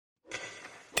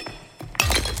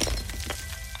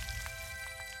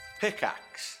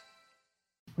Pickaxe.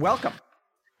 Welcome.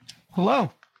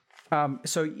 Hello.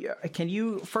 Can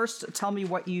you first tell me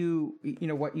what you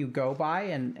go by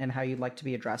and how you'd like to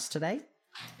be addressed today?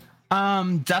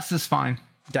 Des is fine.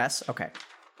 Des? Okay.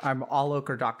 I'm Alok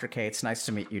or Dr. K. It's nice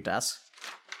to meet you, Des.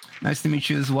 Nice to meet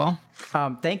you as well.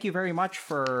 Thank you very much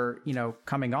for,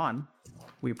 coming on.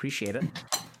 We appreciate it.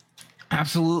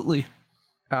 Absolutely.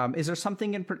 Is there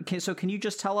something so can you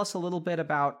just tell us a little bit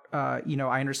about, I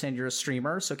understand you're a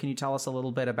streamer, so can you tell us a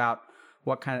little bit about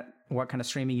what kind of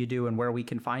streaming you do and where we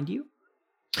can find you?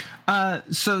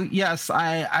 So yes,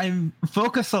 I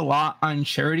focus a lot on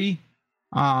charity.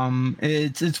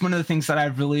 It's one of the things that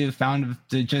I've really found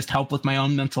to just help with my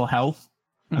own mental health.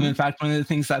 Mm-hmm. In fact, one of the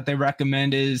things that they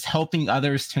recommend is helping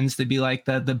others tends to be like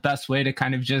the best way to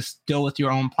kind of just deal with your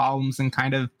own problems and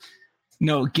kind of,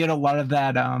 get a lot of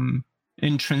that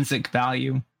intrinsic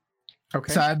value.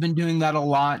 Okay. So I've been doing that a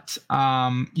lot.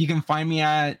 You can find me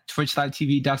at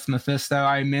twitch.tv DesMephisto.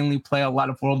 I mainly play a lot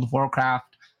of World of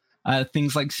Warcraft,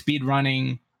 things like speed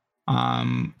running,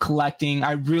 collecting.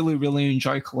 I really, really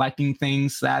enjoy collecting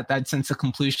things. That sense of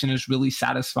completion is really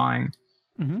satisfying.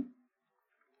 Mm-hmm.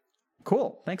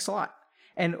 Cool. Thanks a lot.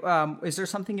 And is there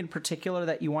something in particular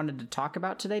that you wanted to talk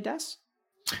about today, Des?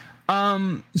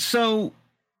 So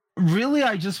really,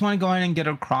 I just want to go ahead and get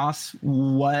across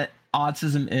what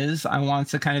autism is. I want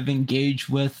to kind of engage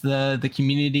with the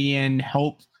community and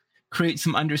help create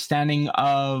some understanding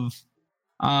of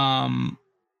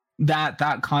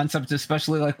that concept,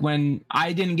 especially like when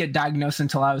I didn't get diagnosed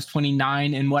until I was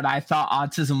 29, and what I thought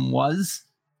autism was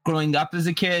growing up as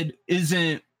a kid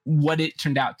isn't what it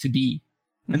turned out to be.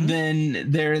 Mm-hmm. And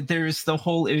then there's the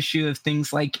whole issue of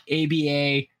things like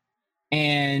ABA,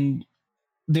 and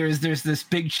there's this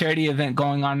big charity event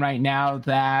going on right now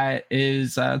that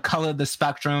is Color the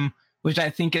Spectrum, which I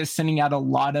think is sending out a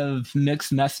lot of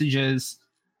mixed messages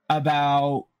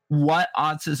about what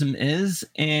autism is,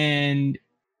 and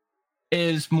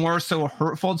is more so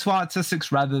hurtful to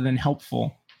autistics rather than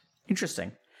helpful.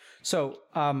 Interesting. So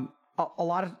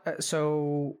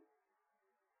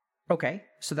okay,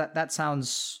 so that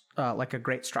sounds like a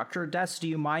great structure. Des, do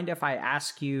you mind if I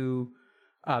ask you,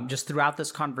 just throughout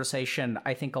this conversation,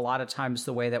 I think a lot of times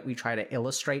the way that we try to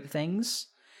illustrate things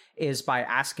is by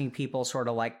asking people sort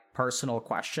of like personal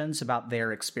questions about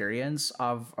their experience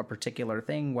of a particular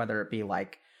thing, whether it be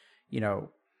like,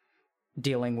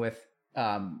 dealing with,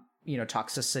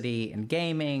 toxicity in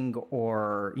gaming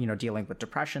or, dealing with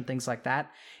depression, things like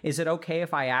that. Is it okay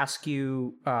if I ask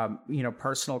you,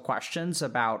 personal questions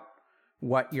about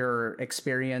what your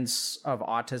experience of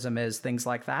autism is, things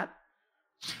like that?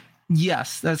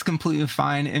 Yes, that's completely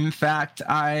fine. In fact,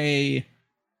 I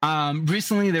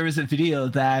recently there was a video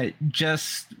that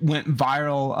just went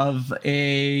viral of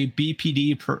a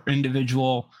BPD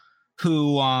individual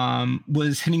who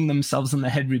was hitting themselves in the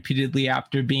head repeatedly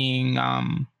after being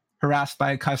harassed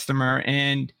by a customer.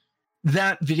 And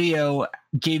that video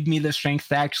gave me the strength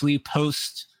to actually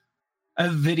post a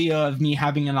video of me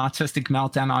having an autistic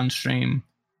meltdown on stream.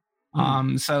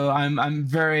 So I'm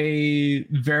very,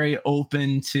 very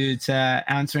open to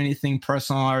answer anything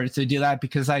personal or to do that,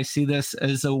 because I see this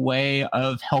as a way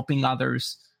of helping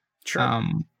others. Sure.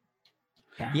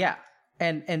 Yeah.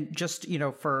 And just,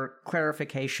 for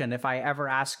clarification, if I ever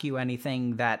ask you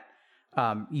anything that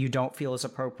you don't feel is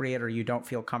appropriate or you don't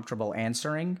feel comfortable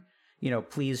answering,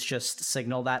 please just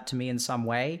signal that to me in some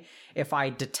way. If I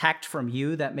detect from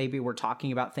you that maybe we're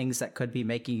talking about things that could be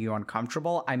making you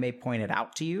uncomfortable, I may point it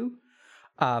out to you.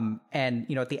 And,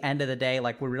 at the end of the day,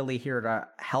 like, we're really here to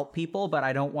help people, but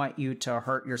I don't want you to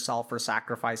hurt yourself or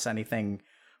sacrifice anything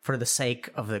for the sake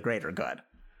of the greater good.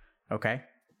 Okay?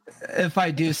 If I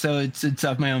do so, it's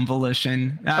of my own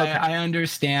volition. Okay. I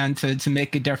understand to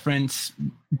make a difference,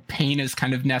 pain is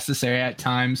kind of necessary at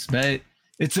times, but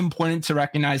it's important to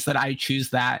recognize that I choose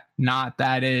that, not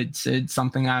that it's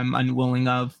something I'm unwilling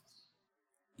of.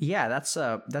 Yeah, that's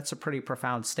a pretty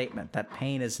profound statement, that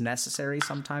pain is necessary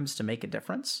sometimes to make a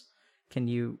difference. Can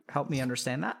you help me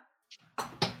understand that?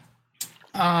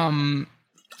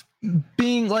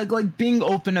 Being being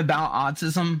open about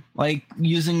autism, like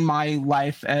using my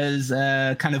life as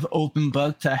a kind of open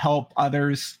book to help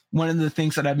others. One of the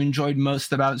things that I've enjoyed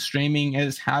most about streaming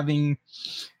is having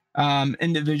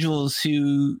individuals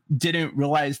who didn't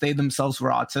realize they themselves were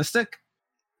autistic,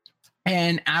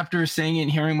 and after seeing and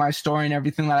hearing my story and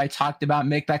everything that I talked about,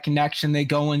 make that connection. They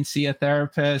go and see a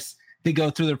therapist, they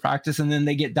go through the practice, and then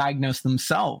they get diagnosed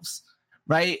themselves,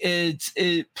 right?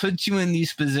 It puts you in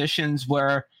these positions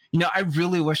where, I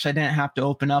really wish I didn't have to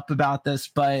open up about this,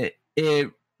 but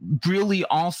it really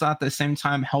also at the same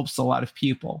time helps a lot of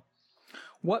people.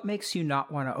 What makes you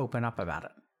not want to open up about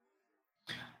it?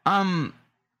 um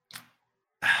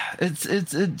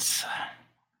it's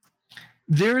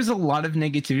there's a lot of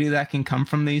negativity that can come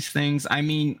from these things. I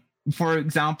mean, for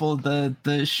example,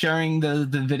 the sharing the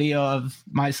video of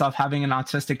myself having an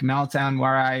autistic meltdown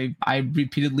where I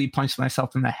repeatedly punched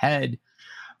myself in the head.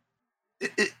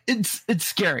 It's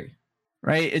scary,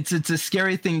 right? It's a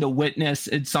scary thing to witness.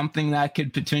 It's something that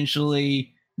could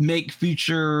potentially make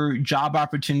future job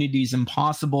opportunities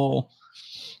impossible.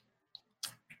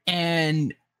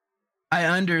 And I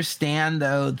understand,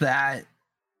 though, that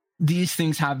these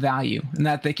things have value and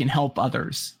that they can help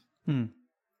others.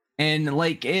 And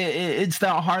like it's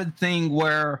that hard thing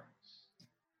where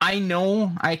I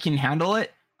know I can handle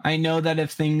it. I know that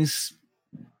if things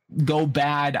go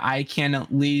bad, I can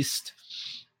at least,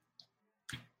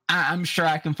 I'm sure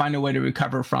I can find a way to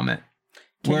recover from it.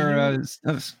 Whereas,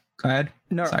 go ahead.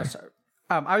 No, sorry.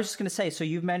 I was just going to say, so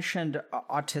you've mentioned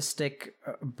autistic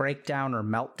breakdown or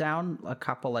meltdown a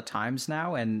couple of times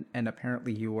now, and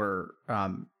apparently you were,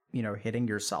 hitting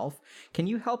yourself. Can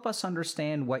you help us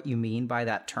understand what you mean by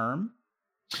that term?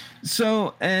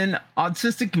 So an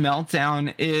autistic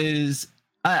meltdown is,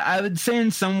 I would say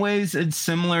in some ways it's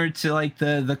similar to like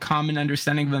the common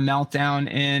understanding of a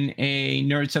meltdown in a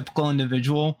neurotypical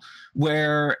individual,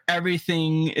 where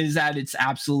everything is at its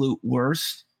absolute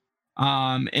worst.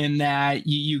 In that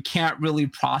you can't really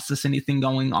process anything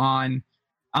going on,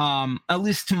 at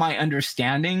least to my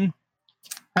understanding.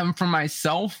 For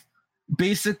myself,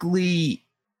 basically,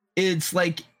 it's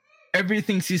like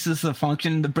everything ceases to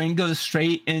function. The brain goes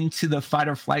straight into the fight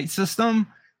or flight system,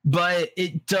 but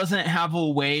it doesn't have a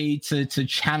way to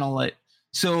channel it.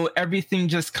 So everything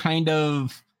just kind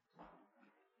of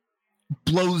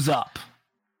blows up.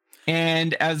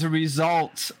 And as a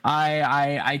result,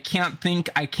 I can't think,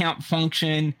 I can't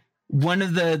function. One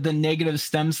of the negative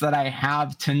stems that I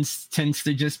have tends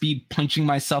to just be punching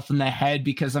myself in the head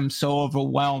because I'm so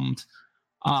overwhelmed.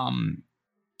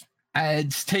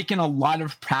 It's taken a lot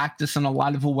of practice and a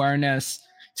lot of awareness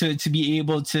to be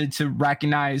able to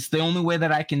recognize the only way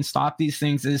that I can stop these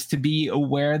things is to be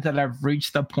aware that I've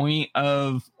reached the point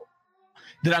of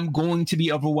that I'm going to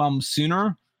be overwhelmed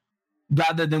sooner,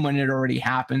 rather than when it already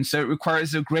happened. So it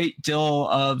requires a great deal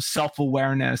of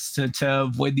self-awareness to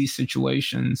avoid these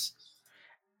situations.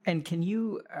 And can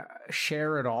you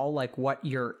share at all like what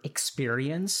your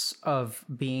experience of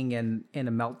being in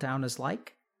a meltdown is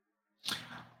like?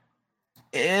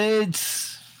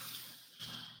 It's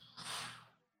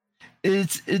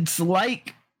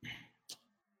like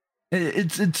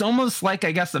it's almost like,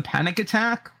 I guess, a panic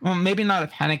attack. Well, maybe not a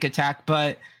panic attack,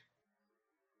 but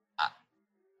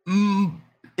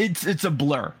it's a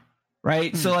blur,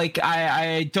 right? So like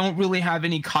I don't really have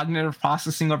any cognitive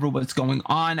processing over what's going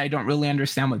on. I don't really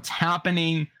understand what's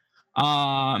happening.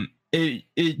 It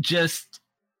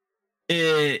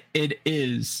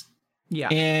is. Yeah.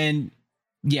 And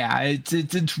yeah,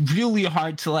 it's really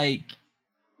hard to like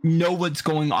know what's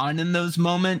going on in those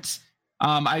moments.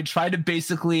 I try to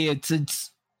basically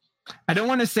I don't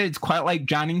want to say it's quite like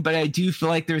drowning, but I do feel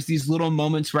like there's these little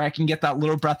moments where I can get that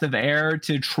little breath of air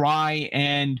to try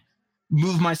and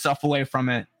move myself away from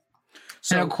it.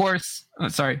 So, and of course,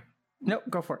 sorry. No,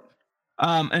 go for it.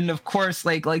 And of course,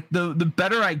 like the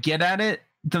better I get at it,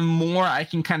 the more I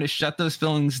can kind of shut those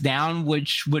feelings down,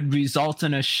 which would result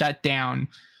in a shutdown,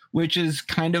 which is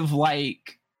kind of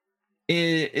like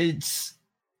it's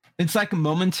like a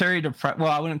momentary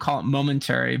well, I wouldn't call it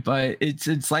momentary, but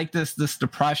it's like this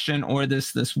depression or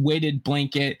this weighted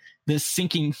blanket, this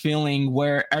sinking feeling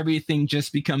where everything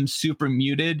just becomes super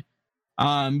muted.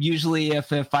 Usually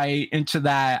if I enter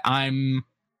that, I'm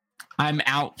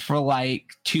out for like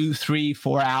 2, 3,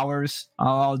 4 hours.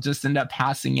 I'll just end up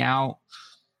passing out.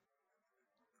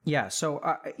 Yeah.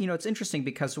 So, it's interesting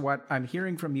because what I'm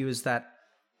hearing from you is that,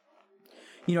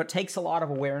 it takes a lot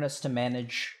of awareness to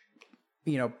manage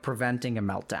preventing a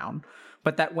meltdown,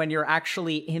 but that when you're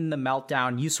actually in the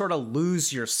meltdown, you sort of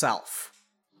lose yourself.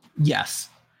 Yes.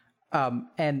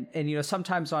 And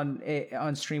sometimes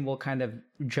on stream, we'll kind of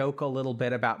joke a little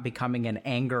bit about becoming an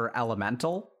anger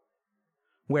elemental,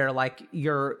 where like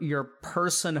your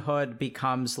personhood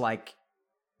becomes like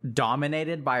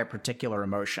dominated by a particular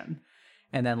emotion.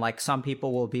 And then like some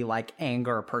people will be like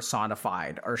anger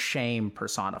personified or shame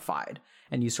personified,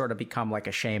 and you sort of become like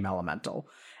a shame elemental.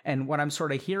 And what I'm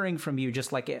sort of hearing from you,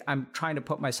 just like I'm trying to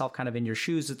put myself kind of in your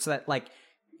shoes, it's that like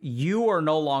you are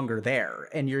no longer there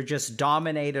and you're just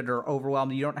dominated or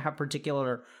overwhelmed. You don't have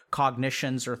particular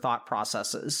cognitions or thought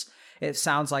processes. It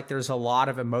sounds like there's a lot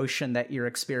of emotion that you're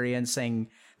experiencing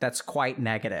that's quite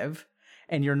negative,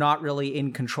 and you're not really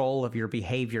in control of your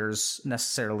behaviors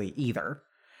necessarily either.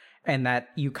 And that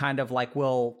you kind of like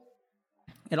will,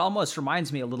 it almost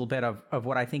reminds me a little bit of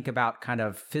what I think about kind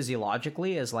of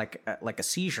physiologically as like a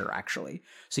seizure, actually.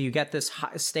 So you get this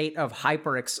state of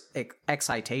hyper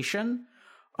excitation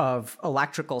of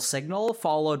electrical signal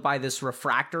followed by this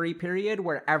refractory period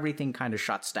where everything kind of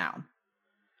shuts down.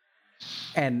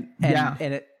 And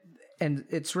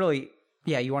it's really,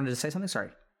 yeah, you wanted to say something? Sorry.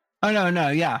 Oh, no.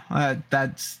 Yeah.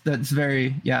 That's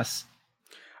very, yes.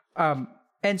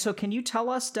 And so can you tell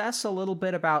us, Des, a little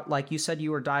bit about, like you said, you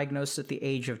were diagnosed at the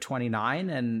age of 29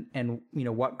 and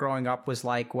what growing up was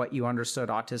like, what you understood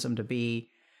autism to be.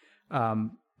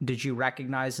 Did you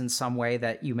recognize in some way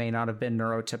that you may not have been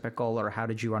neurotypical, or how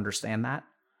did you understand that?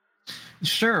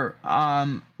 Sure.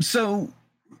 So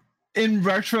in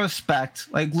retrospect,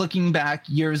 like looking back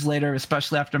years later,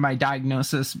 especially after my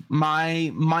diagnosis,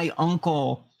 my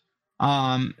uncle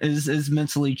is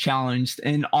mentally challenged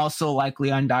and also likely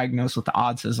undiagnosed with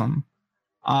autism.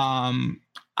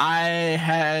 I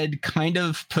had kind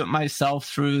of put myself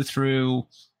through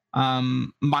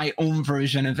my own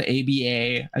version of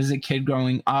ABA as a kid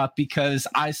growing up because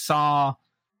I saw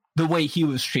the way he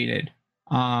was treated.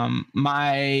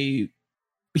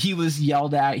 He was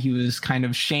yelled at, he was kind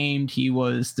of shamed, he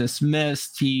was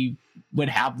dismissed, he would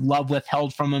have love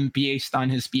withheld from him based on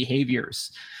his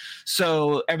behaviors.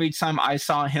 So every time I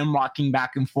saw him rocking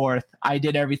back and forth, I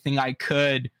did everything I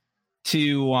could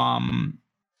to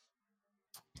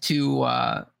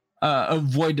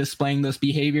avoid displaying those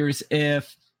behaviors.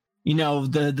 If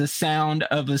the sound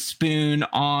of a spoon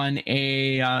on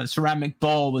a ceramic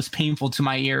bowl was painful to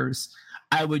my ears,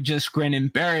 I would just grin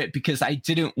and bear it because I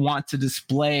didn't want to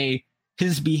display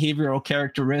his behavioral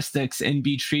characteristics and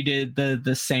be treated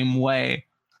the same way.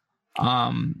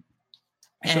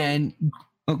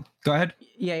 Go ahead.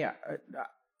 Yeah.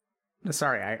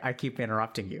 Sorry, I keep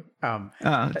interrupting you.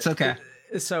 It's okay.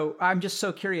 So I'm just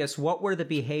so curious, what were the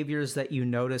behaviors that you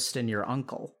noticed in your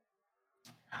uncle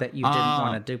that you didn't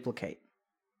want to duplicate?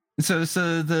 So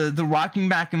the rocking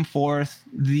back and forth,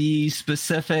 the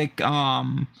specific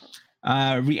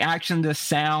reaction to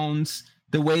sounds,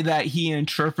 the way that he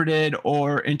interpreted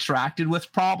or interacted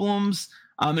with problems.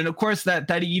 And of course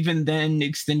that even then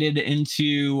extended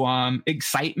into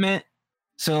excitement.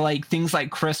 So like things like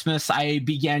Christmas, I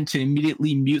began to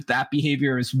immediately mute that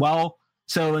behavior as well.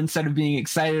 So instead of being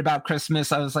excited about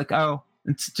Christmas, I was like, oh,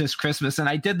 it's just Christmas. And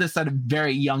I did this at a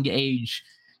very young age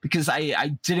because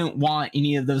I didn't want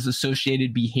any of those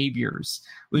associated behaviors,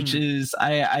 which is,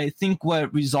 I think,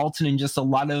 what resulted in just a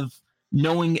lot of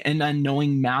knowing and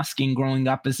unknowing masking growing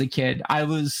up as a kid. I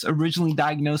was originally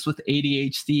diagnosed with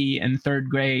ADHD in 3rd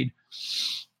grade.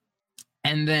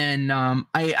 And then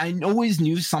I always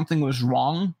knew something was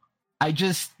wrong. I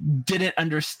just didn't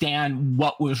understand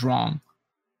what was wrong.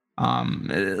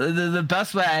 The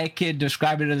best way I could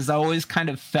describe it is I always kind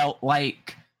of felt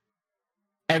like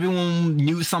everyone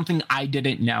knew something I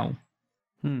didn't know.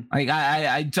 Like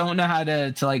I don't know how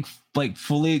to like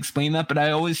fully explain that, but I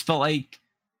always felt like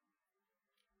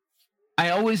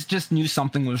I always just knew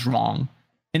something was wrong.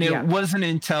 And it wasn't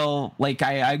until like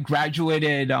I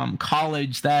graduated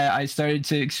college that I started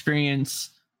to experience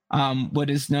what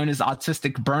is known as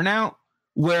autistic burnout,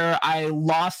 where I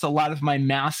lost a lot of my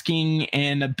masking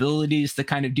and abilities to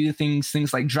kind of do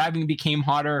things like driving became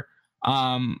harder.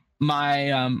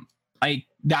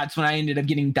 That's when I ended up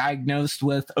getting diagnosed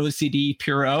with OCD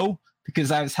pure O, because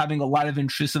I was having a lot of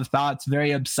intrusive thoughts,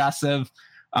 very obsessive.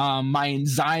 My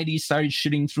anxiety started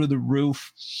shooting through the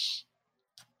roof.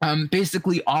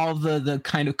 Basically all the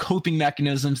kind of coping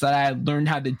mechanisms that I had learned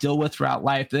how to deal with throughout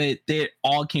life, they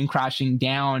all came crashing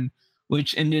down,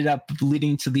 which ended up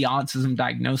leading to the autism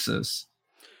diagnosis.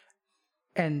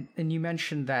 And you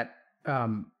mentioned that,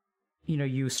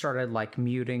 you started like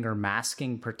muting or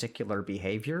masking particular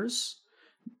behaviors.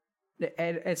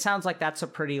 It sounds like that's a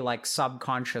pretty like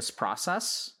subconscious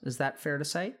process. Is that fair to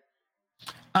say?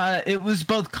 It was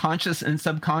both conscious and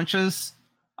subconscious.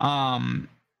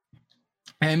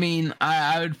 I mean,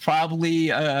 I would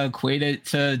probably equate it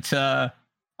to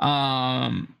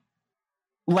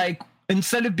like,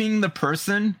 instead of being the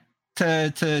person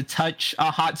to touch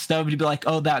a hot stove to be like,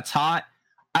 oh, that's hot,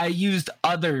 I used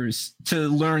others to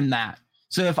learn that.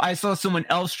 So if I saw someone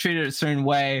else treated a certain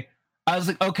way, I was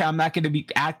like, okay, I'm not going to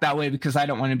act that way because I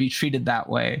don't want to be treated that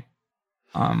way.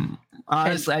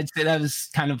 Honestly, I'd say that was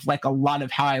kind of like a lot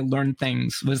of how I learned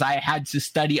things, was I had to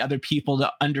study other people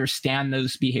to understand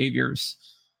those behaviors.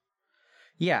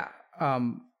 Yeah.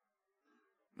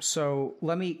 So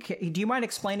do you mind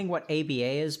explaining what ABA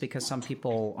is? Because some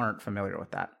people aren't familiar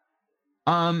with that.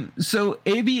 So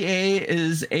ABA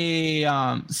is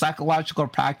a psychological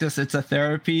practice. It's a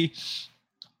therapy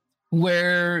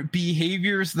where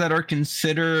behaviors that are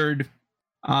considered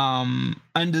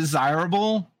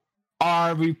undesirable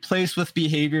are replaced with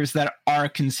behaviors that are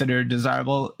considered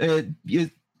desirable.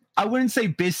 I wouldn't say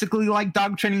basically like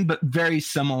dog training, but very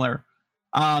similar.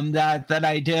 That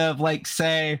idea of, like,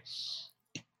 say,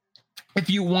 if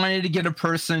you wanted to get a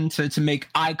person to make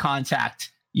eye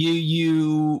contact, it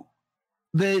used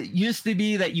to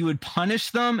be that you would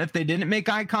punish them if they didn't make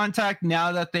eye contact.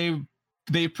 Now that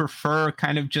they prefer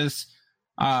kind of just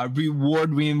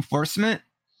reward reinforcement.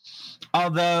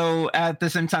 Although at the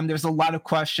same time, there's a lot of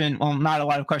question. Well, not a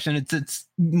lot of question. It's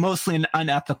mostly an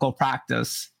unethical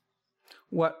practice.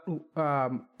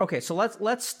 Okay, so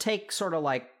let's take sort of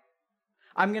like,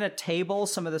 I'm going to table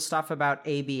some of the stuff about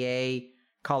ABA,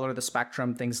 color of the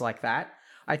spectrum, things like that.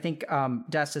 I think,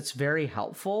 Des, it's very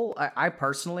helpful. I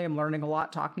personally am learning a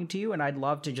lot talking to you, and I'd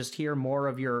love to just hear more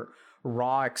of your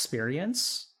raw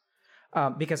experience.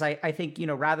 Because I think,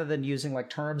 rather than using like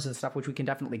terms and stuff, which we can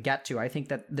definitely get to, I think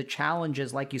that the challenge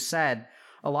is, like you said,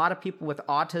 a lot of people with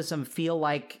autism feel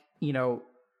like,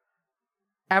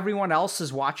 everyone else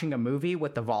is watching a movie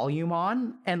with the volume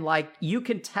on, and like you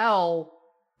can tell,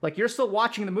 like you're still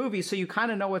watching the movie, so you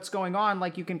kind of know what's going on,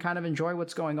 like you can kind of enjoy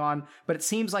what's going on, but it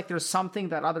seems like there's something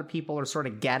that other people are sort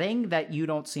of getting that you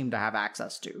don't seem to have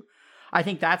access to. I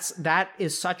think that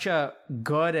is such a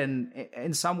good, and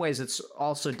in some ways it's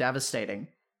also devastating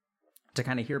to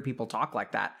kind of hear people talk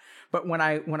like that. But when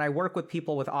I work with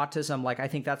people with autism, like I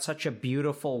think that's such a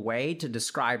beautiful way to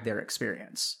describe their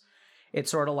experience.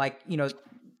 It's sort of like,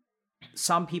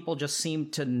 some people just seem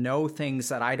to know things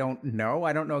that I don't know.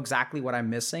 I don't know exactly what I'm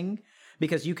missing,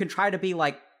 because you can try to be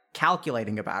like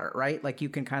calculating about it, right? Like you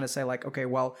can kind of say like, okay,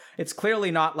 well, it's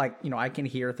clearly not like, I can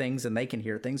hear things and they can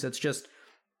hear things. It's just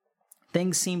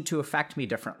things seem to affect me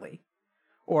differently,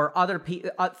 or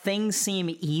things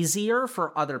seem easier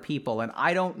for other people, and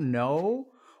I don't know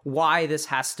why this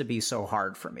has to be so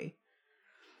hard for me.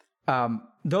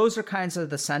 Those are kinds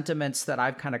of the sentiments that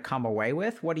I've kind of come away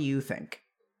with. What do you think?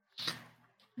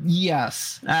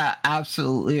 Yes, I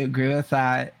absolutely agree with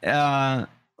that.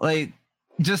 Like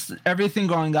just everything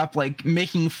growing up, like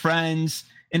making friends,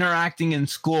 interacting in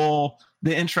school,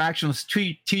 the interaction with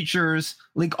teachers,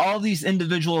 like all these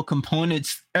individual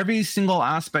components, every single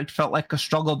aspect felt like a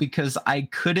struggle because I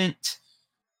couldn't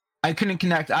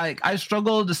connect. I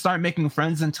struggled to start making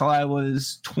friends until I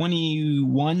was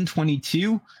 21,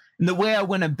 22. And the way I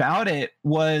went about it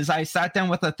was I sat down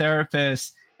with a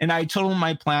therapist and I told him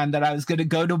my plan that I was going to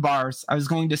go to bars. I was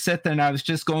going to sit there and I was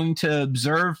just going to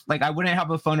observe. Like I wouldn't have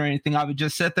a phone or anything. I would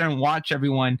just sit there and watch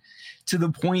everyone, to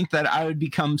the point that I would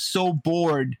become so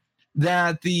bored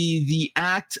that the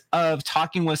act of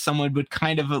talking with someone would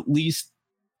kind of at least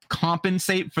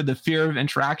compensate for the fear of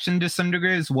interaction to some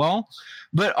degree as well.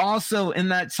 But also in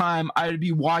that time, I would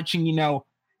be watching,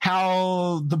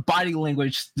 how the body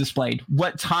language displayed,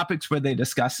 what topics were they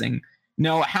discussing,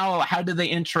 how do they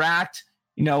interact,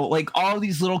 like all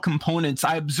these little components.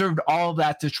 I observed all of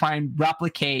that to try and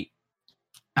replicate.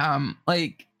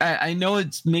 Like I know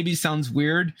it maybe sounds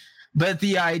weird, but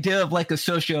the idea of like a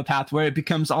sociopath, where it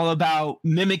becomes all about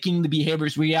mimicking the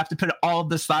behaviors, where you have to put all of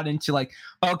this thought into like,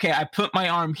 okay, I put my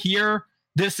arm here,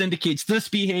 this indicates this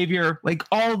behavior, like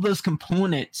all of those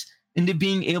components, into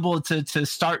being able to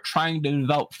start trying to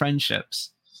develop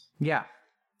friendships. Yeah,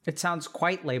 it sounds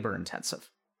quite labor intensive.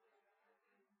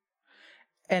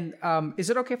 And is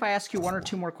it okay if I ask you one or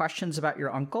two more questions about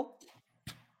your uncle?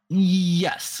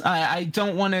 Yes, I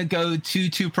don't want to go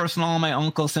too personal on my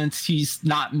uncle, since he's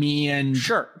not me. And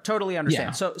sure, totally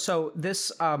understand. Yeah. So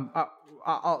this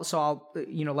I'll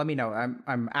let me know.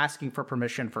 I'm asking for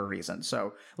permission for a reason.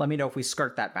 So let me know if we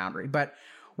skirt that boundary. But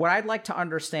what I'd like to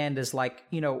understand is like,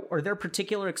 are there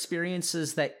particular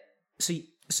experiences that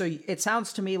so it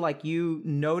sounds to me like you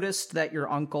noticed that your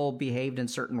uncle behaved in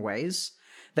certain ways,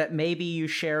 that maybe you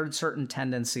shared certain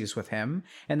tendencies with him,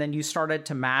 and then you started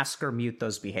to mask or mute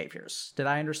those behaviors. Did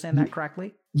I understand that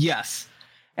correctly? Yes.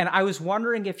 And I was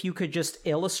wondering if you could just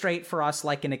illustrate for us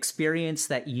like an experience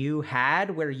that you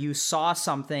had where you saw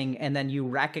something and then you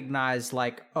recognized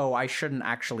like, oh, I shouldn't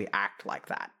actually act like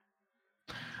that.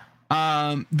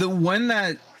 The one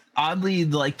that oddly,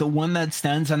 like the one that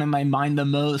stands out in my mind the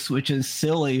most, which is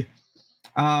silly,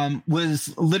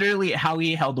 was literally how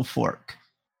he held a fork.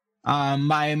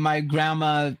 My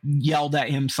grandma yelled at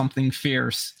him something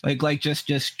fierce, like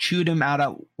just chewed him out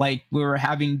at, like we were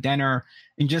having dinner,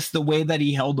 and just the way that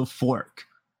he held a fork.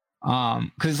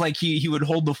 Cause like he would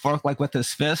hold the fork like with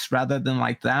his fist rather than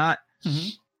like that.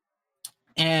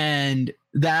 Mm-hmm. And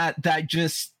that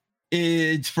just,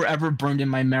 it's forever burned in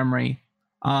my memory.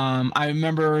 I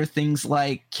remember things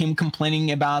like him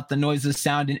complaining about the noise of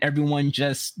sound and everyone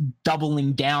just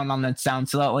doubling down on that sound,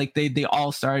 so that like they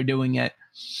all started doing it.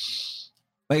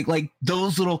 Like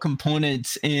those little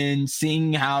components, and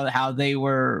seeing how he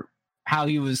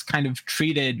was kind of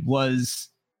treated was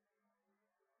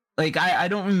like, I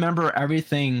don't remember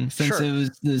everything, since Sure. it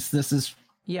was this is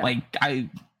Yeah. like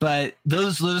but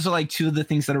those are like two of the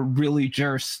things that are really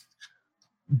just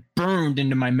burned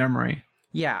into my memory.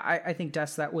 Yeah, I think,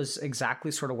 Des, that was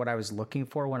exactly sort of what I was looking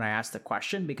for when I asked the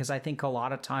question, because I think a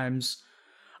lot of times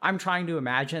I'm trying to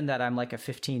imagine that I'm like a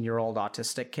 15-year-old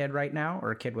autistic kid right now,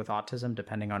 or a kid with autism,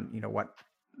 depending on, you know,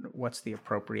 what's the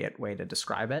appropriate way to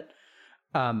describe it.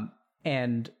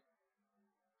 And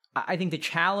I think the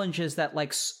challenge is that,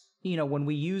 like, you know, when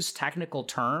we use technical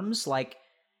terms, like,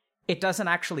 it doesn't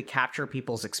actually capture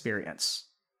people's experience.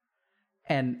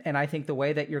 And I think the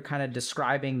way that you're kind of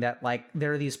describing that, like,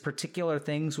 there are these particular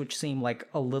things which seem like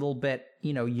a little bit,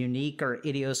 you know, unique or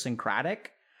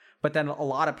idiosyncratic, but then a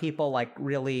lot of people like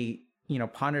really, you know,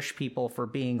 punish people for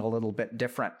being a little bit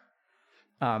different.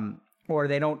 Or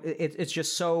they don't, it's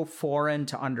just so foreign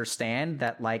to understand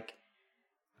that, like,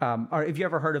 or have you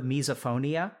ever heard of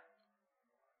misophonia?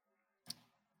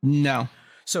 No.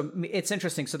 So it's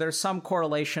interesting. So there's some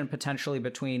correlation potentially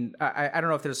between, I don't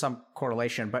know if there's some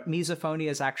correlation, but misophonia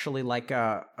is actually like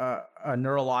a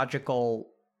neurological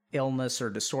illness or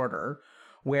disorder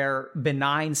where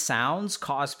benign sounds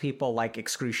cause people like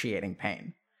excruciating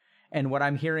pain. And what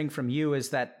I'm hearing from you is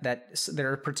that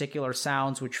there are particular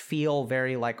sounds which feel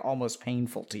very like almost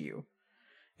painful to you.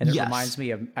 And it reminds me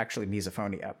of actually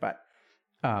misophonia. But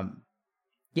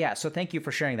yeah, so thank you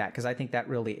for sharing that, because I think that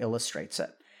really illustrates it.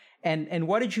 And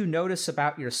what did you notice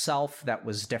about yourself that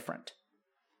was different?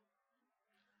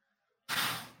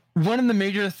 One of the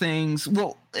major things,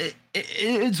 well,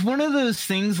 it's one of those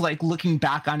things, like, looking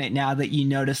back on it now, that you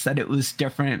notice that it was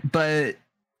different. But,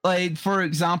 like, for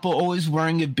example, always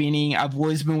wearing a beanie, I've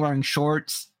always been wearing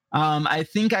shorts. I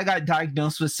think I got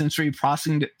diagnosed with sensory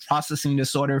processing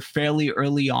disorder fairly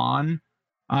early on.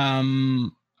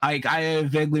 I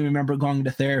vaguely remember going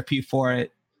to therapy for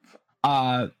it.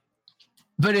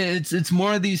 But it's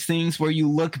more of these things where you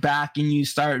look back and you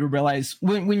start to realize,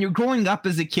 when you're growing up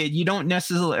as a kid, you don't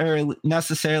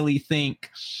necessarily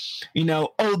think, you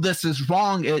know, oh, this is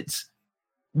wrong. It's,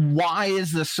 why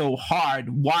is this so hard?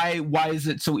 Why is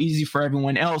it so easy for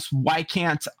everyone else? Why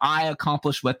can't I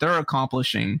accomplish what they're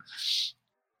accomplishing?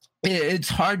 It's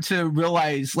hard to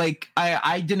realize, like,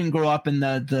 I didn't grow up in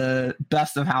the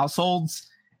best of households.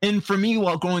 And for me,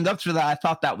 while growing up through that, I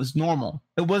thought that was normal.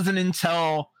 It wasn't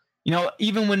until, you know,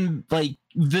 even when, like,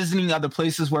 visiting other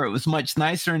places where it was much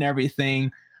nicer and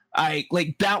everything,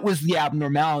 that was the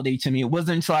abnormality to me. It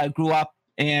wasn't until I grew up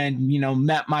and, you know,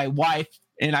 met my wife,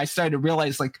 and I started to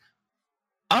realize, like,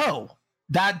 oh,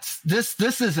 this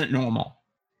isn't normal.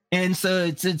 And so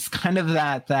it's kind of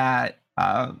that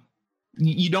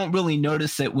you don't really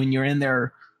notice it when you're in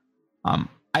there.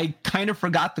 I kind of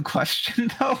forgot the question,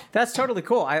 though. That's totally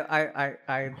cool.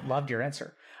 I loved your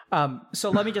answer.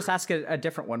 So let me just ask a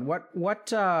different one. What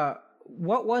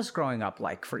was growing up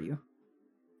like for you?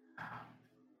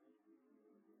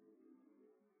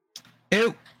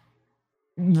 It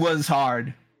was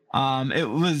hard. It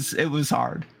was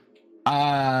hard.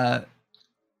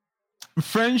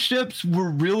 Friendships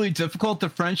were really difficult. The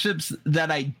friendships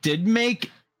that I did make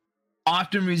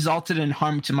often resulted in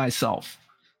harm to myself.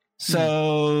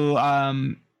 So,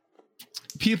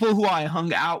 people who I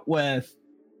hung out with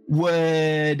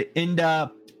would end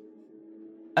up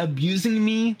abusing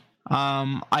me.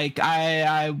 I'd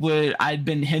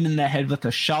been hit in the head with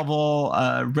a shovel,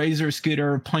 a razor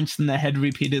scooter, punched in the head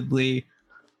repeatedly.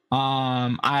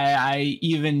 I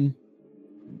even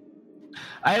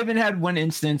had one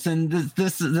instance, and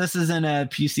this isn't a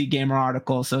PC Gamer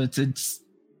article, so it's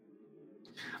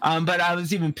but I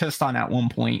was even pissed on at one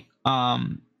point.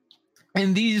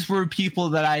 And these were people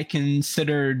that I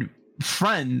considered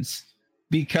friends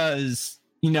because,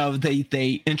 you know, they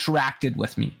interacted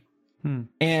with me.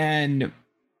 And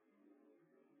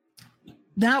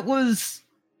that was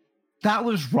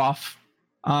rough.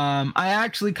 I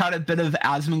actually caught a bit of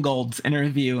Asmongold's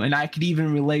interview, and I could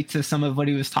even relate to some of what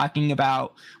he was talking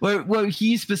about, where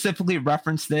he specifically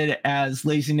referenced it as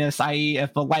laziness, i.e.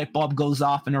 if a light bulb goes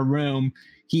off in a room,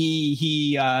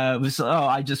 he was, oh,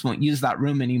 I just won't use that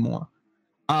room anymore.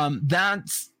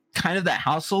 That's kind of the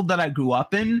household that I grew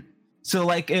up in. So,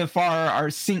 like, if our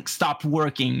sink stopped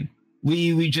working,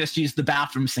 we just used the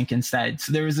bathroom sink instead.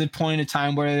 So there was a point in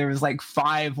time where there was like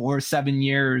 5 or 7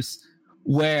 years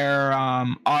where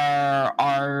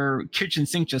our kitchen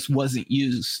sink just wasn't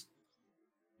used.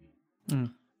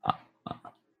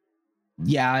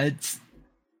 yeah,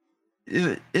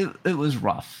 it was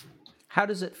rough. How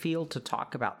does it feel to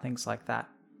talk about things like that,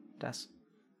 Des?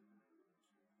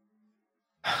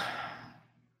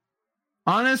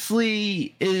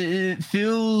 Honestly, it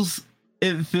feels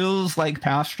like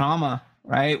past trauma,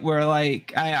 right? Where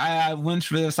like I went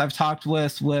through this. I've talked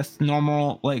with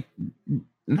normal, like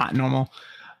not normal,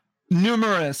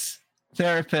 numerous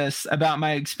therapists about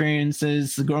my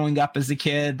experiences growing up as a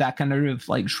kid, that kind of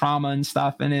like trauma and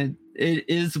stuff. And it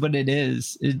is what it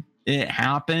is. It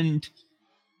happened.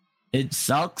 It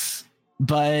sucks,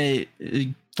 but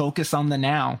focus on the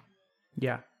now.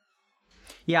 Yeah.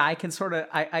 Yeah, I can sort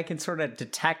of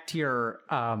detect your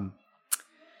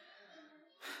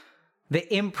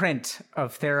the imprint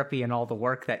of therapy and all the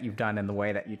work that you've done in the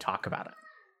way that you talk about it.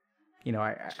 You know,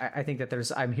 I think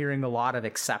that I'm hearing a lot of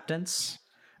acceptance.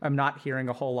 I'm not hearing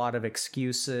a whole lot of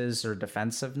excuses or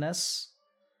defensiveness.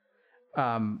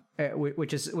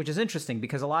 Which is interesting,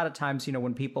 because a lot of times, you know,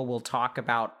 when people will talk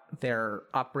about their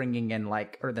upbringing and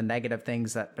or the negative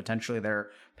things that potentially their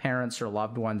parents or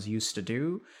loved ones used to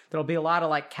do, there'll be a lot of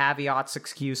like caveats,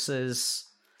 excuses,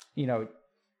 you know,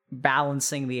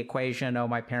 balancing the equation. Oh,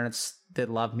 my parents did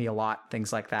love me a lot,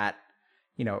 things like that,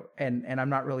 you know, and I'm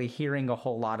not really hearing a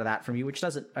whole lot of that from you, which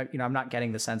doesn't, you know, I'm not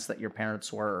getting the sense that your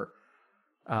parents were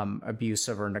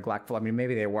abusive or neglectful. I mean,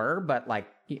 maybe they were, but like,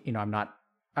 you know,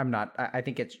 I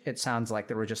think it sounds like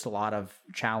there were just a lot of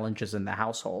challenges in the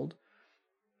household.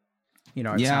 You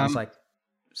know, it sounds like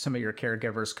some of your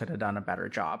caregivers could have done a better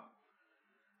job.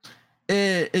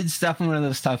 It's definitely one of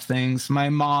those tough things. My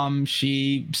mom,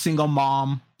 she single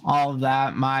mom, all of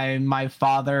that. My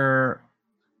father,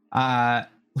 who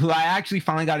I actually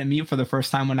finally got to meet for the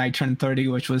first time when I turned 30,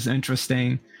 which was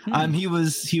interesting. He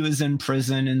was in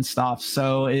prison and stuff.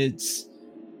 So it's,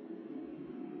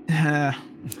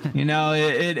 you know,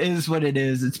 it is what it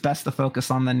is. It's best to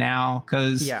focus on the now,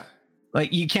 because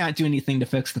like you can't do anything to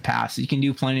fix the past. You can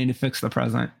do plenty to fix the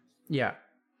present. Yeah.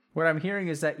 What I'm hearing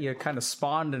is that you kind of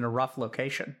spawned in a rough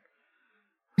location.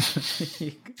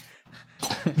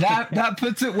 that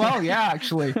puts it well. Yeah,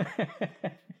 actually.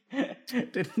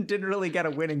 Didn't really get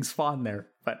a winning spawn there,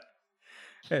 but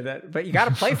you got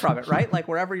to play from it, right? Like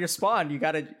wherever you spawn, you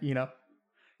got to, you know,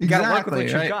 you got to work with what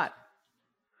you've got.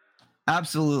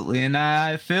 Absolutely. And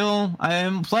I feel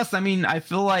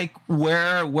like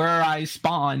where I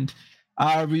spawned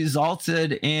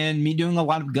resulted in me doing a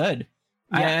lot of good.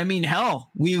 Yeah. I mean, hell,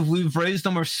 we've raised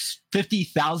almost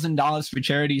 $50,000 for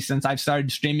charity since I've started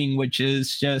streaming, which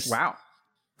is just wow.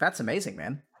 That's amazing,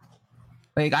 man.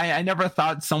 Like I never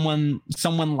thought someone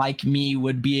like me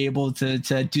would be able to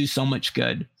do so much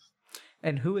good.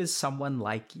 And who is someone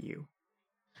like you?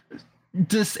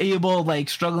 Disabled, like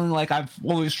struggling, like I've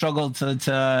always struggled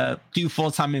to do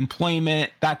full-time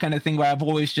employment, that kind of thing, where I've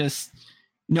always just,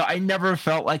 you know, I never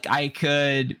felt like I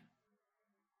could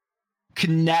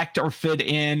connect or fit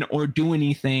in or do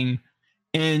anything.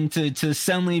 And to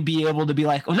suddenly be able to be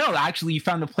like, oh no, actually you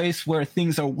found a place where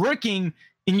things are working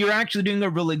and you're actually doing a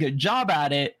really good job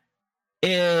at it.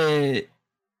 It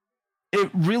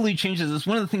really changes. It's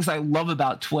one of the things I love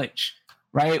about Twitch.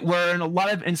 Right, where in a lot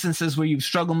of instances where you've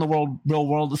struggled in the real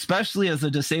world, especially as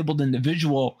a disabled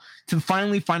individual, to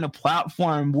finally find a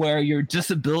platform where your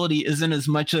disability isn't as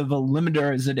much of a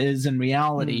limiter as it is in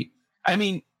reality. I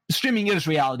mean, streaming is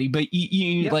reality, but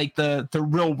you like the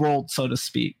real world, so to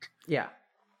speak. Yeah,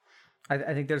 I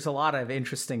think there's a lot of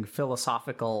interesting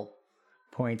philosophical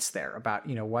points there about,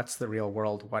 you know, what's the real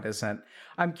world, what isn't.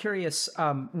 I'm curious,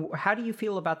 how do you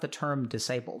feel about the term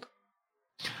disabled?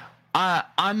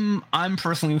 I'm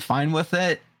personally fine with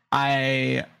it.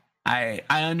 I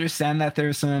understand that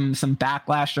there's some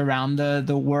backlash around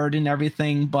the word and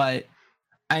everything, but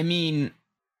I mean,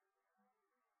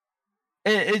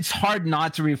 it's hard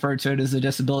not to refer to it as a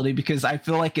disability, because I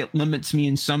feel like it limits me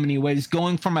in so many ways.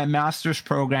 Going for my master's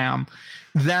program,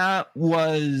 that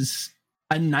was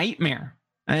a nightmare.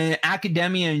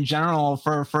 Academia in general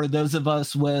for those of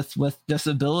us with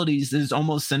disabilities is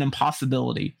almost an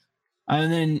impossibility.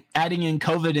 And then adding in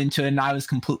COVID into it, and I was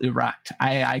completely wrecked.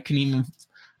 I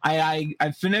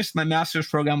finished my master's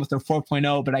program with a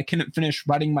 4.0, but I couldn't finish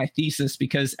writing my thesis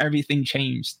because everything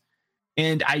changed.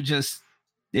 And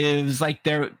it was like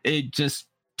it just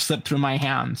slipped through my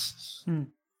hands.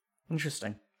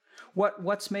 Interesting.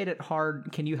 What's made it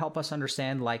hard? Can you help us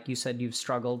understand? Like you said, you've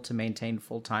struggled to maintain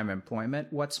full-time employment.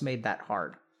 What's made that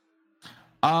hard?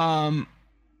 A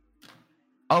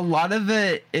lot of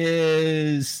it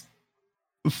is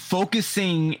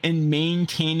focusing and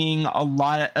maintaining a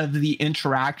lot of the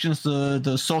interactions,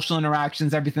 the social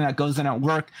interactions, everything that goes in at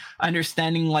work,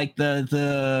 understanding like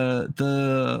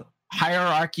the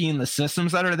hierarchy and the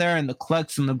systems that are there and the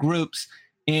cliques and the groups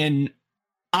in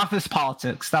office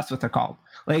politics, that's what they're called.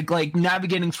 Like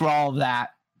navigating through all of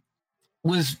that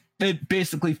it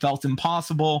basically felt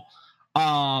impossible.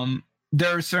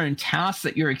 There are certain tasks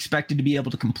that you're expected to be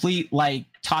able to complete, like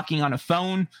talking on a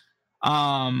phone.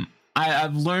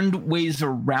 I've learned ways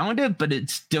around it, but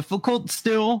it's difficult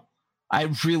still. I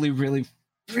really, really,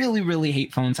 really, really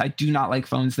hate phones. I do not like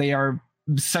phones. They are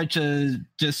such a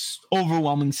just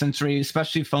overwhelming sensory,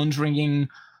 especially phones ringing.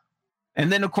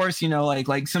 And then, of course,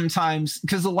 like sometimes,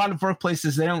 because a lot of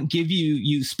workplaces, they don't give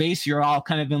you space. You're all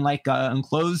kind of in like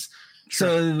enclosed. Sure.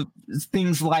 So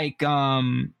things like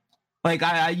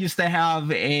I used to have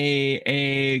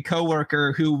a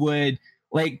coworker who would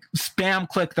like spam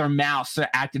click their mouse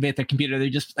to activate their computer. They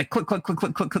just like click, click, click,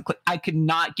 click, click, click, click. I could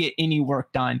not get any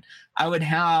work done. I would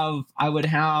have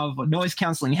noise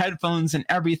canceling headphones and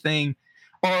everything.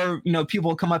 Or, people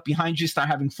will come up behind you, start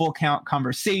having full count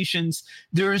conversations.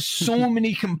 There's so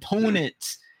many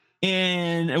components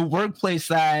in a workplace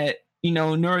that,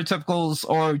 neurotypicals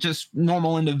or just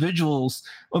normal individuals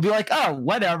will be like, oh,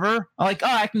 whatever. Like, oh,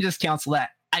 I can just cancel that.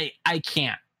 I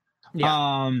can't.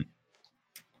 Yeah.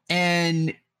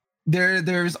 And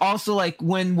there's also like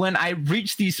when I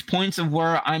reach these points of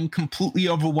where I'm completely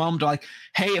overwhelmed, like,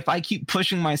 hey, if I keep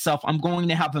pushing myself, I'm going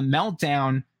to have a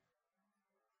meltdown.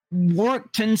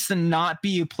 Work tends to not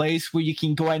be a place where you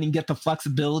can go ahead and get the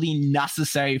flexibility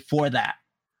necessary for that.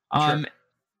 Sure.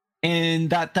 And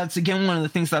that's again one of the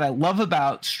things that I love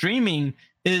about streaming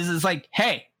is like,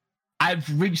 hey,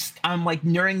 I'm like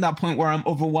nearing that point where I'm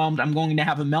overwhelmed, I'm going to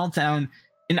have a meltdown,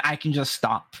 and I can just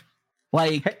stop.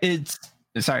 Like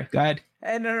sorry, go ahead.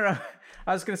 No.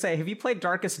 I was gonna say, have you played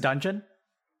Darkest Dungeon?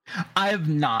 I have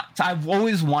not. I've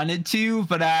always wanted to,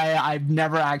 but I've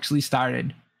never actually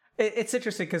started. It's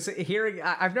interesting because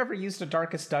I've never used a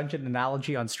Darkest Dungeon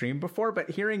analogy on stream before, but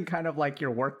hearing kind of like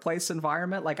your workplace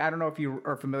environment, like I don't know if you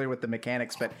are familiar with the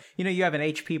mechanics, but you have an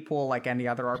HP pool like any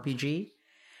other RPG,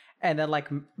 and then like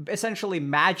essentially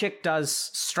magic does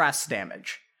stress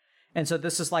damage. And so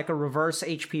this is like a reverse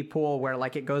HP pool where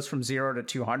like it goes from 0 to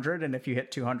 200, and if you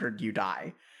hit 200, you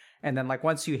die. And then like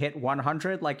once you hit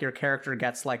 100, like your character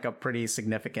gets like a pretty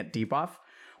significant debuff.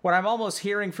 What I'm almost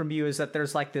hearing from you is that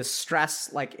there's like this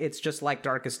stress, like it's just like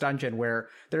Darkest Dungeon, where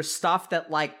there's stuff that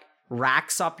like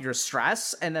racks up your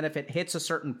stress, and then if it hits a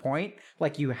certain point,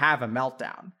 like you have a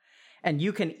meltdown. And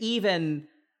you can even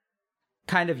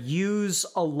kind of use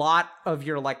a lot of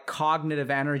your like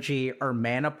cognitive energy or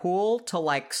mana pool to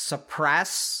like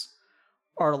suppress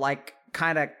or like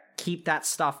kind of keep that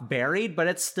stuff buried, but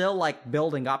it's still like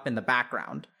building up in the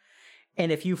background.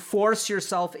 And if you force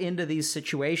yourself into these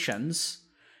situations,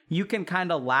 you can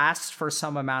kind of last for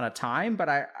some amount of time,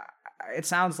 but it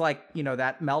sounds like,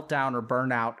 that meltdown or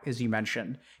burnout, as you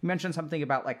mentioned something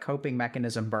about like coping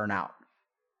mechanism burnout.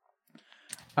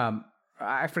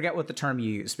 I forget what the term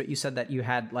you used, but you said that you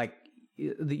had like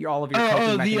all of your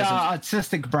coping mechanisms. The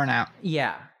autistic burnout.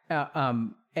 Yeah.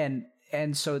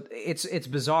 And so it's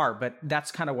bizarre, but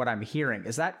that's kind of what I'm hearing.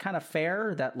 Is that kind of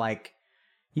fair that like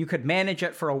you could manage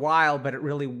it for a while, but it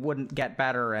really wouldn't get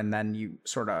better, and then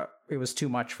it was too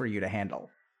much for you to handle?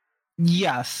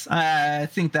 Yes, I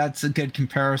think that's a good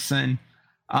comparison.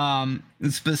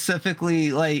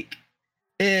 Specifically, like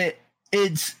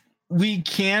we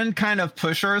can kind of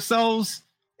push ourselves,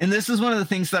 and this is one of the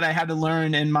things that I had to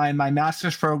learn in my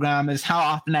master's program is how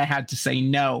often I had to say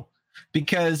no,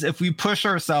 because if we push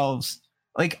ourselves,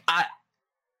 like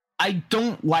I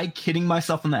don't like hitting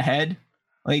myself in the head.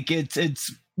 Like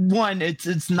it's one,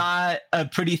 it's not a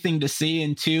pretty thing to see,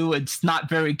 and two, it's not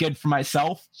very good for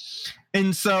myself.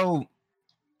 And so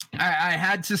I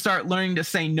had to start learning to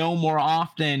say no more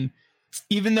often,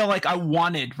 even though like I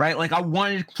wanted, right? Like I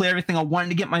wanted to clear everything. I wanted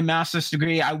to get my master's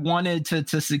degree. I wanted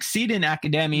to succeed in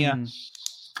academia.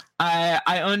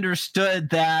 I understood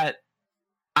that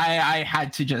I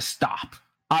had to just stop.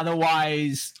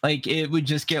 Otherwise, like it would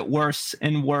just get worse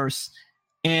and worse.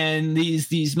 And these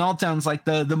meltdowns, like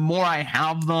the more I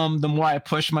have them, the more I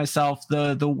push myself,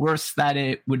 the worse that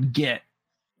it would get.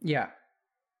 Yeah.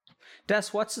 Des,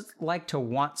 what's it like to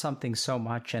want something so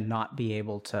much and not be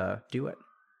able to do it?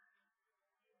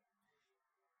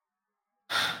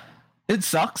 It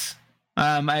sucks.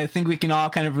 I think we can all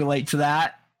kind of relate to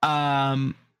that.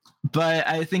 But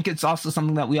I think it's also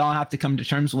something that we all have to come to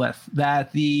terms with,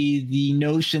 that the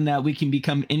notion that we can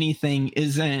become anything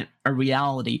isn't a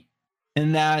reality.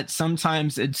 And that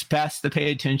sometimes it's best to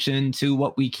pay attention to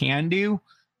what we can do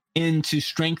and to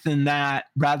strengthen that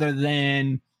rather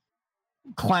than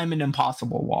climb an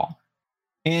impossible wall.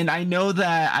 And I know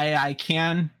that I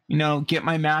can, get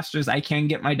my master's, I can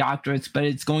get my doctorates, but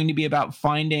it's going to be about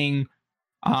finding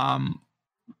a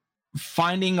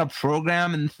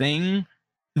program and thing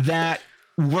that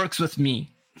works with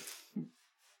me.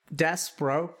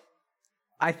 Bro,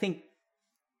 I think,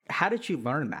 how did you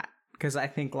learn that? Because I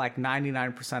think like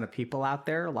 99% of people out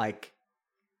there, like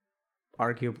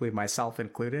arguably myself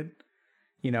included,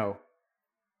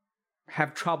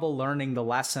 have trouble learning the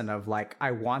lesson of like,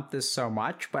 I want this so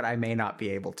much, but I may not be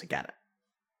able to get it.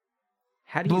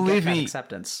 How do you get that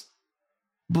acceptance?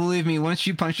 Believe me, once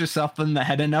you punch yourself in the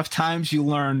head enough times, you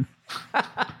learn.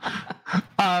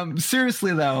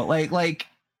 Seriously though, like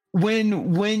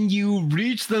when you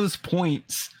reach those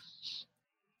points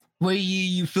where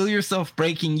you feel yourself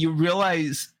breaking, you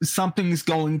realize something's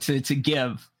going to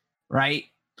give, right?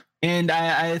 And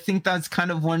I think that's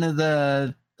kind of one of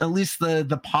at least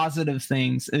the positive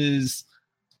things is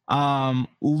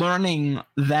learning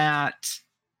that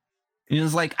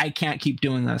it's like, I can't keep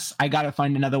doing this. I got to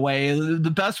find another way.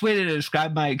 The best way to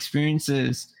describe my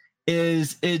experiences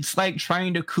is it's like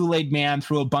trying to Kool-Aid man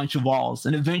through a bunch of walls,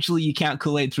 and eventually you can't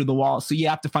Kool-Aid through the walls, so you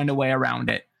have to find a way around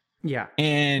it. Yeah.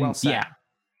 And well said. Yeah.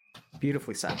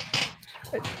 Beautifully said.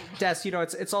 Des,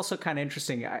 it's also kind of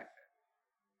interesting.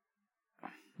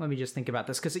 Let me just think about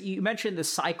this, because you mentioned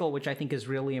this cycle, which I think is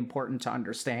really important to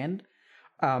understand,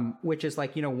 which is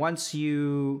like, once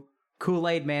you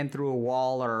Kool-Aid man through a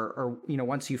wall or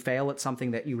once you fail at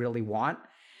something that you really want,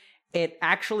 it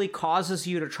actually causes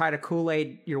you to try to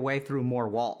Kool-Aid your way through more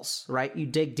walls, right? You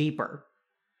dig deeper.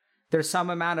 There's some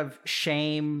amount of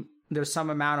shame. There's some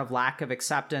amount of lack of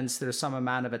acceptance. There's some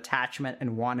amount of attachment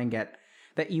and wanting it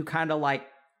that you kind of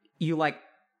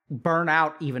burn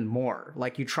out even more.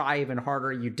 Like you try even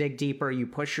harder, you dig deeper, you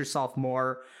push yourself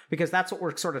more, because that's what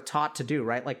we're sort of taught to do,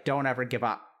 right? Like, don't ever give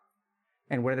up.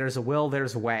 And where there's a will,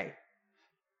 there's a way.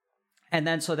 And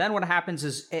then what happens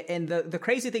is, and the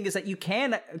crazy thing is that you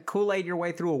can Kool-Aid your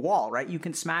way through a wall, right? You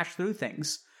can smash through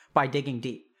things by digging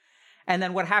deep. And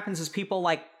then what happens is people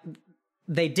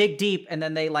they dig deep and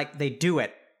then they do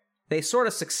it. They sort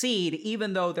of succeed,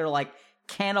 even though they're like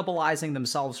cannibalizing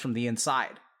themselves from the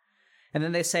inside. And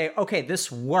then they say, okay,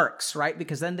 this works, right?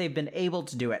 Because then they've been able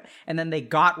to do it. And then they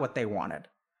got what they wanted.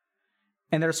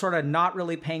 And they're sort of not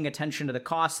really paying attention to the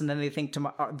cost. And then they think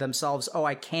to themselves, oh,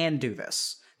 I can do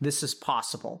this. This is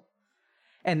possible.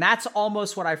 And that's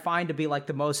almost what I find to be like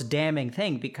the most damning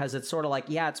thing, because it's sort of like,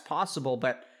 yeah, it's possible,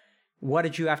 but what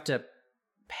did you have to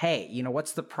pay?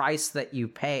 What's the price that you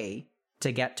pay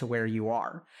to get to where you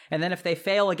are? And then if they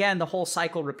fail again, the whole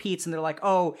cycle repeats, and they're like,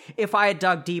 oh, if I had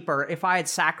dug deeper, if I had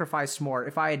sacrificed more,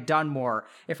 if I had done more,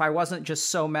 if I wasn't just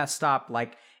so messed up,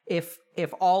 like if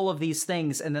all of these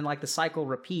things, and then like the cycle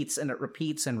repeats and it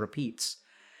repeats and repeats.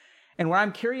 And what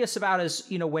I'm curious about is,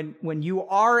 when you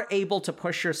are able to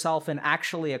push yourself and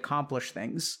actually accomplish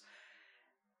things,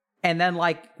 and then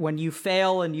like when you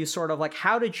fail and you sort of like,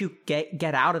 how did you get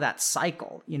out of that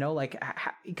cycle?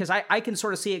 Because I can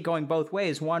sort of see it going both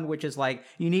ways. One, which is like,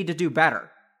 you need to do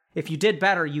better. If you did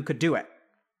better, you could do it.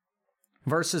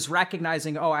 Versus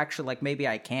recognizing, oh, actually, like maybe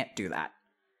I can't do that.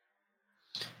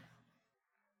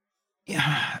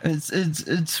 Yeah,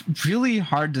 it's really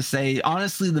hard to say.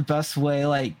 Honestly, the best way,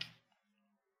 like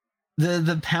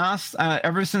the past,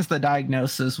 ever since the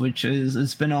diagnosis, which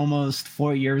it's been almost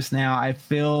 4 years now, I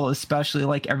feel especially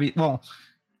like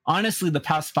honestly, the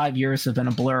past 5 years have been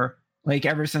a blur. Like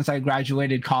ever since I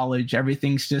graduated college,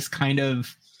 everything's just kind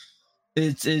of,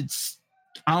 it's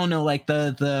I don't know, like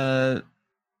the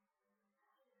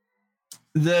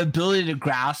ability to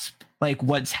grasp like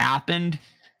what's happened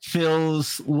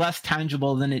feels less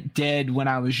tangible than it did when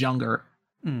I was younger.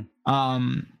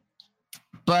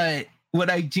 But what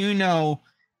I do know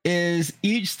is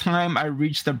each time I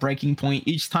reach the breaking point,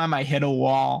 each time I hit a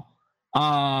wall,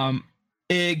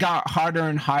 it got harder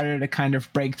and harder to kind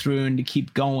of break through and to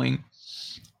keep going.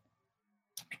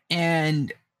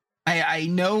 And I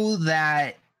know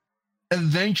that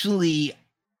eventually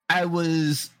it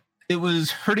was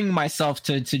hurting myself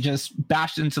to just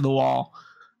bash into the wall.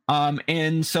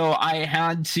 And so I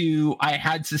had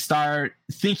to start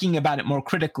thinking about it more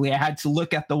critically. I had to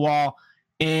look at the wall,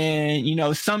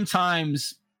 and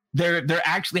sometimes there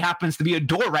actually happens to be a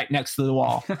door right next to the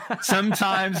wall.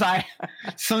 Sometimes I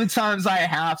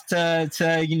have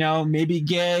to maybe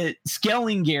get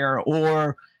scaling gear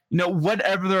or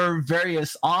whatever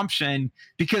various option,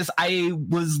 because I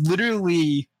was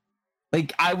literally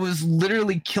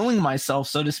killing myself,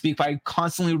 so to speak, by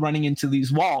constantly running into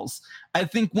these walls. I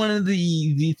think one of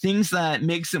the things that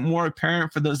makes it more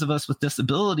apparent for those of us with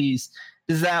disabilities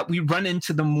is that we run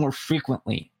into them more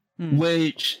frequently,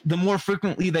 which the more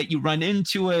frequently that you run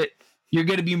into it, you're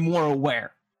going to be more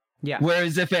aware. Yeah.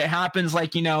 Whereas if it happens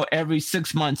like, every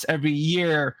 6 months, every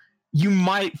year, you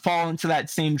might fall into that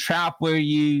same trap where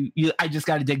I just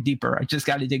got to dig deeper. I just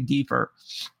got to dig deeper.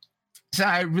 So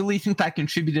I really think that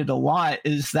contributed a lot,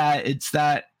 is that it's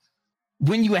that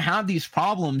when you have these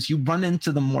problems, you run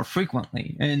into them more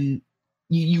frequently and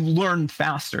you learn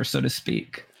faster, so to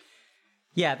speak.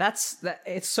 Yeah,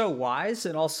 it's so wise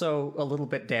and also a little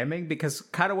bit damning, because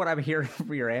kind of what I'm hearing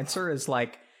from your answer is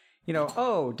like,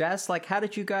 oh, Des, like, how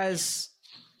did you guys,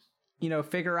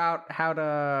 figure out how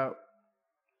to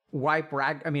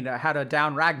how to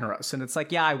down Ragnaros? And it's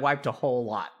like, yeah, I wiped a whole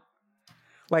lot.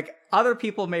 Like, other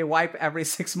people may wipe every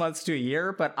 6 months to a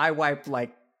year, but I wipe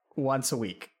like once a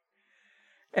week.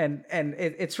 And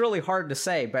it's really hard to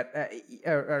say, but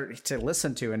or to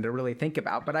listen to and to really think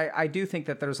about. But I do think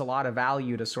that there's a lot of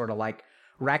value to sort of like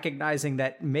recognizing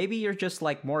that maybe you're just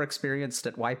like more experienced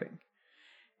at wiping.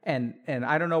 And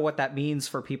I don't know what that means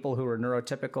for people who are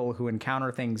neurotypical, who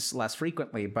encounter things less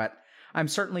frequently, but I'm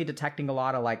certainly detecting a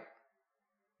lot of like,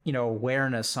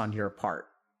 awareness on your part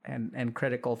and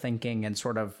critical thinking and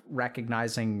sort of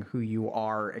recognizing who you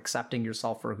are, accepting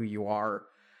yourself for who you are.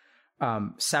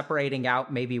 Separating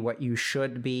out maybe what you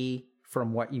should be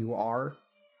from what you are.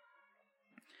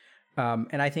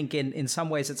 And I think in some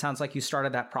ways it sounds like you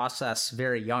started that process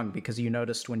very young, because you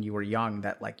noticed when you were young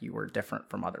that like you were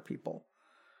different from other people.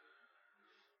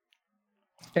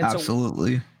 And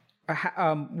absolutely. So,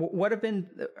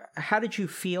 how did you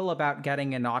feel about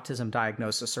getting an autism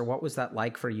diagnosis, or what was that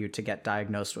like for you to get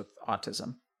diagnosed with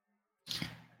autism?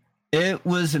 It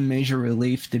was a major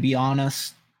relief, to be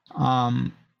honest.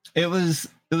 It was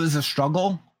a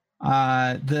struggle.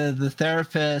 The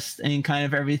therapist and kind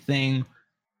of everything,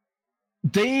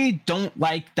 they don't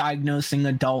like diagnosing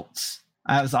adults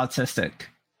as autistic.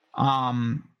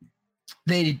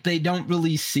 They don't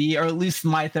really see, or at least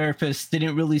my therapist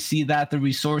didn't really see that the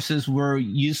resources were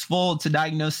useful to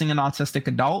diagnosing an autistic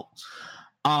adult.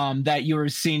 That you were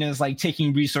seen as like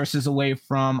taking resources away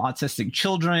from autistic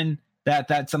children.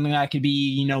 That's something that could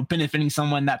be, benefiting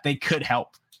someone that they could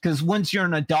help. Because once you're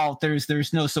an adult,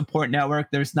 there's no support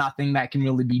network. There's nothing that can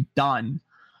really be done,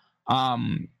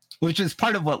 which is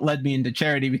part of what led me into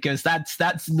charity, because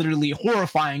that's literally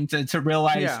horrifying to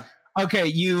realize. Yeah. Okay,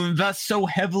 you invest so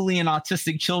heavily in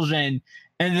autistic children,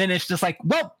 and then it's just like,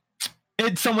 well,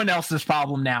 it's someone else's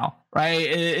problem now, right?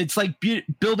 It's like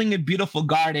building a beautiful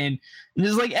garden, and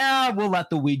it's like, we'll let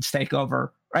the weeds take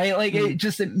over, right? Like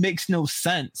it makes no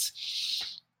sense.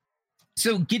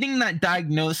 So getting that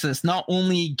diagnosis not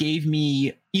only gave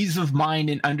me ease of mind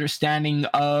and understanding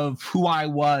of who I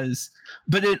was,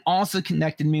 but it also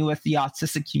connected me with the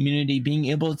autistic community, being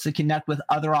able to connect with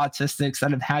other autistics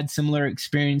that have had similar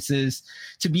experiences,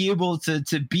 to be able to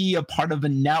be a part of a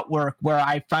network where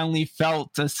I finally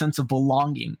felt a sense of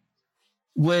belonging,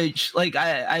 which like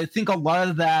I think a lot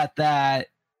of that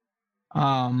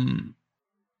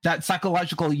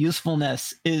psychological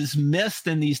usefulness is missed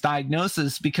in these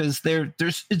diagnoses, because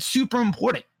it's super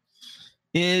important.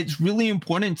 It's really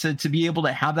important to be able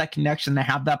to have that connection, to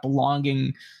have that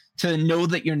belonging, to know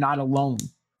that you're not alone,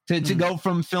 to go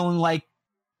from feeling like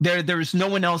there's no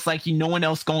one else like you, no one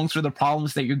else going through the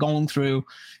problems that you're going through,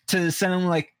 to sounding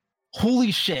like,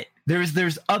 holy shit,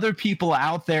 there's other people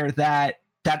out there that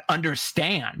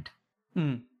understand.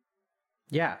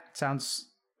 Yeah, it sounds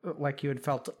like you had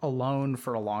felt alone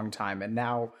for a long time, and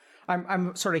now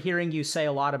I'm sort of hearing you say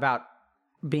a lot about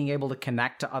being able to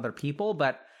connect to other people,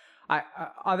 but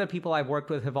other people I've worked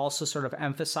with have also sort of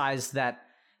emphasized that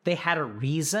they had a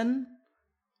reason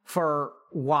for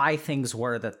why things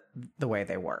were the way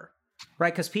they were,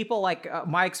 right? Because people like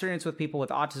my experience with people with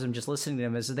autism, just listening to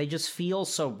them, is that they just feel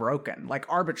so broken, like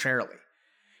arbitrarily,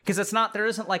 because there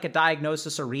isn't like a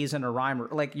diagnosis or reason or rhyme, or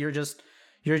like you're just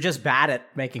bad at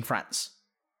making friends.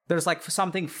 There's like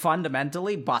something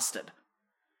fundamentally busted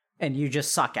and you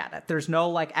just suck at it. There's no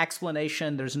like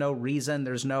explanation. There's no reason.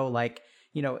 There's no like,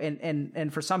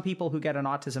 and for some people who get an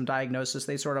autism diagnosis,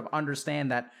 they sort of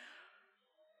understand that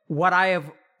what I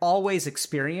have always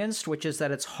experienced, which is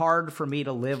that it's hard for me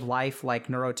to live life like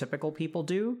neurotypical people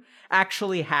do,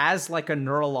 actually has like a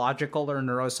neurological or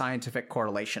neuroscientific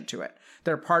correlation to it.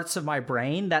 There are parts of my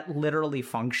brain that literally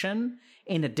function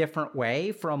in a different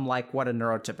way from like what a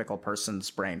neurotypical person's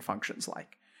brain functions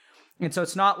like. And so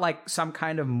it's not like some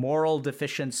kind of moral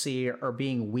deficiency or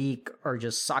being weak or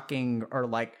just sucking or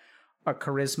like a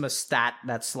charisma stat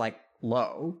that's like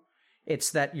low.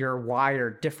 It's that you're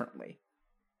wired differently.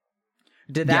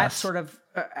 Did that sort of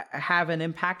have an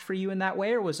impact for you in that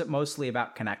way, or was it mostly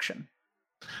about connection?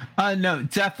 No,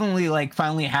 definitely like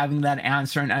finally having that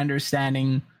answer and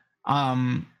understanding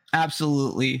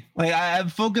Absolutely. Like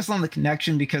I've focused on the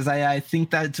connection because I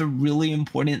think that's a really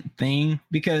important thing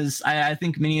because I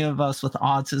think many of us with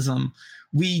autism,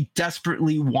 we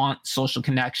desperately want social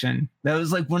connection. That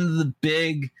was like one of the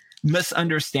big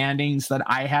misunderstandings that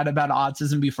I had about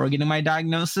autism before getting my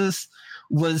diagnosis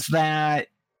was that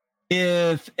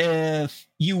if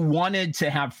you wanted to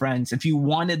have friends, if you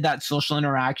wanted that social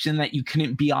interaction, that you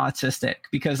couldn't be autistic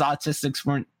because autistics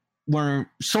weren't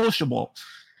sociable,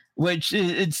 which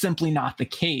it's simply not the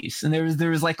case. And there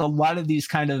was like a lot of these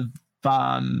kind of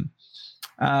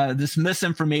this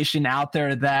misinformation out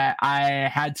there that I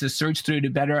had to search through to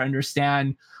better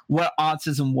understand what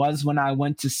autism was when I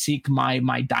went to seek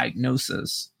my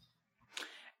diagnosis.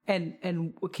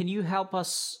 And can you help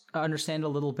us understand a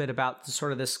little bit about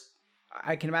sort of this?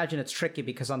 I can imagine it's tricky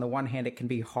because on the one hand, it can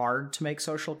be hard to make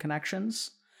social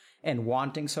connections and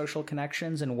wanting social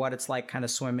connections and what it's like kind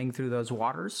of swimming through those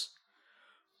waters.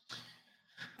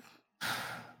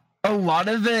 A lot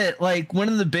of it, like one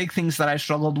of the big things that I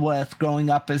struggled with growing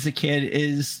up as a kid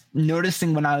is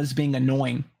noticing when I was being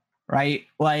annoying, right?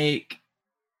 Like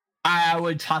I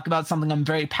would talk about something I'm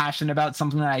very passionate about,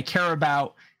 something that I care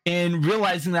about, and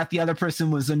realizing that the other person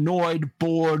was annoyed,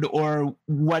 bored, or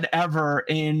whatever,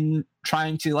 in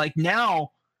trying to like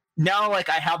now like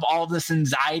I have all this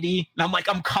anxiety and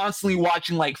I'm constantly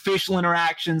watching like facial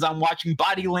interactions, I'm watching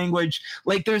body language,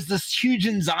 like there's this huge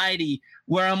anxiety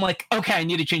where I'm like, okay, I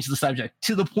need to change the subject,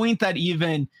 to the point that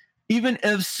even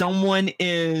if someone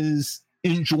is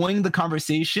enjoying the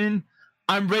conversation,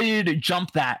 I'm ready to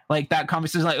jump that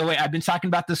conversation, like, oh wait, I've been talking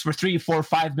about this for 3, 4,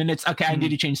 5 minutes, okay, I need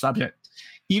to change subject,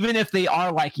 even if they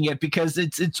are liking it, because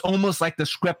it's almost like the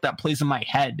script that plays in my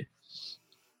head.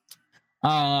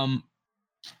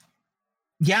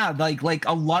 Yeah, like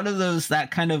a lot of those,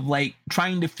 that kind of like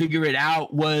trying to figure it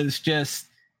out was just,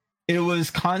 it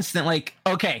was constant, like,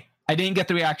 okay, I didn't get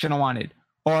the reaction I wanted,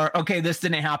 or okay, this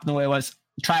didn't happen the way it was,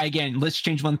 try again, let's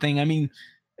change one thing. I mean,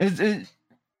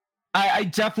 I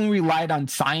definitely relied on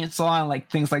science a lot, like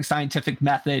things like scientific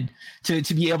method to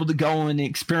be able to go and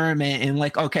experiment and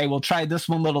like, okay, we'll try this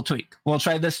one little tweak, we'll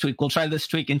try this tweak, we'll try this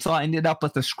tweak, until I ended up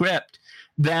with a script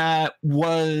that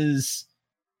was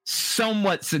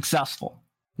somewhat successful.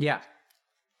 Yeah.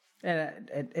 And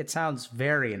it sounds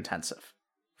very intensive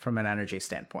from an energy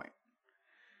standpoint.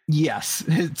 Yes,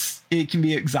 it can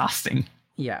be exhausting.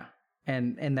 Yeah.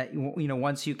 And that, you know,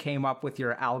 once you came up with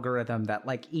your algorithm that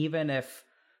like, even if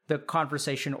the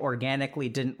conversation organically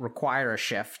didn't require a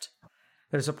shift,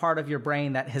 there's a part of your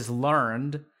brain that has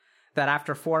learned that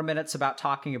after 4 minutes about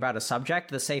talking about a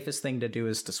subject, the safest thing to do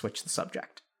is to switch the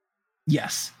subject.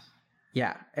 Yes.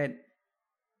 Yeah. And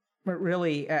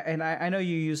really, and I know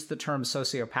you used the term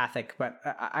sociopathic, but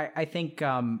I think,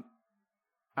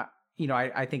 you know,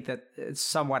 I think that it's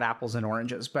somewhat apples and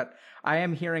oranges, but I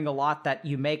am hearing a lot that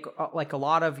you make like a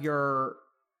lot of your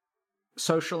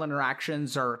social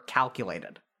interactions are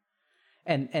calculated.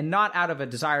 And not out of a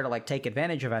desire to like take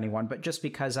advantage of anyone, but just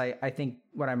because I think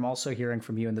what I'm also hearing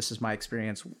from you, and this is my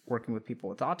experience working with people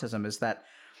with autism, is that,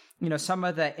 you know, some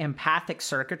of the empathic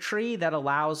circuitry that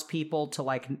allows people to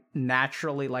like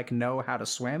naturally like know how to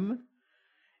swim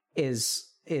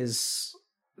is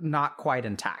not quite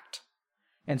intact.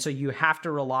 And so you have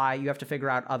to figure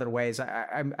out other ways.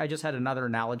 I just had another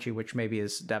analogy, which maybe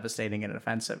is devastating and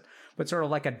offensive, but sort of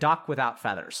like a duck without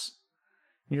feathers.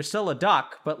 You're still a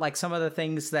duck, but like some of the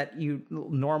things that you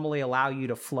normally allow you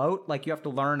to float, like you have to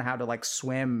learn how to like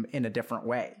swim in a different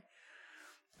way.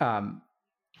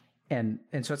 And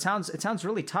so it sounds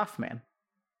really tough, man.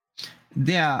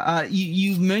 Yeah,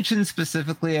 you mentioned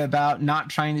specifically about not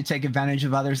trying to take advantage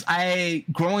of others.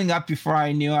 Growing up, before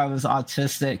I knew I was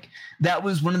autistic, that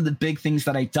was one of the big things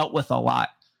that I dealt with a lot,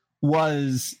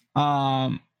 was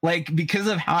like, because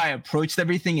of how I approached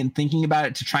everything and thinking about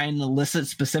it to try and elicit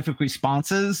specific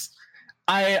responses,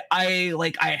 I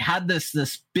had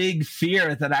this big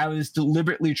fear that I was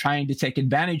deliberately trying to take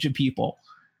advantage of people,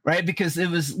 right? Because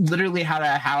it was literally how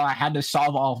I had to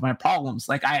solve all of my problems.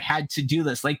 Like I had to do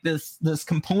this, like this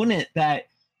component that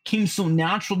came so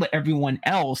natural to everyone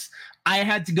else. I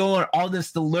had to go on all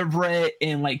this deliberate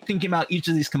and like thinking about each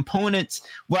of these components,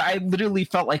 where I literally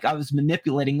felt like I was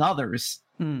manipulating others.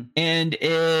 And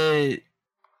it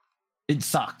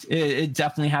sucked. It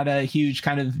definitely had a huge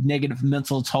kind of negative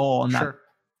mental toll on that. Sure.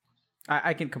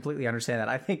 I can completely understand that.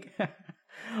 I think,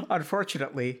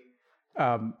 unfortunately,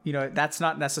 you know, that's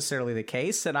not necessarily the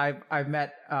case. And I've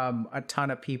met a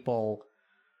ton of people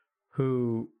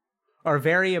who are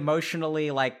very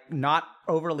emotionally not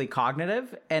overly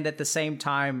cognitive, and at the same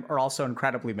time are also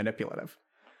incredibly manipulative.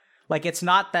 Like, it's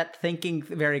not that thinking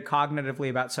very cognitively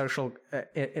about social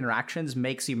interactions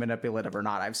makes you manipulative or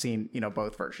not. I've seen,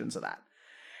 both versions of that.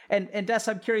 And Des,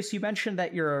 I'm curious, you mentioned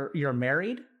that you're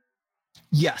married?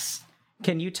 Yes.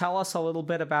 Can you tell us a little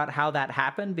bit about how that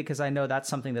happened? Because I know that's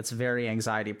something that's very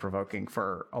anxiety provoking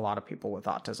for a lot of people with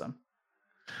autism,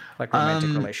 like romantic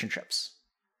relationships.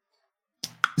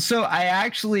 So I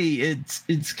actually,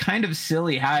 it's kind of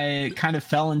silly how it kind of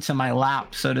fell into my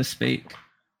lap, so to speak.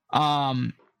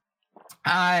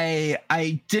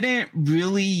 I didn't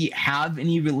really have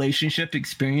any relationship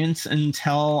experience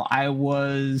until I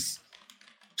was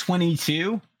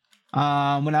 22.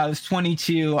 When I was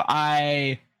 22,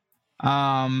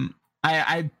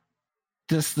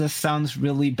 this sounds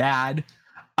really bad.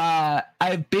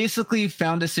 I basically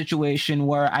found a situation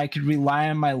where I could rely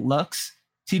on my looks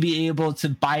to be able to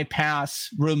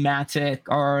bypass romantic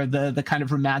or the kind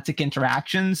of romantic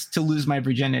interactions to lose my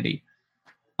virginity.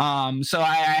 So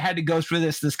I had to go through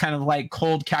this kind of like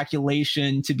cold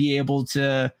calculation to be able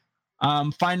to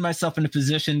find myself in a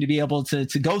position to be able to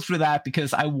go through that,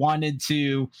 because I wanted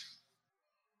to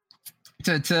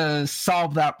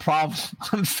solve that problem.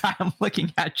 I'm sorry, I'm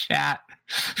looking at chat.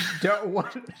 Don't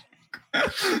want.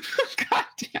 God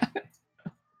damn it.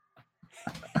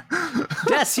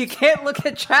 Des, you can't look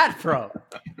at chat, bro.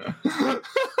 What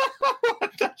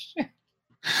the shit?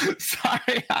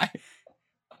 Sorry,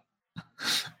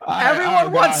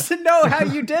 everyone wants to know how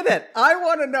you did it. I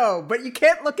want to know, but you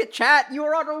can't look at chat. You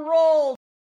were on a roll.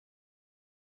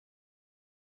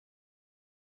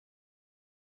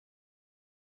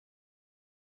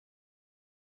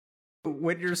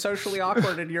 When you're socially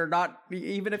awkward and you're not,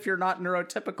 even if you're not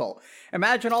neurotypical.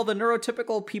 Imagine all the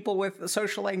neurotypical people with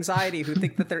social anxiety who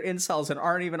think that they're incels and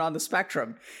aren't even on the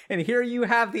spectrum. And here you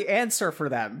have the answer for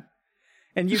them.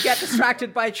 And you get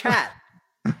distracted by chat.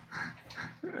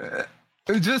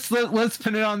 Just let's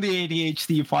put it on the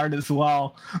ADHD part as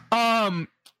well.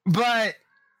 But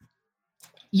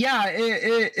yeah,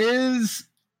 it is.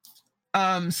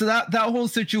 So that whole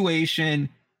situation,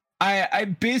 I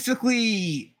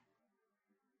basically,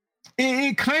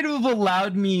 it kind of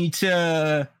allowed me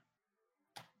to,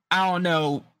 I don't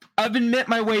know, I've admit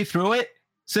my way through it.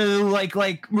 So like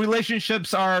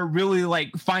relationships are really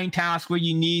like fine tasks where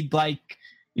you need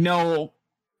you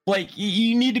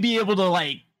need to be able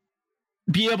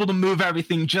to move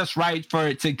everything just right for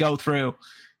it to go through.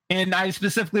 And I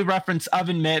specifically reference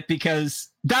oven mitt because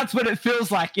that's what it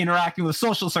feels like interacting with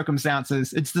social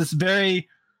circumstances. It's this very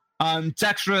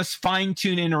dexterous,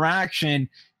 fine-tuned interaction,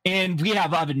 and we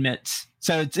have oven mitts.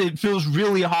 So it feels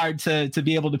really hard to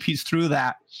be able to piece through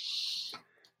that.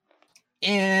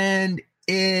 And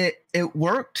it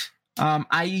worked.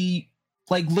 I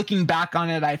looking back on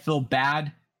it, I feel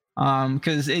bad.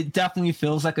 Because it definitely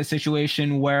feels like a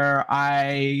situation where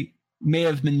I may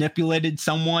have manipulated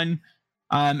someone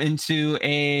into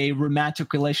a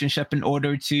romantic relationship in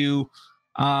order to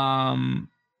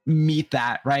meet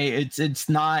that, right? It's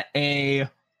not a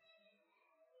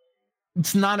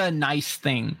nice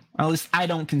thing. At least I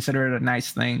don't consider it a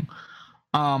nice thing.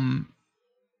 But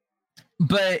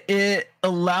it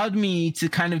allowed me to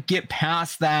kind of get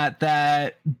past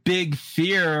that big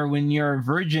fear when you're a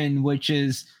virgin, which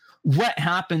is what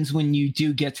happens when you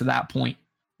do get to that point,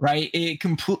 right? It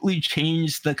completely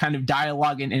changed the kind of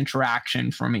dialogue and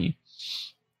interaction for me.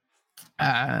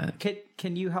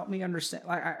 Can you help me understand?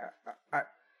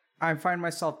 I find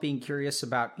myself being curious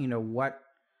about, what.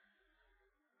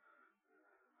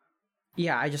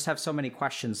 Yeah, I just have so many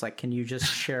questions. Like, can you just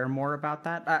share more about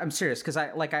that? I'm serious, because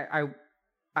I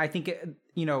think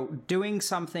doing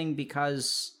something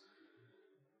because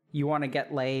you want to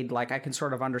get laid, like I can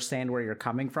sort of understand where you're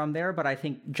coming from there, but I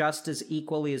think just as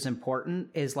equally as important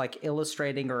is like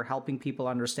illustrating or helping people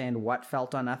understand what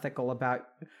felt unethical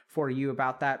for you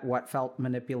about that, what felt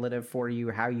manipulative for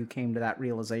you, how you came to that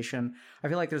realization. I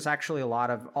feel like there's actually a lot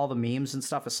of, all the memes and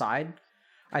stuff aside,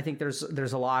 I think there's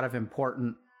a lot of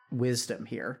important wisdom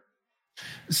here.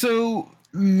 So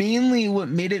mainly what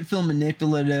made it feel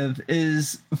manipulative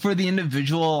is for the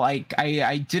individual, like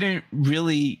I didn't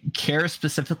really care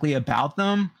specifically about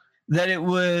them, that it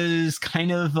was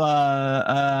kind of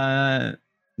a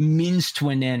means to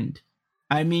an end.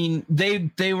 I mean,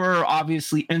 they were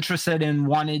obviously interested and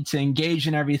wanted to engage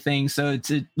in everything, so it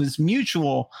was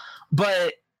mutual.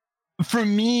 But for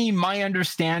me, my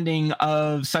understanding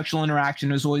of sexual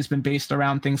interaction has always been based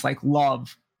around things like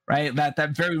love, right?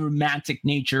 That very romantic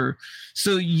nature.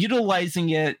 So utilizing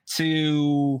it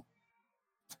to,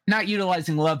 not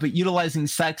utilizing love, but utilizing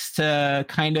sex to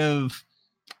kind of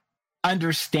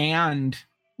understand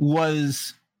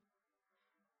was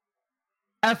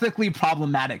ethically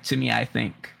problematic to me, I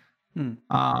think.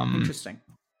 Interesting.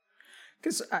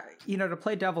 Because, to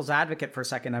play devil's advocate for a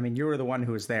second, I mean, you were the one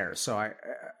who was there. So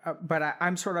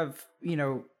I'm sort of,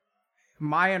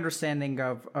 my understanding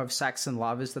of sex and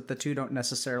love is that the two don't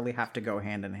necessarily have to go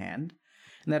hand in hand.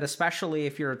 And that especially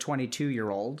if you're a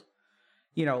 22-year-old,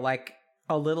 like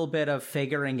a little bit of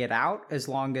figuring it out, as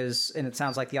long as, and it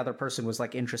sounds like the other person was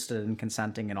like interested in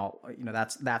consenting and all,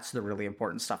 that's the really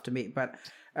important stuff to me. But,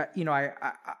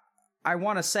 I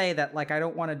want to say that, like, I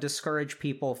don't want to discourage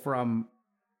people from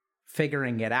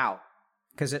figuring it out,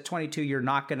 because at 22 you're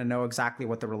not going to know exactly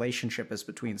what the relationship is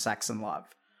between sex and love,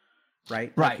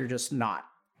 right? Like, you're just not.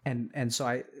 And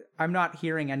so I'm not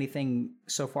hearing anything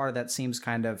so far that seems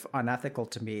kind of unethical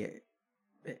to me,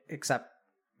 except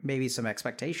maybe some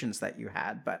expectations that you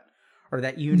had, or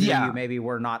that you knew you maybe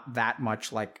were not that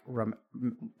much like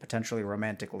potentially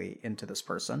romantically into this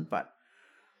person. But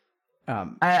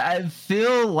I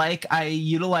feel like I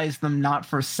utilized them not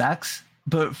for sex,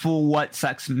 but for what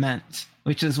sex meant,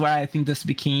 which is why I think this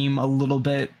became a little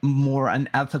bit more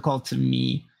unethical to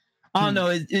me. I don't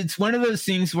know. It's one of those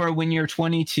things where when you're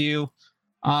 22,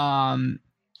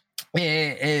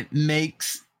 it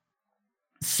makes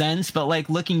sense. But like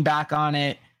looking back on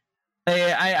it,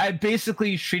 I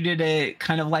basically treated it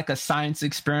kind of like a science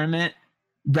experiment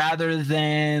rather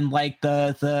than like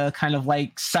the kind of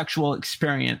like sexual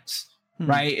experience.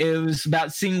 Right. It was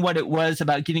about seeing what it was,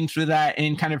 about getting through that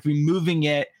and kind of removing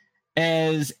it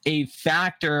as a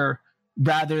factor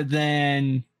rather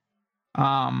than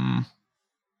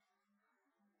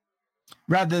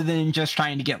just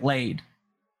trying to get laid.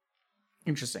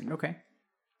 Interesting. Okay.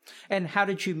 And how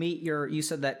did you meet you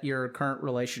said that your current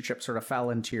relationship sort of fell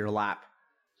into your lap.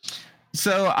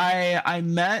 So I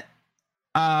met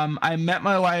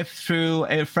my wife through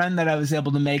a friend that I was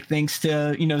able to make thanks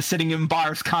to, sitting in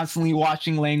bars, constantly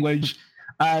watching Language.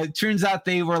 Turns out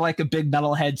they were like a big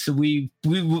metalhead. So we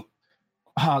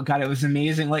oh God, it was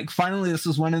amazing. Like finally, this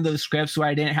was one of those scripts where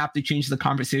I didn't have to change the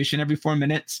conversation every 4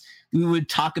 minutes. We would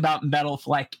talk about metal for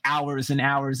like hours and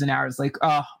hours and hours. Like,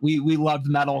 oh, we loved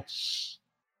metal.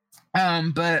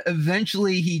 But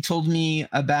eventually he told me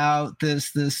about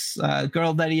this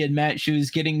girl that he had met. She was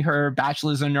getting her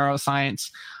bachelor's in neuroscience.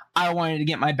 I wanted to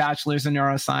get my bachelor's in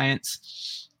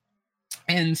neuroscience.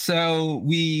 And so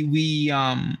we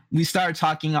started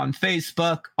talking on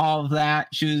Facebook, all of that.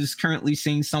 She was currently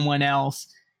seeing someone else.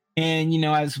 And,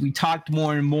 as we talked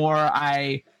more and more,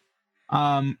 I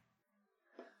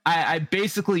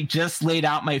basically just laid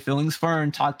out my feelings for her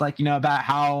and talked about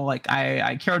how like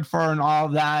I cared for her and all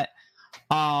of that.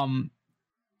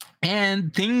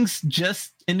 And things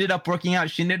just ended up working out.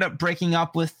 She ended up breaking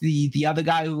up with the other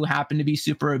guy who happened to be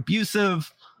super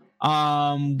abusive.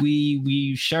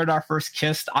 We shared our first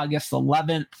kiss August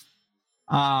 11th.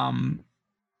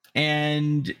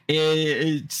 And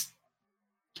it's,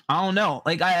 I don't know.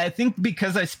 Like, I think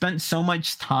because I spent so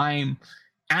much time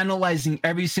analyzing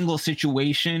every single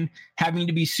situation, having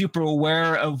to be super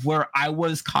aware of where I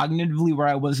was cognitively, where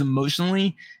I was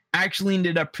emotionally, actually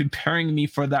ended up preparing me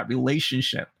for that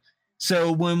relationship.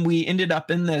 So when we ended up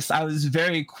in this, I was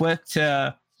very quick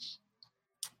to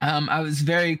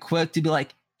be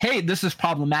like, hey, this is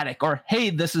problematic, or hey,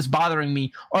 this is bothering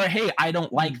me, or hey, I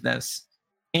don't like this.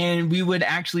 And we would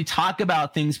actually talk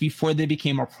about things before they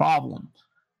became a problem.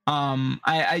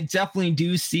 I definitely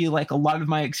do see like a lot of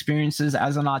my experiences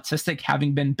as an autistic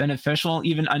having been beneficial,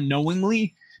 even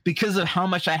unknowingly, because of how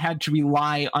much I had to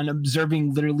rely on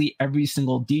observing literally every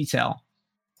single detail.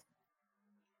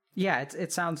 Yeah,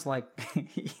 it sounds like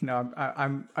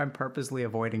I'm purposely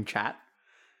avoiding chat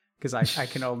because I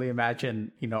can only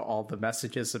imagine all the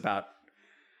messages about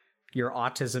your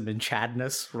autism and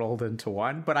Chadness rolled into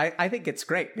one. But I think it's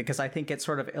great because I think it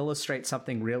sort of illustrates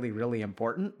something really, really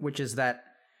important, which is that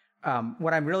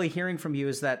what I'm really hearing from you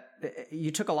is that you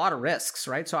took a lot of risks,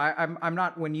 right? So I'm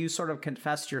not, when you sort of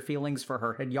confessed your feelings for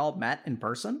her, had y'all met in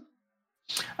person?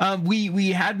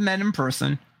 We had met in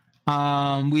person.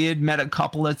 We had met a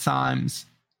couple of times.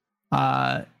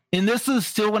 And this was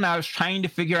still when I was trying to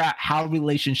figure out how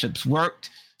relationships worked.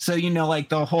 So, like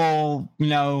the whole,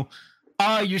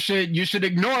 oh, you should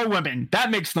ignore women.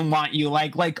 That makes them want you.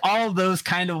 Like all of those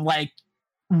kind of like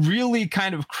really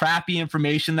kind of crappy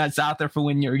information that's out there for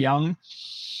when you're young,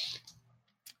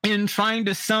 and trying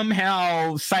to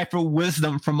somehow cipher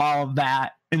wisdom from all of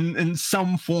that in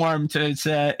some form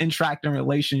to interact in a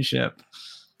relationship.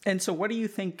 And so what do you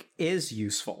think is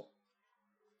useful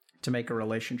to make a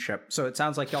relationship? So it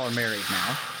sounds like y'all are married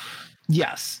now.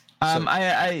 Yes.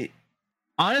 I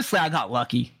honestly, I got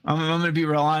lucky. I'm going to be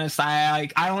real honest. I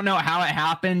don't know how it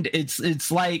happened.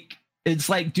 It's like it's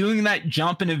like doing that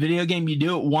jump in a video game. You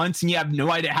do it once and you have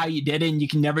no idea how you did it and you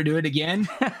can never do it again.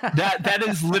 that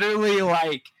is literally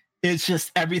like, it's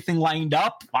just everything lined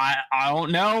up. I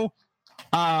don't know.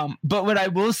 But what I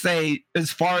will say,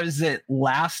 as far as it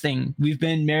lasting, we've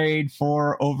been married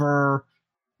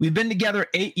we've been together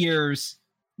 8 years.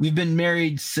 We've been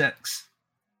married 6.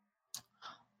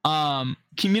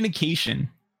 Communication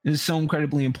is so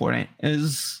incredibly important.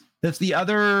 If the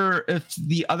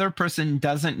other person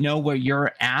doesn't know where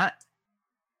you're at,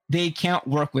 they can't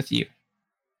work with you.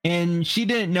 And she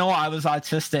didn't know I was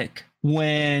autistic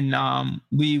when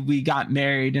we got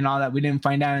married and all that. We didn't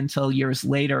find out until years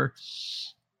later.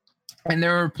 And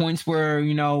there were points where,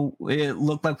 it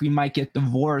looked like we might get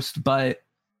divorced, but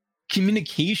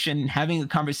communication, having a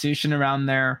conversation around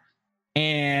there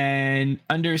and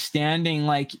understanding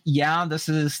like, yeah, this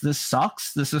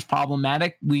sucks. This is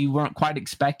problematic. We weren't quite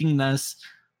expecting this,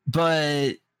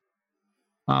 but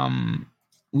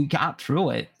we got through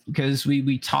it because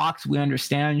we talked, we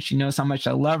understand. She knows how much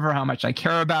I love her, how much I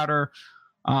care about her.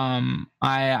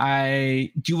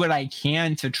 I do what I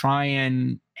can to try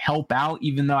and help out,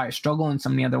 even though I struggle in so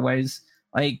many other ways.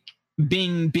 Like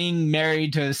being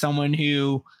married to someone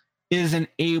who isn't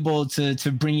able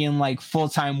to bring in like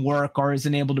full-time work or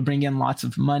isn't able to bring in lots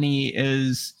of money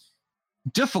is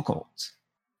difficult.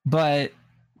 But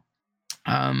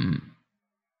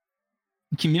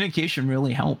communication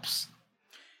really helps.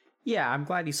 Yeah, I'm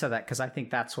glad you said that, because I think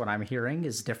that's what I'm hearing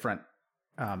is different.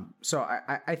 So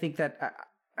I think that,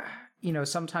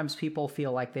 sometimes people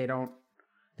feel like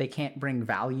they can't bring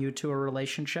value to a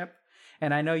relationship.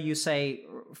 And I know you say,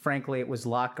 frankly, it was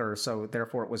luck, or so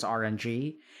therefore it was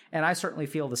RNG. And I certainly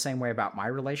feel the same way about my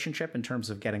relationship in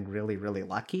terms of getting really, really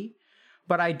lucky.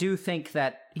 But I do think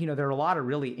that, there are a lot of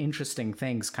really interesting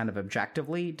things kind of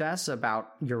objectively, Des,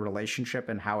 about your relationship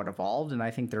and how it evolved. And I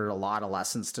think there are a lot of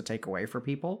lessons to take away for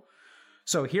people.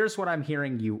 So here's what I'm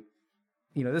hearing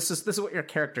this is what your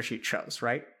character sheet shows,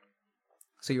 right?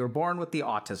 So you were born with the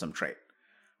autism trait,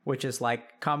 which is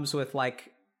like, comes with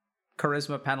like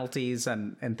charisma penalties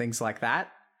and things like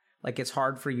that. Like, it's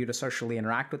hard for you to socially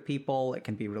interact with people. It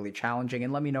can be really challenging.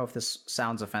 And let me know if this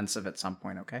sounds offensive at some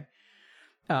point, okay?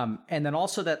 And then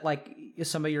also that like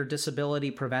some of your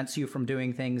disability prevents you from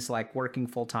doing things like working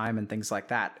full time and things like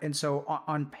that. And so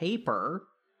on paper,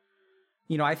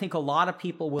 I think a lot of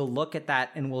people will look at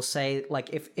that and will say, like,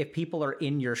 if people are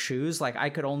in your shoes, like I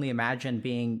could only imagine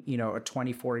being, a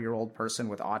 24-year-old person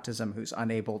with autism who's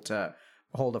unable to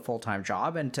hold a full-time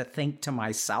job, and to think to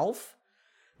myself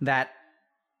that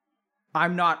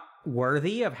I'm not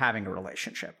worthy of having a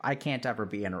relationship. I can't ever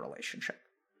be in a relationship.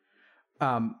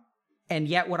 And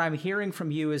yet what I'm hearing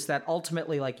from you is that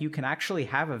ultimately, like, you can actually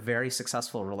have a very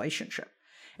successful relationship.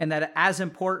 And that as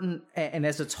important and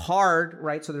as it's hard,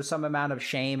 right? So there's some amount of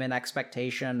shame and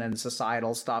expectation and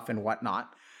societal stuff and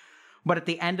whatnot. But at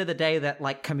the end of the day, that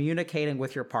like communicating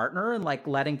with your partner and like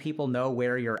letting people know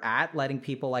where you're at, letting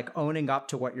people like owning up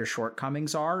to what your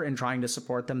shortcomings are and trying to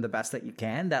support them the best that you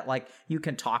can, that like you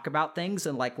can talk about things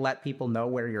and like let people know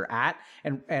where you're at.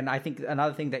 And I think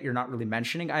another thing that you're not really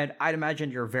mentioning, I'd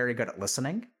imagine you're very good at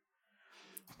listening.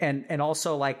 And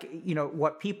also like,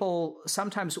 what people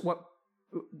sometimes, what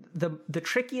the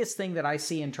trickiest thing that I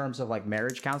see in terms of like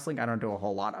marriage counseling, I don't do a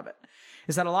whole lot of it,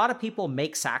 is that a lot of people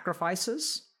make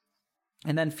sacrifices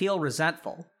and then feel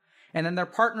resentful. And then their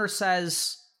partner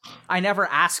says, I never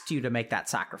asked you to make that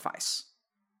sacrifice.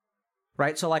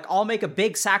 Right? So like, I'll make a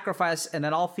big sacrifice and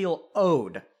then I'll feel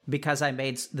owed because I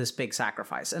made this big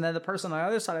sacrifice. And then the person on the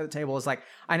other side of the table is like,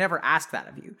 I never asked that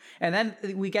of you. And then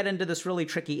we get into this really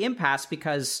tricky impasse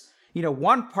because,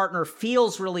 one partner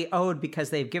feels really owed because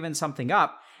they've given something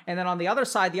up. And then on the other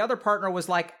side, the other partner was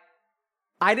like,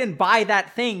 I didn't buy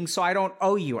that thing, so I don't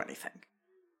owe you anything.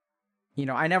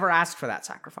 I never asked for that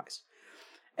sacrifice.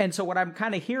 And so what I'm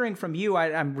kind of hearing from you,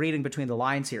 I'm reading between the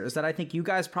lines here, is that I think you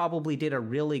guys probably did a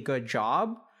really good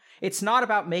job. It's not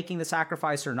about making the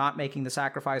sacrifice or not making the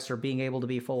sacrifice or being able to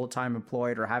be full-time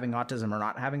employed or having autism or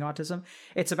not having autism.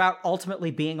 It's about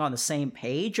ultimately being on the same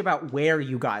page about where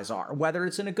you guys are, whether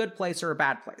it's in a good place or a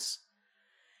bad place.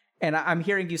 And I'm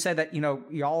hearing you say that,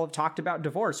 y'all have talked about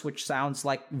divorce, which sounds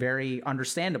like very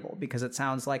understandable because it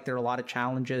sounds like there are a lot of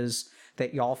challenges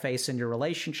that y'all face in your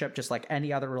relationship, just like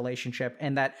any other relationship,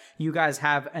 and that you guys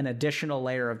have an additional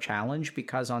layer of challenge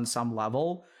because on some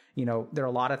level, there are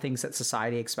a lot of things that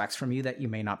society expects from you that you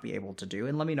may not be able to do.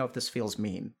 And let me know if this feels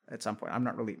mean at some point. I'm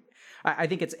not really, I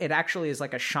think it actually is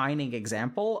like a shining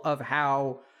example of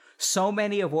how so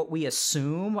many of what we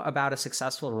assume about a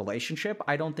successful relationship,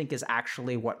 I don't think is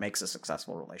actually what makes a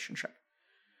successful relationship.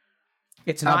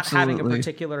 It's not Absolutely. having a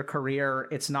particular career.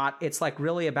 It's like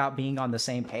really about being on the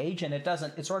same page, and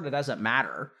it sort of doesn't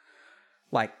matter.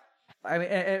 Like, I mean,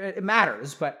 it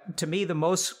matters, but to me, the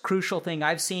most crucial thing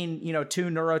I've seen, two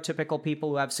neurotypical people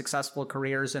who have successful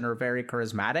careers and are very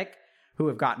charismatic who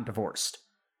have gotten divorced.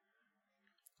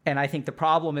 And I think the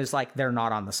problem is like they're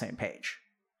not on the same page.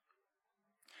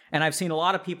 And I've seen a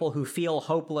lot of people who feel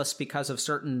hopeless because of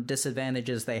certain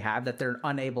disadvantages they have, that they're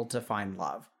unable to find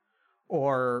love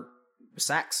or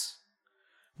sex.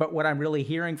 But what I'm really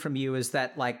hearing from you is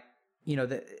that, like,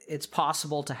 that it's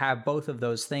possible to have both of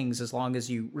those things as long as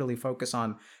you really focus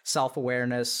on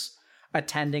self-awareness,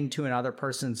 attending to another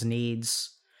person's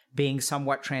needs, being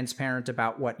somewhat transparent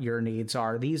about what your needs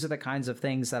are. These are the kinds of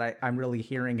things that I'm really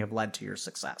hearing have led to your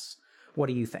success. What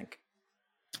do you think?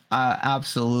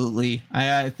 Absolutely.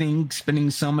 I think spending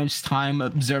so much time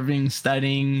observing,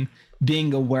 studying,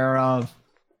 being aware of,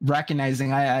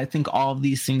 recognizing, I think all of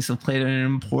these things have played an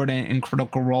important and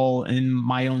critical role in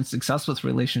my own success with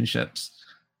relationships.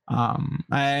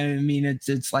 I mean,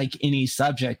 it's like any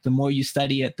subject. The more you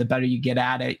study it, the better you get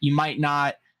at it. You might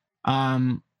not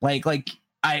I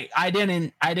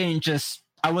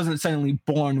wasn't suddenly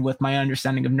born with my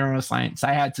understanding of neuroscience.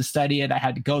 I had to study it. I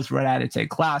had to go through it. I had to take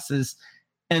classes.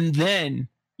 And then,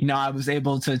 I was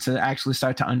able to actually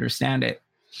start to understand it.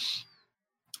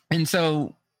 And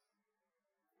so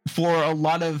for a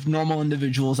lot of normal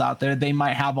individuals out there, they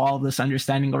might have all this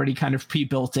understanding already kind of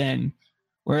pre-built in.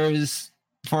 Whereas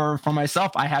for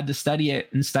myself, I had to study it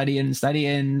and study it and study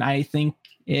it. And I think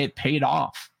it paid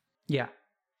off. Yeah.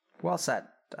 Well said,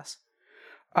 Des.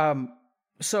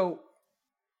 So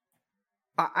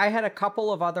I had a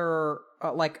couple of other,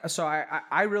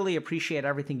 I really appreciate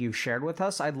everything you've shared with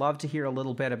us. I'd love to hear a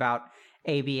little bit about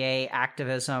ABA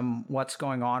activism, what's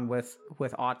going on with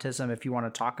autism, if you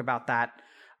want to talk about that.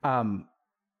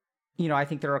 I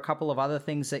think there are a couple of other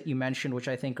things that you mentioned, which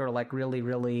I think are like really,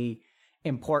 really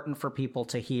important for people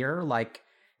to hear, like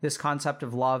this concept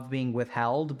of love being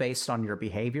withheld based on your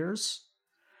behaviors.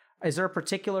 Is there a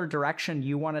particular direction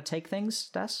you want to take things,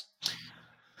 Des?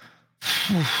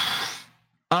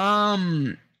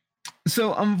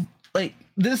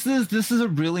 This is a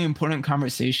really important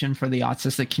conversation for the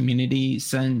autistic community,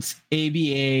 since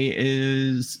ABA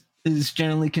is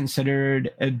generally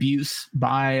considered abuse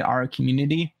by our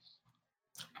community.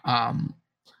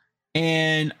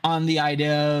 And on the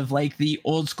idea of like the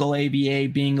old school ABA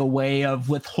being a way of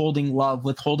withholding love,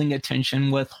 withholding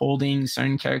attention, withholding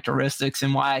certain characteristics,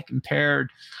 and why I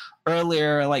compared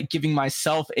earlier, like giving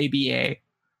myself ABA.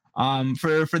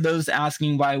 For those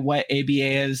asking what ABA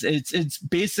is, it's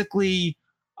basically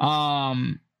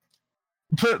put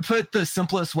the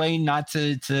simplest way, not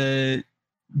to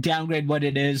downgrade what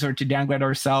it is or to downgrade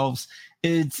ourselves.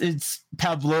 It's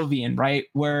Pavlovian, right?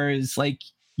 Whereas like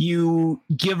you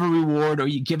give a reward or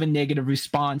you give a negative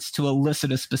response to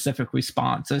elicit a specific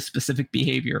response, a specific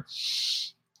behavior.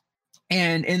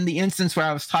 And in the instance where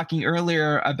I was talking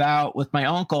earlier about with my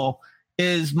uncle,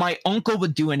 is my uncle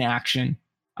would do an action,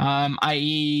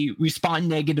 i.e. respond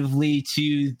negatively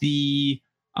to the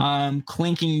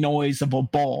clinking noise of a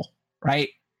bowl, right?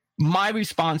 My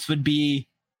response would be,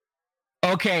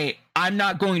 okay, I'm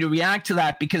not going to react to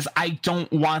that because I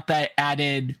don't want that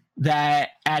added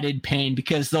pain,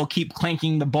 because they'll keep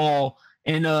clanking the bowl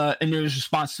in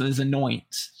response to his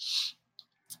annoyance.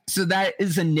 So that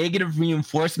is a negative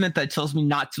reinforcement that tells me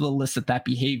not to elicit that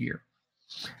behavior.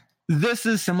 This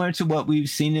is similar to what we've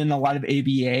seen in a lot of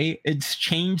ABA. It's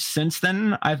changed since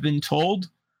then, I've been told.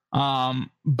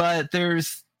 But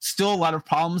there's still a lot of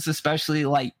problems, especially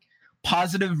like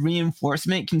positive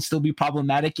reinforcement can still be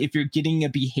problematic if you're getting a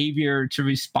behavior to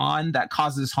respond that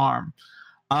causes harm.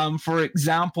 For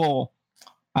example,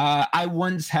 I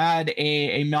once had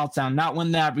a meltdown, not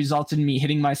one that resulted in me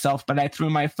hitting myself, but I threw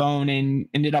my phone and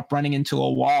ended up running into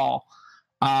a wall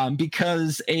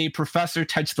because a professor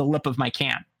touched the lip of my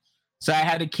can. So I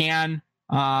had a can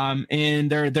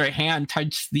and their hand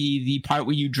touched the part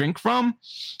where you drink from,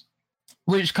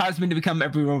 which caused me to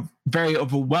become very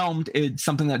overwhelmed. It's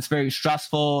something that's very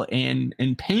stressful and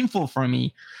painful for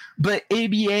me. But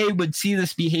ABA would see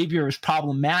this behavior as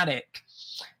problematic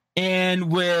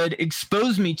and would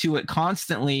expose me to it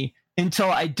constantly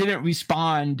until I didn't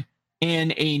respond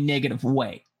in a negative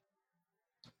way.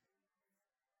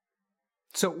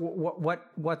 So what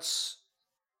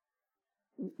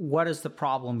is the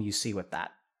problem you see with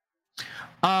that?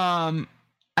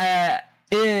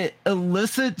 It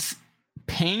elicits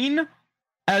pain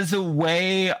as a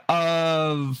way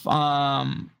of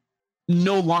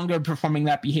no longer performing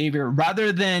that behavior,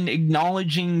 rather than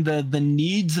acknowledging the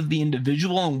needs of the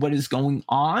individual and what is going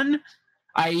on.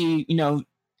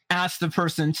 ask the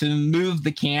person to move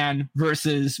the can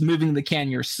versus moving the can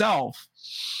yourself,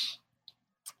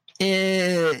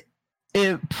 it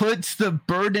puts the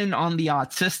burden on the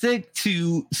autistic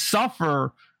to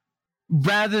suffer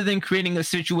rather than creating a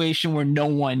situation where no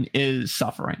one is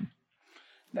suffering.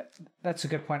 That's a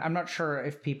good point. I'm not sure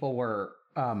if people were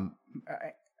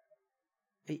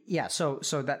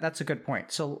so that's a good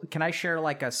point. So can I share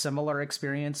like a similar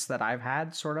experience that I've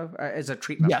had sort of as a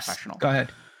treatment professional? Go ahead.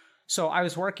 So I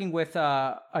was working with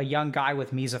a young guy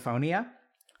with misophonia.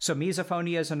 So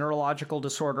misophonia is a neurological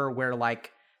disorder where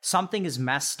like something is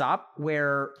messed up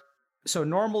so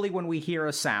normally when we hear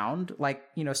a sound, like,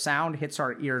 sound hits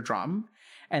our eardrum,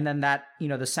 and then that,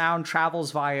 the sound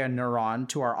travels via a neuron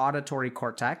to our auditory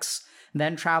cortex,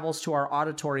 then travels to our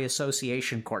auditory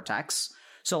association cortex.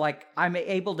 So like I'm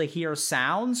able to hear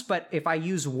sounds, but if I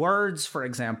use words, for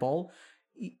example,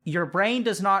 your brain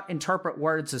does not interpret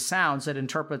words as sounds, it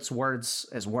interprets words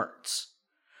as words.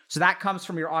 So that comes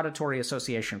from your auditory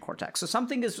association cortex. So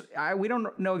something we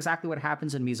don't know exactly what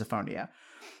happens in misophonia,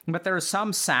 but there are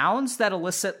some sounds that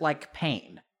elicit like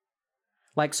pain.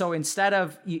 Like, so instead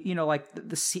of, like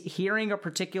hearing a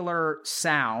particular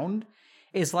sound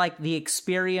is like the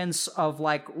experience of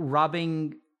like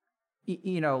rubbing,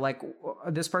 like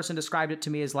this person described it to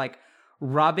me as like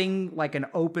rubbing like an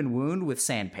open wound with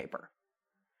sandpaper.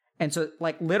 And so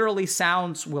like literally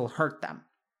sounds will hurt them.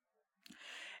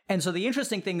 And so the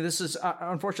interesting thing, this is,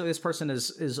 unfortunately, this person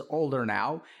is older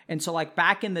now. And so like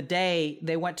back in the day,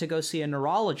 they went to go see a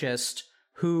neurologist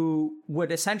who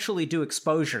would essentially do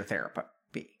exposure therapy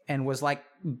and was like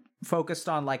focused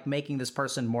on like making this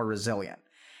person more resilient.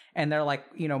 And they're like,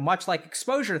 much like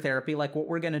exposure therapy, like what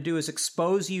we're going to do is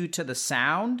expose you to the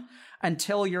sound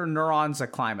until your neurons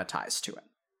acclimatize to it.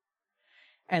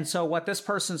 And so what this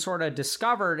person sort of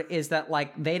discovered is that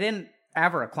like they didn't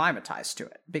ever acclimatize to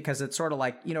it, because it's sort of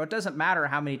like, it doesn't matter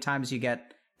how many times you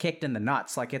get kicked in the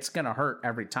nuts, like it's going to hurt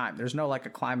every time. There's no like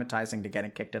acclimatizing to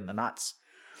getting kicked in the nuts.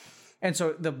 And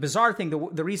so the bizarre thing,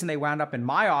 the reason they wound up in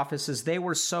my office is they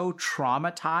were so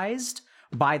traumatized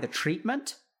by the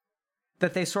treatment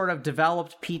that they sort of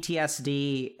developed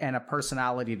PTSD and a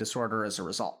personality disorder as a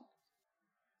result.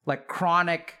 Like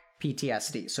chronic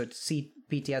PTSD. So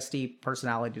PTSD,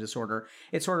 personality disorder,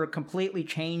 it sort of completely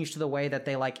changed the way that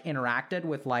they like interacted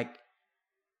with like,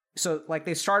 so like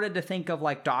they started to think of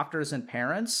like doctors and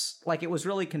parents. Like it was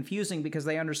really confusing because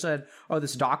they understood, oh,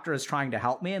 this doctor is trying to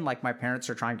help me and like my parents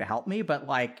are trying to help me, but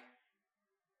like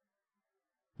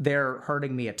they're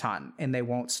hurting me a ton and they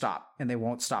won't stop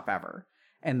ever.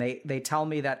 And they tell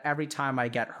me that every time I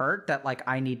get hurt that like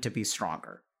I need to be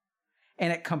stronger.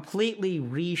 And it completely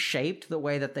reshaped the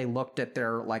way that they looked at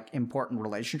their like important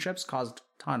relationships, caused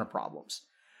a ton of problems.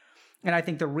 And I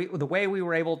think the way we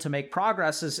were able to make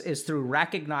progress is through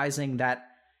recognizing that,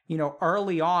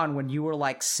 early on when you were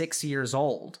like 6 years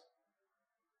old,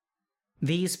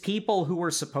 these people who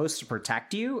were supposed to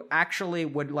protect you actually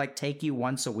would like take you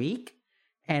once a week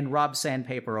and rub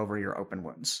sandpaper over your open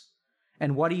wounds.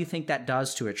 And what do you think that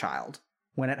does to a child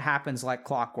when it happens like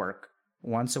clockwork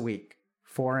once a week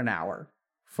for an hour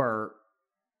for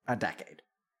a decade?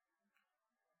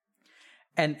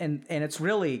 And it's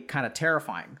really kind of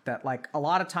terrifying that like a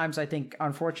lot of times I think,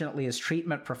 unfortunately, as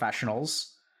treatment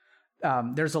professionals,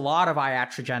 there's a lot of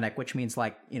iatrogenic, which means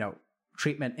like,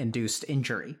 treatment induced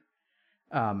injury.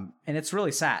 And it's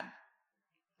really sad,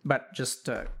 but just,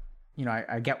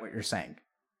 I get what you're saying.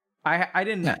 I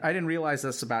didn't realize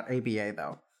this about ABA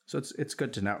though. So it's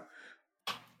good to know.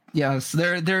 Yes,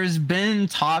 there's been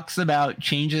talks about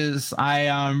changes.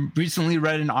 I recently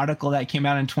read an article that came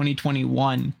out in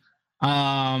 2021.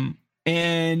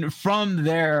 And from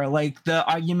there, like the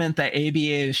argument that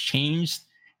ABA has changed,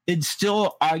 it's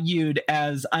still argued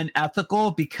as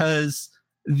unethical because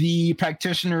the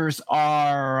practitioners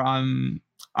are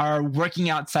working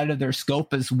outside of their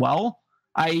scope as well,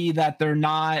 i.e. that they're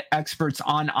not experts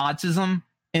on autism,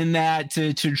 and that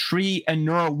to treat a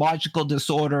neurological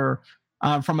disorder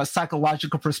from a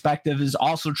psychological perspective is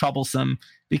also troublesome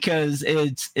because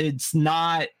it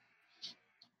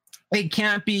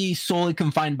can't be solely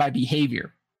confined by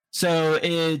behavior. So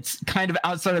it's kind of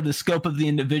outside of the scope of the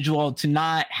individual to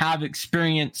not have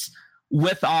experience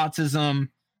with autism,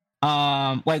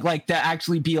 like to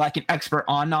actually be like an expert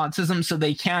on autism. So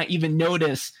they can't even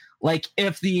notice like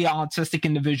if the autistic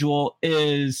individual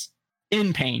is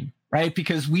in pain, right?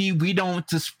 Because we don't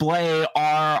display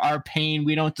our pain,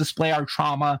 we don't display our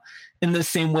trauma in the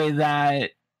same way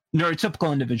that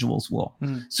neurotypical individuals will.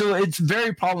 So it's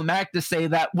very problematic to say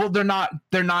that, well, they're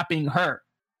not being hurt.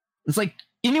 It's like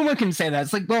anyone can say that.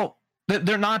 It's like, well,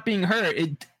 they're not being hurt.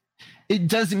 It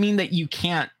doesn't mean that you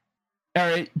can't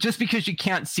or just because you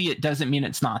can't see it doesn't mean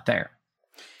it's not there.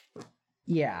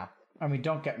 Yeah. I mean,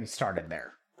 don't get me started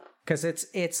there. Because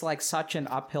it's like such an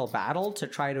uphill battle to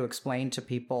try to explain to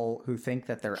people who think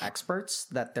that they're experts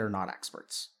that they're not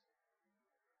experts.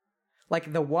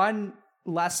 Like the one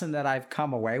lesson that I've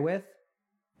come away with,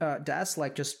 Des,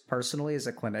 like just personally as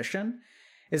a clinician,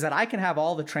 is that I can have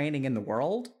all the training in the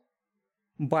world,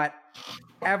 but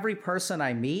every person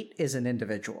I meet is an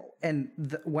individual. And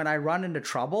when I run into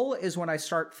trouble is when I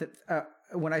start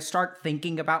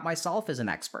thinking about myself as an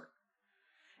expert.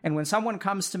 And when someone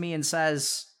comes to me and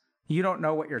says, you don't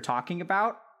know what you're talking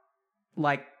about,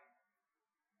 like,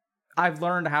 I've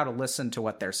learned how to listen to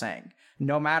what they're saying,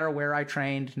 no matter where I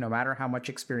trained, no matter how much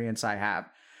experience I have.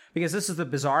 Because this is the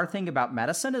bizarre thing about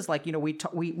medicine is like, you know,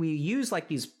 we use like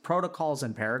these protocols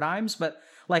and paradigms, but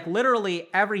like literally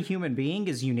every human being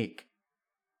is unique.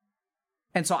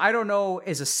 And so I don't know,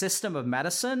 as a system of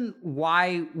medicine,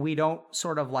 why we don't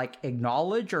sort of like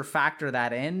acknowledge or factor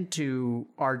that into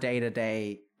our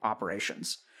day-to-day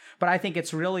operations. But I think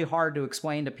it's really hard to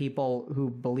explain to people who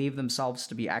believe themselves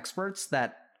to be experts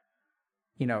that,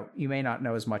 you know, you may not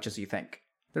know as much as you think.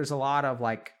 There's a lot of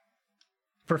like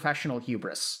professional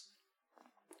hubris,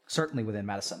 certainly within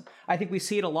medicine. I think we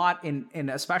see it a lot in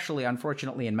especially,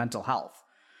 unfortunately, in mental health,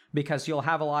 because you'll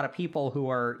have a lot of people who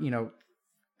are, you know,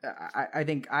 I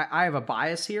think I have a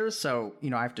bias here, so, you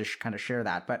know, I have to kind of share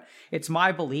that. But it's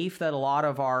my belief that a lot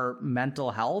of our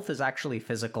mental health is actually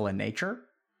physical in nature.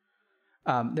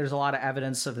 There's a lot of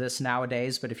evidence of this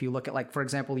nowadays, but if you look at, like, for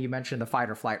example, you mentioned the fight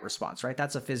or flight response, right?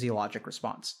 That's a physiologic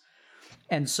response.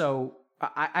 And so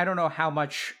I don't know how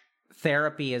much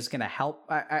therapy is going to help.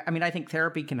 I mean, I think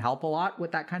therapy can help a lot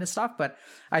with that kind of stuff, but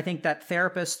I think that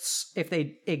therapists, if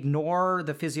they ignore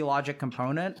the physiologic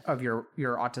component of your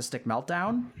autistic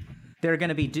meltdown, they're going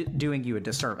to be doing you a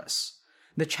disservice.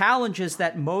 The challenge is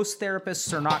that most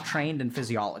therapists are not trained in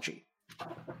physiology.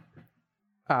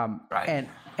 Right.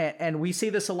 And we see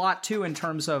this a lot too in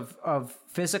terms of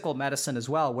physical medicine as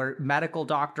well, where medical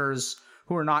doctors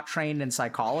who are not trained in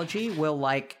psychology will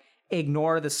like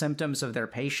ignore the symptoms of their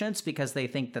patients because they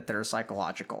think that they're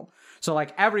psychological. So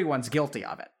like everyone's guilty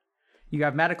of it. You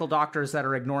have medical doctors that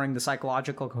are ignoring the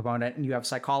psychological component, and you have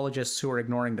psychologists who are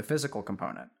ignoring the physical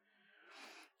component.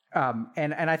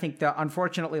 And I think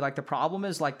unfortunately, like the problem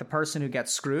is like the person who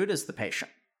gets screwed is the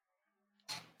patient.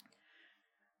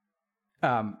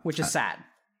 Which is sad.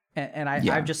 And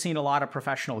I've just seen a lot of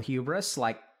professional hubris,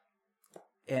 like,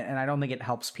 and I don't think it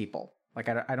helps people. Like,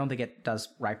 I don't think it does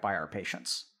right by our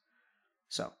patients.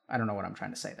 So I don't know what I'm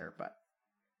trying to say there, but.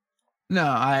 No,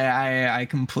 I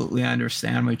completely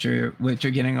understand what you're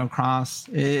getting across.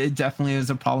 It definitely is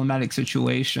a problematic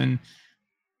situation.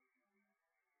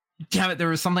 Damn it, there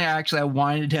was something I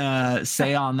wanted to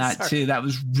say on that too. That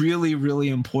was really, really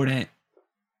important.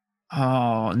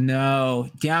 Oh no,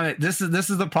 damn it. This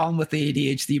is the problem with the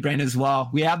ADHD brain as well.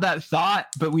 We have that thought,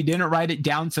 but we didn't write it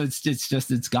down, so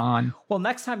it's gone. Well,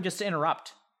 next time just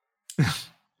interrupt.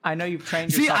 I know you've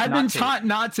trained yourself. See, I've been taught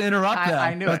not to interrupt.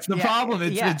 I knew that's the problem.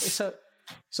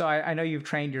 So I know you've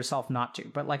trained yourself not to,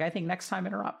 but like I think next time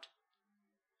interrupt.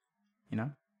 You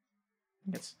know,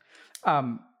 it's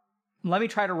let me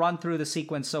try to run through the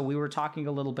sequence. So we were talking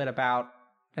a little bit about,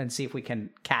 and see if we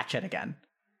can catch it again,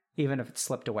 even if it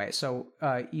slipped away. So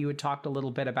you had talked a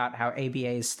little bit about how ABA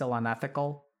is still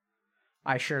unethical.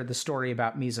 I shared the story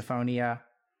about misophonia,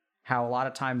 how a lot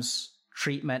of times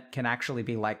treatment can actually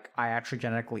be like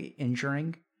iatrogenically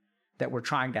injuring, that we're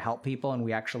trying to help people and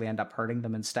we actually end up hurting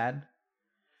them instead.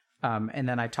 And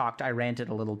then I ranted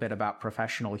a little bit about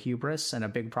professional hubris and a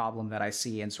big problem that I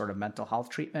see in sort of mental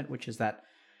health treatment, which is that,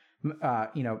 there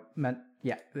you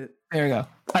go.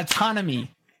 Autonomy.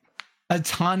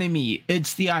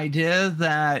 It's the idea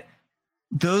that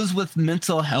those with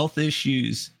mental health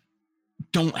issues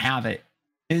don't have it.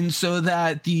 And so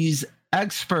that these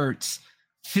experts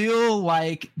feel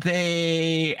like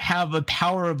they have a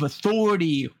power of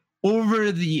authority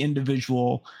over the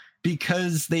individual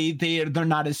because they're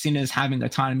not as seen as having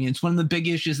autonomy. It's one of the big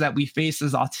issues that we face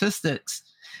as autistics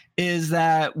is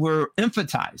that we're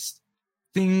emphasized.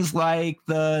 Things like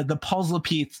the puzzle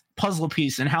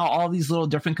piece and how all these little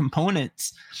different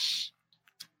components,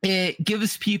 it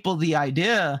gives people the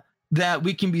idea that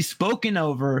we can be spoken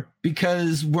over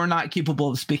because we're not capable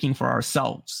of speaking for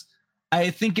ourselves. I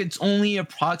think it's only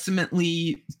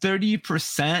approximately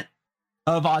 30%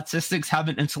 of autistics have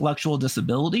an intellectual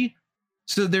disability.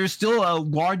 So there's still a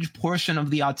large portion of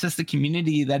the autistic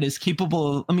community that is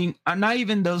capable of, I mean, not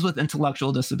even those with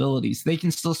intellectual disabilities. They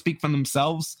can still speak for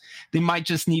themselves. They might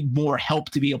just need more help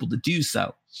to be able to do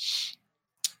so.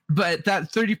 But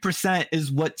that 30%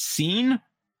 is what's seen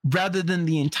rather than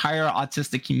the entire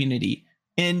autistic community.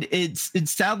 And it's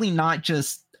sadly not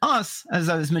just us, as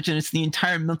I was mentioning, it's the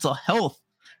entire mental health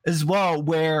as well,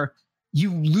 where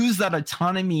you lose that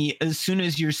autonomy as soon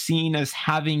as you're seen as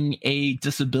having a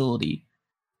disability.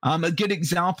 A good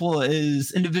example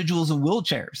is individuals in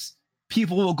wheelchairs.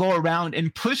 People will go around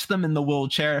and push them in the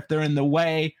wheelchair if they're in the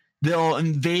way. They'll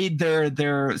invade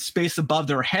their space above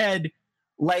their head,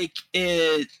 like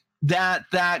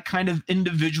that kind of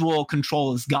individual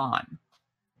control is gone.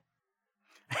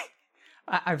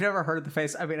 I've never heard the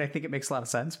phrase. I mean, I think it makes a lot of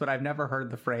sense, but I've never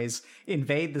heard the phrase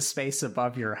 "invade the space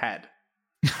above your head."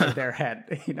 Or their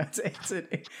head. You know,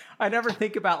 I never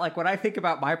think about, like, when I think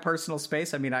about my personal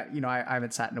space. I mean, I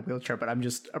haven't sat in a wheelchair, but I'm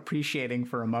just appreciating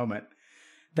for a moment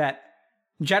that,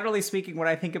 generally speaking, when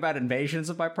I think about invasions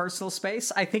of my personal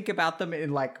space, I think about them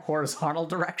in like horizontal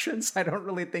directions. I don't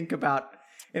really think about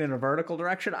it in a vertical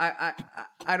direction. I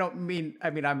don't mean,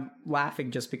 I mean, I'm laughing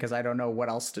just because I don't know what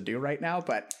else to do right now,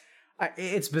 but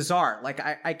it's bizarre. Like,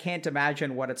 I can't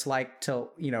imagine what it's like to,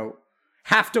 you know,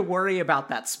 have to worry about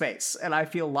that space. And I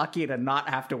feel lucky to not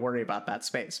have to worry about that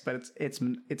space, but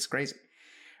it's crazy.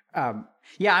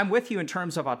 Yeah, I'm with you in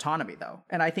terms of autonomy, though.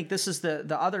 And I think this is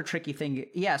the other tricky thing.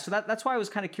 Yeah, so that's why I was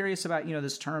kind of curious about, you know,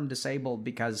 this term disabled,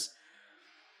 because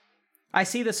I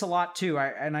see this a lot too.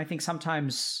 And I think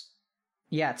sometimes,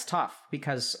 yeah, it's tough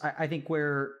because I think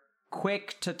we're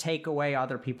quick to take away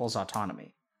other people's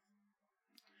autonomy.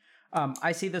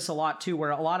 I see this a lot too,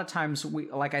 where a lot of times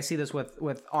I see this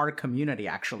with our community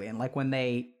actually, and like when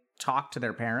they talk to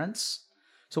their parents.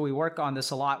 So we work on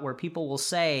this a lot, where people will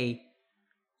say,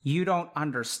 "You don't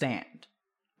understand,"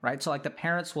 right? So like the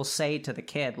parents will say to the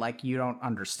kid, like, "You don't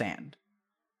understand.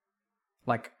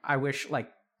 Like, I wish,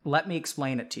 like, let me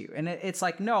explain it to you." And it's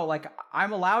like, no, like,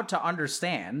 I'm allowed to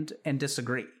understand and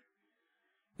disagree.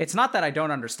 It's not that I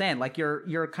don't understand. Like,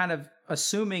 you're kind of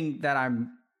assuming that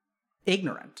I'm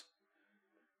ignorant.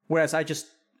 Whereas I just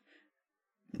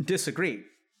disagree.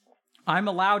 I'm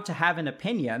allowed to have an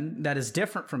opinion that is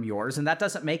different from yours, and that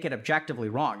doesn't make it objectively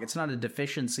wrong. It's not a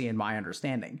deficiency in my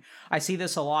understanding. I see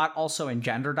this a lot also in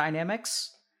gender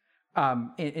dynamics,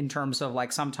 in terms of,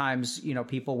 like, sometimes, you know,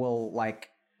 people will,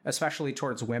 like, especially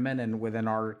towards women and within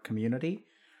our community,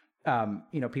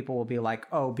 you know, people will be like,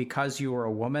 "Oh, because you are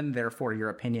a woman, therefore your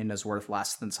opinion is worth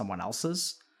less than someone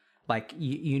else's. Like,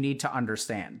 you need to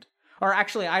understand." Or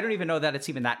actually, I don't even know that it's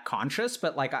even that conscious,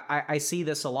 but like I see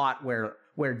this a lot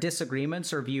where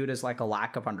disagreements are viewed as like a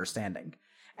lack of understanding.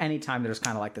 Anytime there's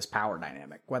kind of like this power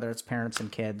dynamic, whether it's parents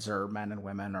and kids or men and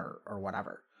women or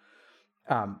whatever.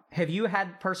 Have you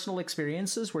had personal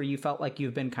experiences where you felt like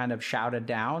you've been kind of shouted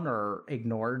down or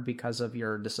ignored because of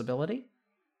your disability?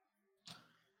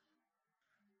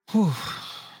 Whew.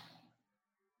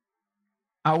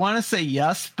 I want to say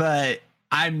yes, but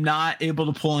I'm not able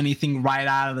to pull anything right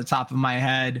out of the top of my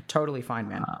head. Totally fine,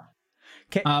 man.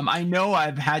 I know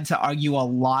I've had to argue a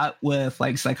lot with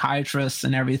like psychiatrists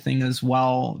and everything as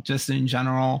well, just in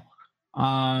general.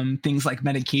 Things like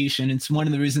medication. It's one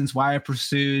of the reasons why I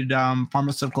pursued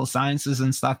pharmaceutical sciences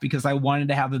and stuff, because I wanted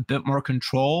to have a bit more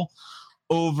control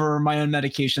over my own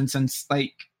medication, since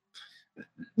like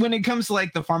when it comes to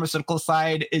like the pharmaceutical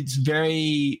side,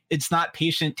 it's not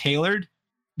patient tailored,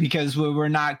 because we're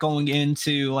not going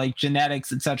into like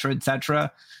genetics, et cetera, et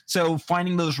cetera. So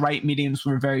finding those right mediums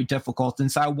were very difficult.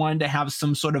 And so I wanted to have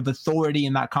some sort of authority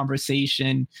in that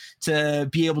conversation to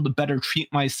be able to better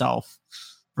treat myself,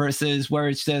 versus where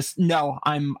it's just, no,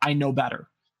 I know better.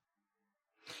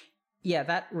 Yeah,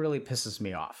 that really pisses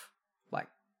me off. Like,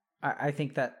 I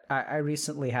think that I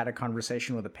recently had a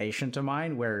conversation with a patient of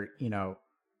mine where, you know,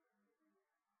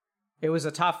 it was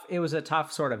a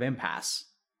tough sort of impasse.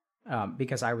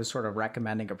 Because I was sort of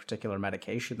recommending a particular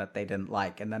medication that they didn't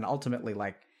like. And then ultimately,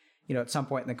 like, you know, at some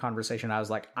point in the conversation, I was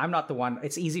like, I'm not the one.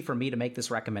 It's easy for me to make this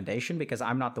recommendation because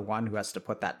I'm not the one who has to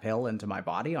put that pill into my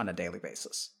body on a daily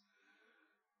basis.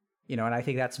 You know, and I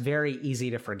think that's very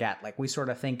easy to forget. Like, we sort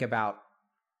of think about,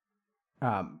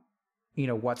 you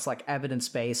know, what's like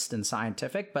evidence-based and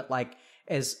scientific, but like,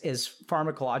 as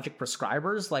pharmacologic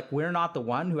prescribers, like, we're not the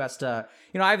one who has to,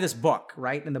 you know, I have this book,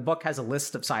 right? And the book has a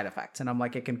list of side effects. And I'm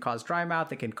like, it can cause dry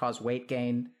mouth, it can cause weight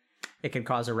gain, it can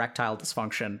cause erectile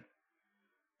dysfunction.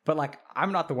 But like,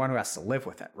 I'm not the one who has to live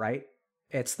with it, right?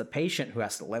 It's the patient who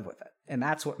has to live with it. And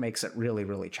that's what makes it really,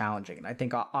 really challenging. And I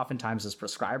think oftentimes as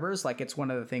prescribers, like, it's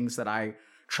one of the things that I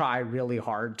try really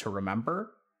hard to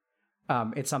remember.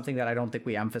 It's something that I don't think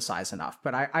we emphasize enough,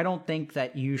 but I don't think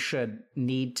that you should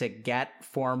need to get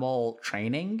formal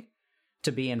training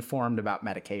to be informed about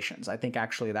medications. I think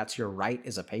actually that's your right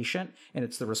as a patient, and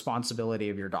it's the responsibility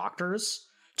of your doctors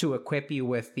to equip you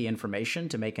with the information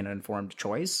to make an informed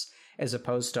choice, as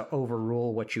opposed to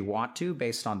overrule what you want to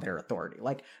based on their authority.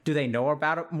 Like, do they know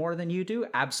about it more than you do?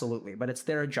 Absolutely. But it's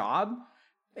their job.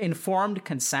 Informed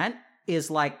consent is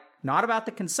like not about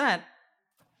the consent.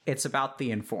 It's about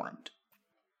the informed.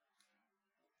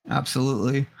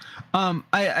 Absolutely.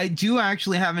 I do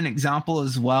actually have an example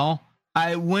as well.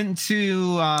 I went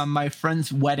to my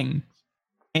friend's wedding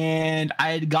and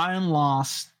I had gotten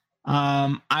lost.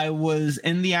 I was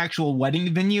in the actual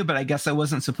wedding venue, but I guess I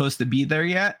wasn't supposed to be there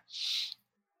yet.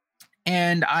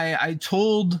 And I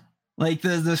told, like,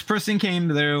 this person came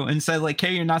through and said, like,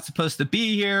 hey, you're not supposed to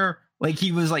be here. Like,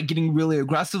 he was like getting really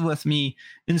aggressive with me.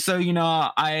 And so, you know,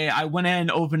 I went in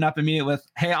and opened up immediately with,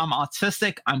 hey, I'm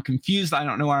autistic. I'm confused. I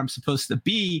don't know where I'm supposed to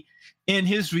be. And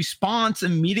his response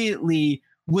immediately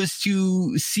was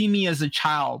to see me as a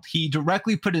child. He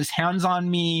directly put his hands on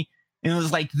me and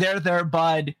was like, there,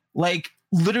 bud. Like,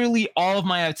 literally all of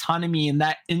my autonomy in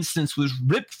that instance was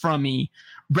ripped from me,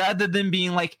 rather than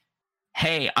being like,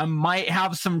 hey, I might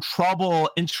have some trouble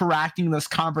interacting this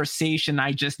conversation.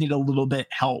 I just need a little bit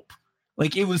help.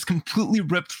 Like, it was completely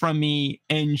ripped from me,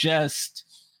 and just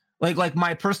like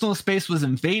my personal space was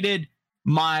invaded.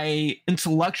 My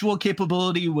intellectual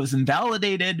capability was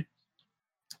invalidated.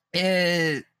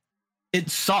 It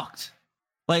sucked.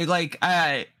 Like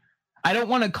I don't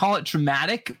want to call it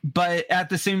traumatic, but at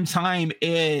the same time,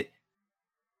 it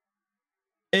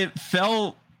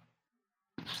felt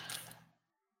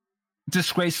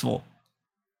disgraceful.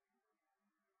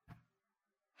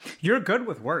 You're good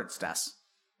with words, Des.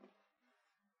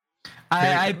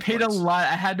 I paid a lot.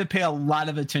 I had to pay a lot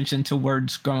of attention to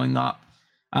words growing up.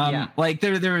 Like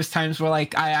there was times where,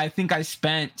 like, I think I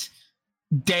spent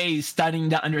days studying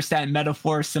to understand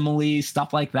metaphor, simile,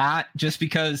 stuff like that, just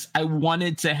because I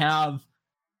wanted to have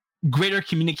greater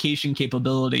communication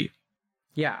capability.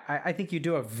 Yeah, I think you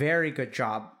do a very good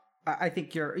job. I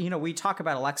think we talk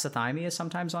about alexithymia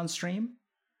sometimes on stream.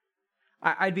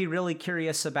 I'd be really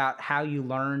curious about how you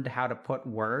learned how to put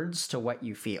words to what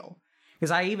you feel.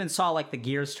 Because I even saw, like, the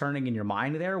gears turning in your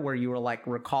mind there, where you were, like,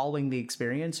 recalling the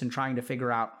experience and trying to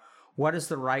figure out what is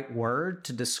the right word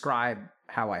to describe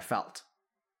how I felt.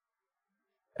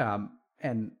 And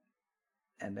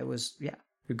it was, yeah,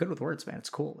 you're good with words, man. It's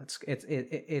cool.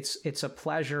 It's a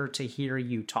pleasure to hear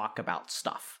you talk about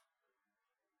stuff.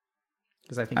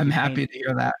 Because I think I'm happy to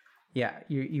hear that. Yeah,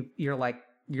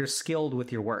 you're skilled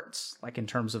with your words, like, in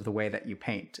terms of the way that you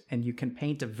paint, and you can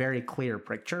paint a very clear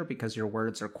picture because your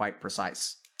words are quite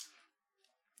precise.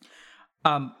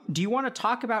 Do you want to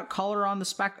talk about color on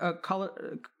the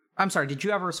color? I'm sorry. Did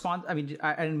you ever respond? I mean,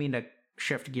 I didn't mean to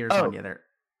shift gears on you there,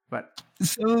 but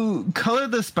so Color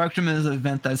the Spectrum is an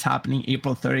event that's happening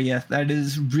April 30th. That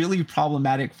is really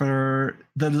problematic for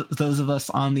those of us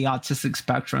on the autistic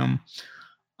spectrum.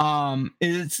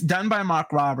 It's done by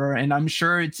Mark Robber, and I'm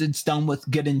sure it's done with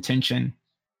good intention.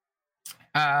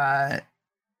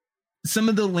 Some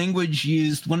of the language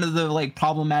used, one of the, like,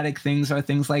 problematic things are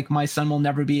things like, my son will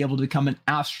never be able to become an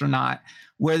astronaut,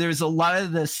 where there's a lot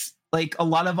of this, like, a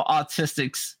lot of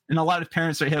autistics, and a lot of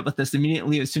parents are hit with this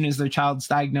immediately as soon as their child's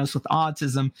diagnosed with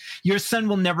autism. Your son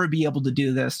will never be able to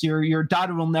do this. Your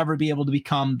daughter will never be able to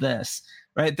become this,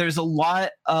 right? There's a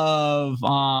lot of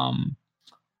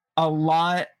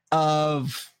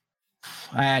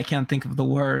I can't think of the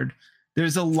word.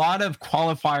 There's a lot of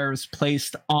qualifiers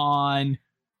placed on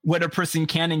what a person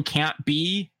can and can't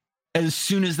be as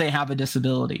soon as they have a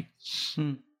disability.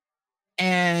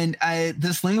 And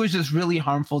this language is really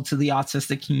harmful to the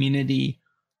autistic community.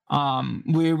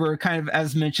 We were kind of,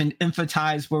 as mentioned,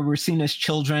 emphasized where we're seen as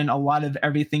children. A lot of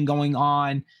everything going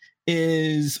on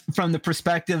is from the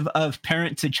perspective of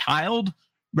parent to child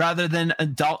rather than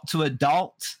adult to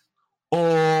adult,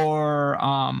 or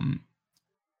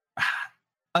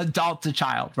adult to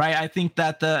child, right? I think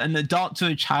that an adult to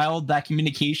a child, that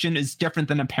communication is different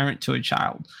than a parent to a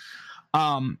child.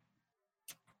 And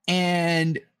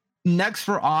Next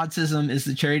for Autism is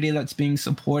the charity that's being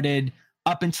supported.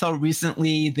 Up until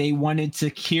recently, they wanted to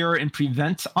cure and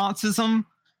prevent autism,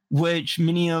 which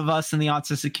many of us in the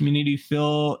autistic community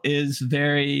feel is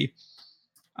very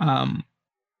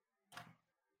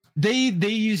they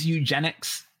use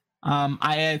eugenics.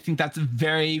 I think that's a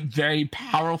very, very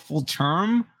powerful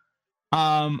term.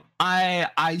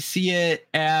 I see it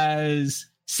as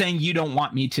saying you don't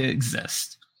want me to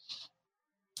exist.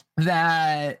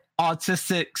 That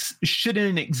autistics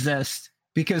shouldn't exist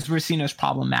because we're seen as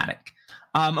problematic.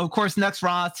 Of course, Next for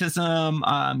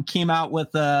Autism came out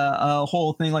with a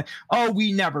whole thing like, "Oh,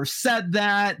 we never said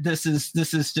that. This is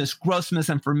just gross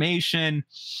misinformation."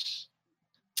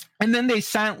 And then they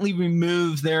silently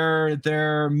remove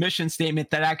their mission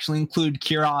statement that actually include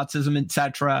cure autism,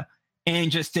 etc.,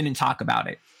 and just didn't talk about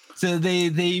it. So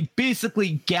they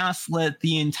basically gaslit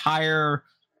the entire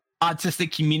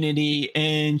autistic community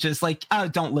and just like, oh,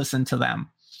 don't listen to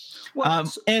them.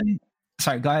 Well, and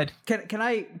sorry, go ahead. Can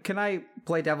I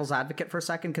play devil's advocate for a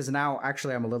second? Because now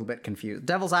actually I'm a little bit confused.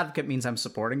 Devil's advocate means I'm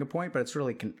supporting a point, but it's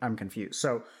really I'm confused.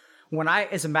 So when I,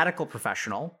 as a medical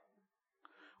professional,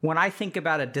 when I think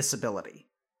about a disability,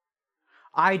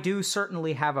 I do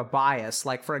certainly have a bias.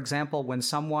 Like, for example, when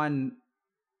someone,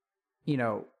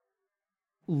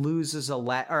 loses a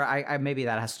leg, or I maybe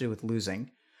that has to do with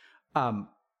losing.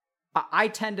 I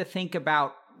tend to think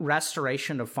about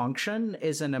restoration of function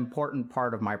is an important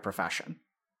part of my profession.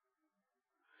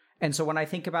 And so when I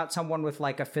think about someone with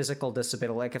like a physical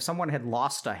disability, like if someone had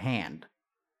lost a hand,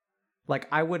 like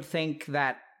I would think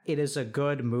that it is a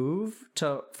good move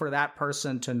for that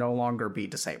person to no longer be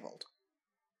disabled.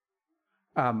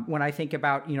 When I think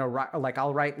about, like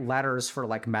I'll write letters for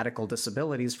like medical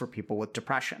disabilities for people with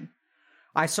depression.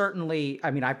 I personally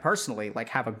like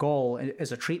have a goal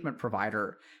as a treatment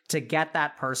provider to get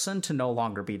that person to no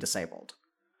longer be disabled.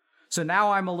 So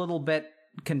now I'm a little bit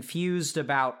confused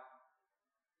about,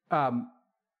 and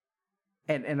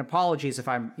apologies if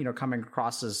I'm, coming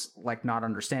across as like not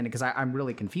understanding, because I'm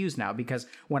really confused now, because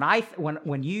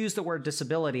when you use the word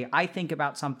disability, I think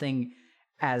about something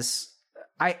as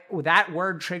that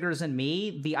word triggers in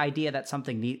me the idea that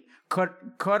something could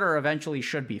or eventually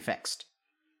should be fixed.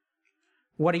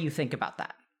 What do you think about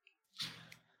that?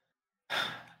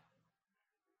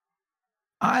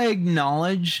 I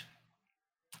acknowledge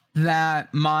that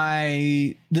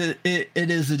it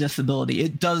is a disability.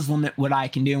 It does limit what I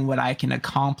can do and what I can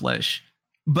accomplish.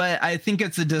 But I think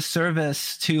it's a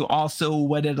disservice to also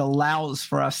what it allows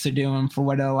for us to do and for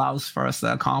what it allows for us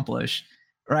to accomplish,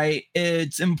 right?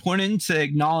 It's important to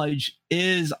acknowledge,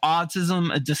 is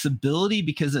autism a disability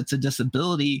because it's a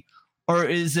disability, or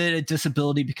is it a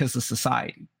disability because of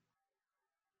society?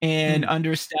 And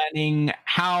understanding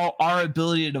how our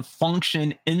ability to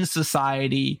function in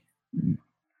society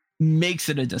makes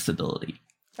it a disability.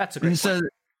 That's a great point. So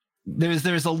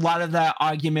there's a lot of that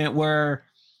argument where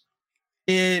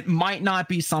it might not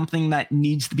be something that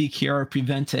needs to be cured or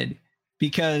prevented,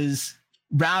 because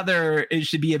rather it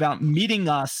should be about meeting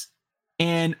us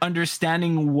and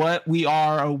understanding what we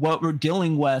are or what we're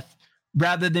dealing with,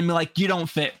 rather than be like, you don't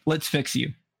fit, let's fix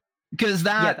you. Because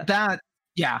that's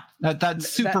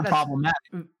super problematic.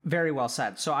 Very well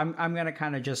said. So I'm going to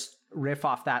kind of just riff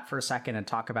off that for a second and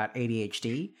talk about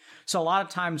ADHD. So a lot of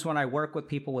times when I work with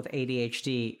people with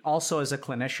ADHD, also as a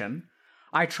clinician,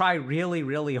 I try really,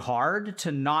 really hard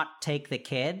to not take the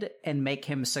kid and make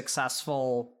him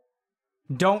successful.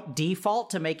 Don't default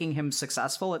to making him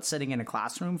successful at sitting in a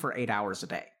classroom for 8 hours a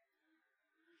day.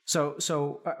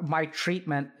 So my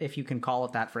treatment, if you can call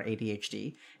it that, for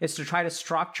ADHD, is to try to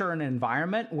structure an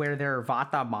environment where their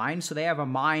Vata mind, so they have a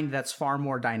mind that's far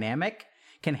more dynamic,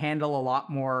 can handle a lot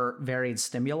more varied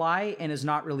stimuli, and is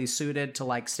not really suited to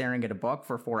like staring at a book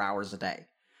for 4 hours a day.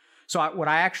 So what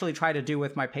I actually try to do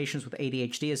with my patients with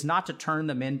ADHD is not to turn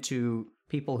them into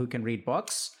people who can read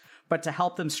books, but to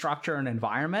help them structure an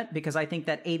environment, because I think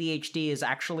that ADHD is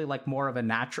actually like more of a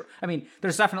natural,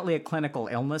 there's definitely a clinical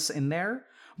illness in there,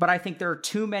 but I think there are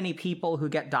too many people who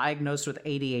get diagnosed with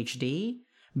ADHD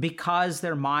because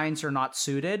their minds are not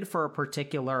suited for a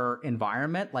particular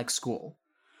environment like school.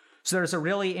 So there's a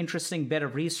really interesting bit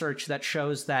of research that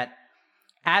shows that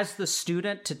as the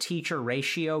student to teacher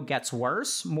ratio gets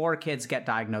worse, more kids get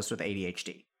diagnosed with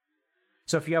ADHD.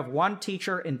 So if you have one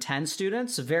teacher in 10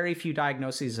 students, very few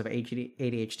diagnoses of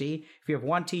ADHD. If you have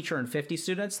one teacher in 50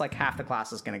 students, like half the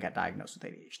class is going to get diagnosed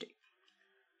with ADHD.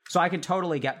 So I can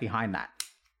totally get behind that.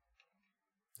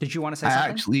 Did you want to say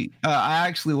something? I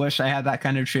actually wish I had that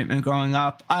kind of treatment growing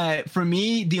up. For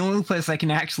me, the only place I can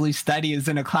actually study is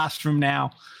in a classroom now.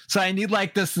 So I need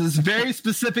like this very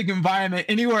specific environment.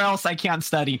 Anywhere else I can't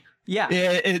study. Yeah.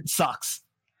 It sucks.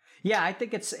 Yeah, I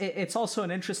think it's also an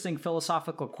interesting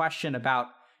philosophical question about,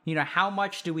 how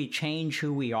much do we change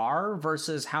who we are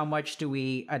versus how much do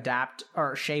we adapt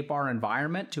or shape our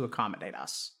environment to accommodate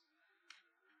us?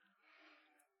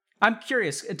 I'm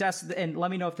curious, Des, and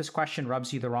let me know if this question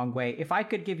rubs you the wrong way. If I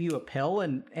could give you a pill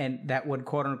and that would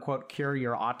quote unquote cure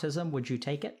your autism, would you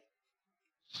take it?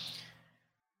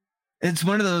 It's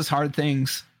one of those hard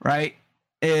things, right?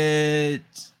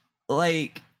 It's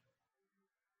like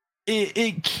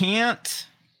I can't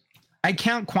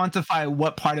quantify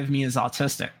what part of me is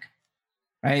autistic,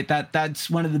 right? That's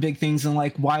one of the big things, and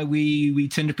like why we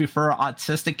tend to prefer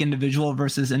autistic individual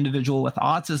versus individual with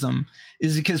autism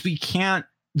is because we can't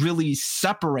really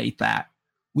separate that.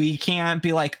 We can't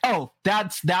be like, oh,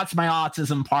 that's my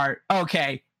autism part.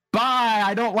 Okay, bye.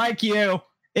 I don't like you.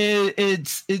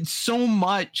 It's so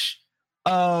much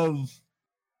of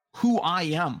who I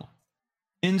am.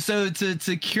 And so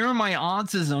to cure my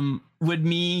autism would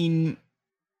mean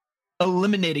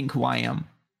eliminating who I am.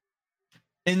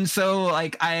 And so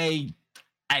like I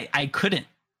couldn't,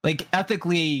 like,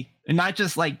 ethically, and not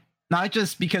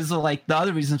just because of like the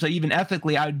other reasons, but even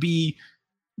ethically, I would be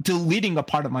deleting a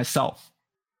part of myself.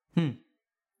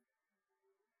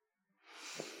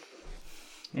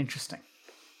 Interesting.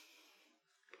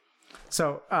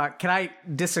 So can I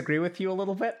disagree with you a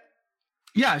little bit?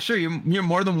 Yeah, sure. You're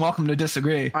more than welcome to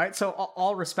disagree. All right. So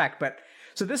all respect, but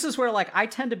so this is where like I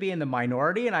tend to be in the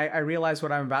minority, and I realize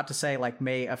what I'm about to say like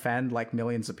may offend like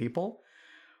millions of people,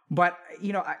 but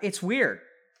you know, it's weird,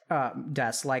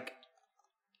 Des, like,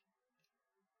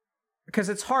 because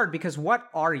it's hard, because what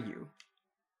are you?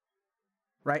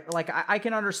 Right? Like I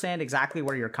can understand exactly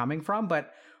where you're coming from,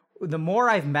 but the more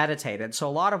I've meditated, so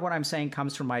a lot of what I'm saying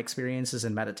comes from my experiences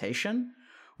in meditation,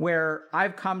 where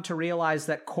I've come to realize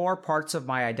that core parts of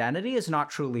my identity is not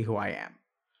truly who I am.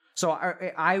 So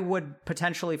I would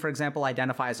potentially, for example,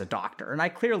 identify as a doctor, and I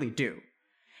clearly do.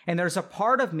 And there's a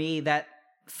part of me that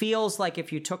feels like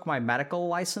if you took my medical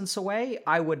license away,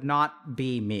 I would not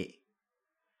be me.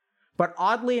 But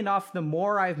oddly enough, the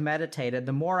more I've meditated,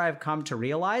 the more I've come to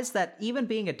realize that even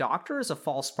being a doctor is a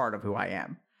false part of who I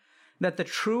am. That the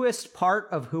truest part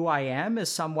of who I am is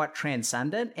somewhat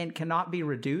transcendent and cannot be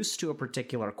reduced to a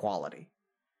particular quality.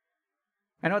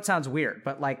 I know it sounds weird,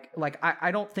 but like I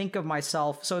don't think of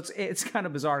myself, so it's kind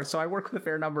of bizarre. So I work with a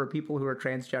fair number of people who are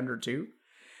transgender too.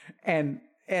 And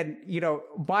you know,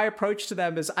 my approach to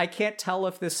them is I can't tell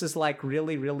if this is like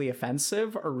really, really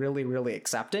offensive or really, really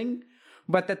accepting,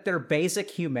 but that their basic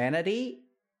humanity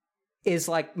is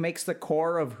like makes the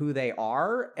core of who they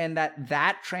are, and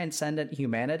that transcendent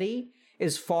humanity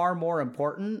is far more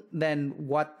important than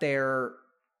what their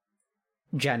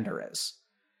gender is.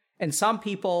 And some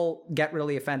people get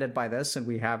really offended by this, and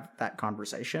we have that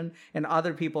conversation, and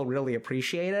other people really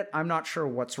appreciate it. I'm not sure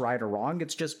what's right or wrong.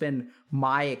 It's just been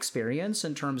my experience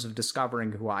in terms of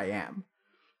discovering who I am.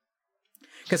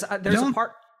 Because there's a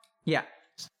part... Yeah.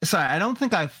 Sorry, I don't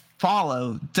think I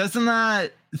follow. Doesn't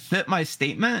that fit my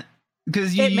statement?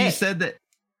 Because you said that...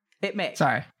 It may.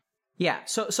 Sorry. Yeah,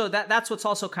 so that's what's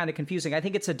also kind of confusing. I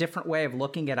think it's a different way of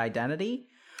looking at identity.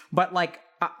 But like,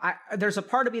 there's a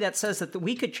part of me that says that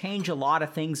we could change a lot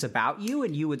of things about you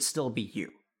and you would still be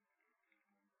you.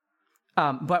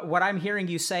 But what I'm hearing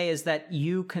you say is that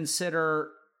you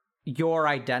consider your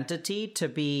identity to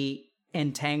be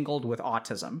entangled with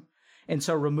autism. And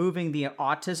so removing the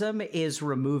autism is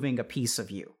removing a piece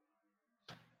of you.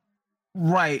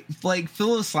 Right. Like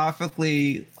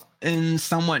philosophically and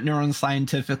somewhat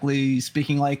neuroscientifically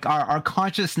speaking, like our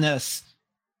consciousness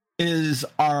is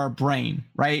our brain,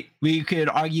 right? We could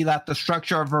argue that the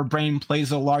structure of our brain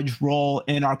plays a large role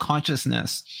in our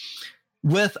consciousness.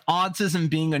 With autism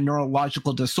being a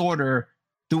neurological disorder,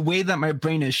 the way that my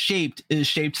brain is shaped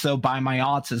so by my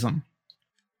autism.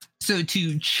 So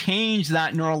to change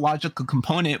that neurological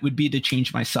component would be to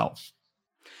change myself.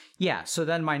 Yeah, so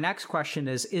then my next question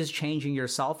is changing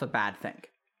yourself a bad thing?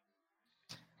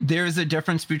 There's a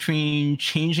difference between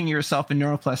changing yourself in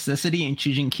neuroplasticity and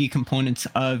changing key components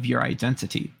of your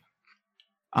identity.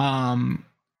 And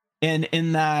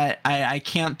in that, I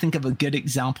can't think of a good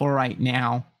example right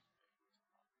now.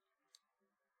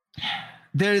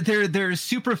 There's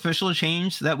superficial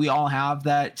change that we all have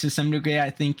that to some degree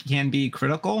I think can be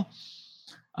critical.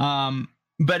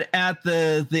 But at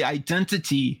the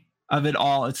identity of it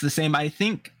all, it's the same. I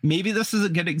think maybe this is a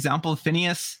good example of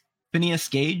Phineas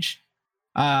Gage.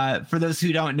 For those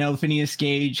who don't know, Phineas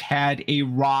Gage had a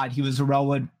rod. He was a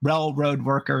railroad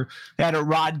worker. He had a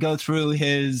rod go through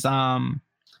his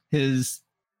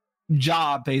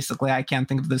job, basically. I can't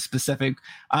think of the specific,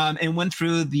 and went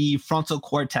through the frontal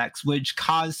cortex, which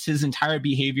caused his entire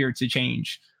behavior to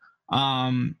change.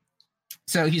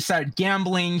 So he started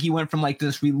gambling. He went from like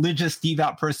this religious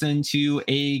devout person to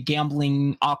a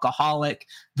gambling alcoholic,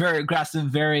 very aggressive,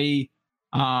 very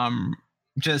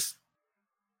just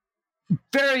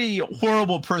very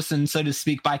horrible person, so to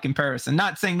speak, by comparison.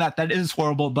 Not saying that is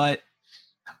horrible, but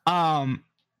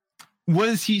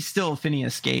was he still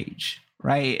Phineas Gage?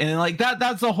 Right. And like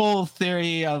that's the whole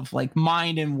theory of like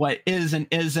mind and what is and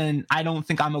isn't. I don't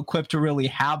think I'm equipped to really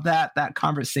have that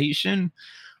conversation.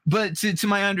 But to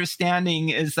my understanding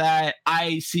is that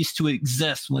I cease to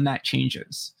exist when that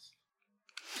changes.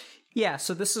 Yeah.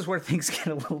 So this is where things get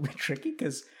a little bit tricky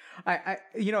because I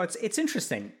it's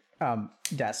interesting.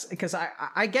 Des, because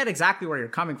I get exactly where you're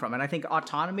coming from. And I think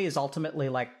autonomy is ultimately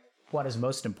like what is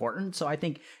most important. So I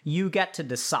think you get to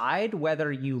decide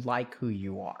whether you like who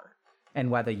you are and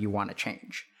whether you want to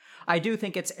change. I do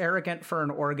think it's arrogant for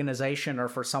an organization or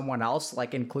for someone else,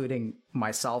 like including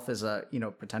myself as a,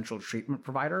 potential treatment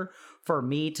provider, for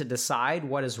me to decide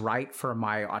what is right for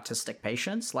my autistic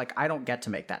patients. Like, I don't get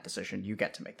to make that decision. You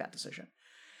get to make that decision.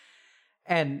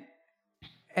 And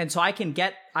so I can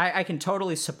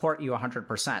totally support you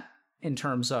 100% in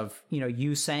terms of,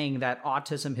 you saying that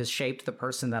autism has shaped the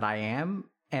person that I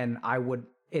am. And I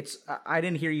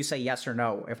didn't hear you say yes or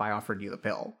no if I offered you the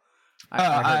pill.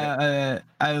 No.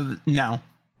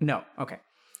 No. Okay.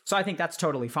 So I think that's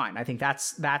totally fine. I think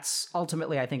that's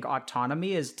ultimately, I think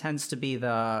autonomy tends to be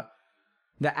the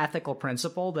ethical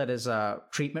principle that is a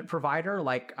treatment provider.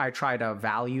 Like, I try to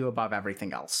value above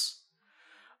everything else.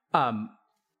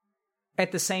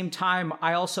 At the same time,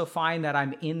 I also find that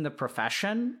I'm in the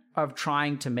profession of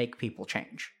trying to make people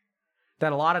change.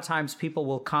 That a lot of times people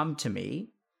will come to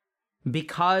me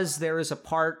because there is a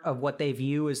part of what they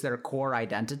view as their core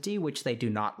identity, which they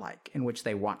do not like and which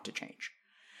they want to change.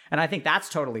 And I think that's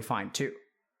totally fine too.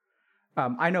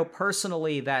 I know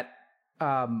personally that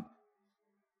a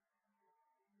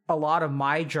lot of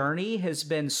my journey has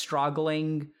been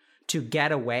struggling to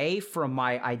get away from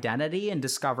my identity and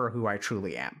discover who I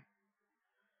truly am.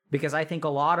 Because I think a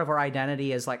lot of our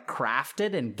identity is like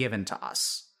crafted and given to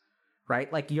us.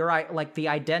 Right? Like the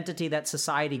identity that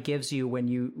society gives you when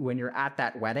you're at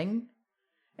that wedding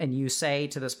and you say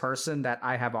to this person that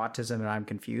I have autism and I'm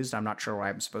confused, I'm not sure where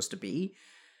I'm supposed to be.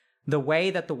 The way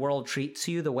that the world treats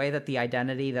you, the way that the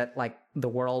identity that like the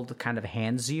world kind of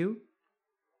hands you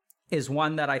is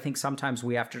one that I think sometimes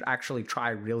we have to actually try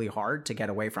really hard to get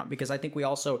away from, because I think we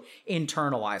also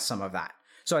internalize some of that.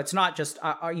 So it's not just,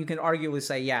 you can arguably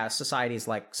say, yeah, society's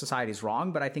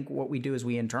wrong, but I think what we do is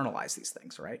we internalize these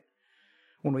things, right?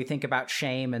 When we think about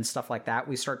shame and stuff like that,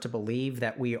 we start to believe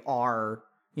that we are,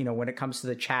 when it comes to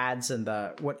the Chads and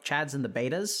the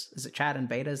Betas, is it Chad and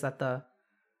Beta? Is that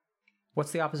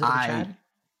what's the opposite of a Chad?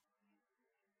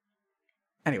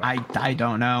 Anyway. I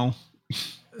don't know.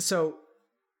 So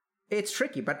it's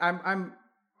tricky, but I'm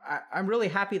really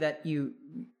happy that you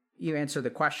answered the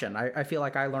question. I feel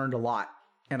like I learned a lot,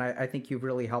 and I think you've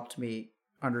really helped me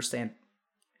understand.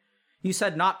 You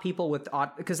said not people with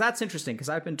autism, because that's interesting, because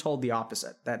I've been told the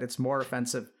opposite, that it's more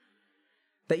offensive,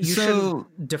 that you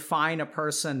shouldn't define a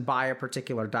person by a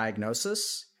particular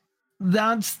diagnosis.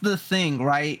 That's the thing,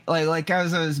 right? Like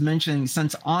as I was mentioning,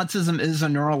 since autism is a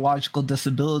neurological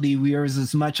disability, we are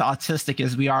as much autistic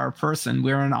as we are a person.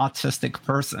 We're an autistic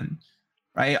person,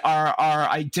 right? Our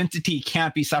identity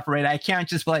can't be separated. I can't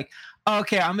just be like,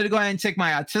 okay, I'm going to go ahead and take my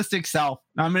autistic self.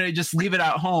 I'm going to just leave it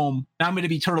at home. I'm going to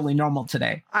be totally normal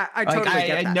today. I totally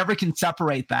get that. I never can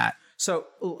separate that. So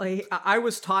I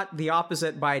was taught the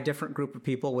opposite by a different group of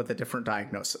people with a different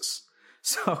diagnosis.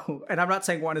 So, and I'm not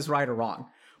saying one is right or wrong,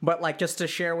 but like just to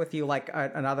share with you like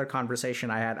another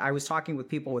conversation I had, I was talking with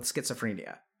people with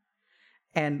schizophrenia.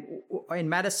 And in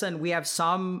medicine, we have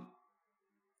some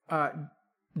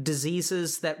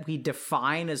diseases that we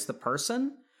define as the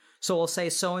person. So we'll say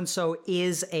so-and-so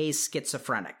is a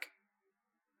schizophrenic,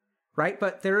 right?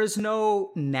 But there is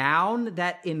no noun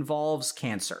that involves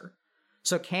cancer.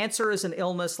 So cancer is an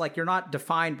illness, like you're not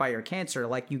defined by your cancer,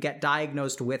 like you get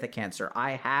diagnosed with a cancer.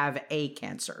 I have a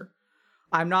cancer.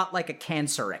 I'm not like a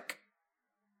canceric.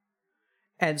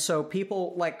 And so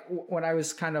people, like when I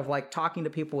was kind of like talking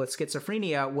to people with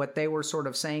schizophrenia, what they were sort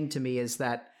of saying to me is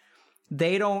that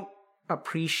they don't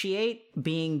appreciate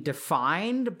being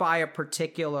defined by a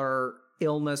particular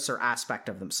illness or aspect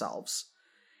of themselves,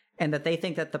 and that they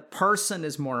think that the person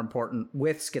is more important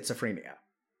with schizophrenia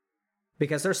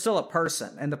because they're still a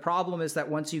person. And the problem is that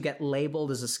once you get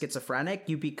labeled as a schizophrenic,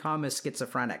 you become a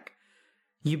schizophrenic.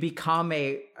 You become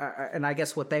and I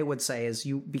guess what they would say is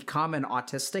you become an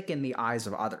autistic in the eyes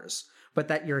of others, but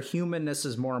that your humanness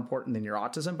is more important than your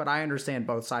autism. But I understand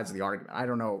both sides of the argument. I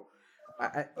don't know.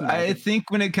 I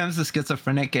think when it comes to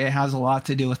schizophrenic, it has a lot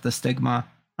to do with the stigma.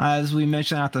 As we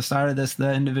mentioned at the start of this,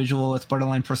 the individual with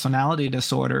borderline personality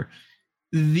disorder,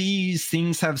 these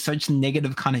things have such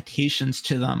negative connotations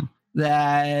to them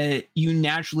that you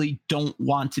naturally don't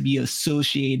want to be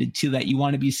associated to that. You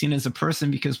want to be seen as a person,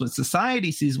 because what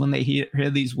society sees when they hear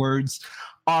these words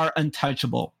are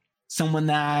untouchable, someone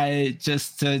that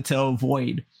just to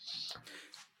avoid.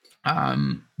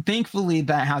 Thankfully,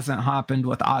 that hasn't happened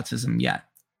with autism yet.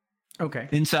 Okay.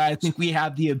 And so I think we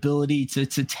have the ability to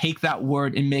take that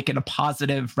word and make it a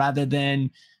positive rather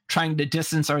than trying to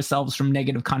distance ourselves from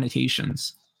negative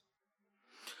connotations.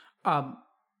 And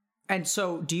And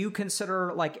so do you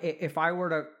consider, like, if I were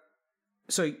to,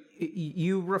 so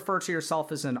you refer to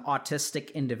yourself as an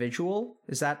autistic individual?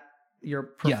 Is that your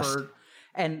preferred?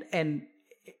 Yes. And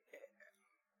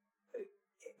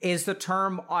is the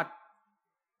term,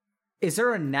 is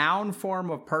there a noun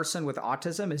form of person with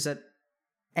autism? Is it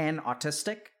an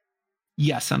autistic?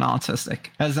 Yes, an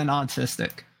autistic, as an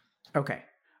autistic. Okay.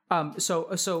 Then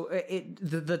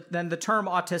the term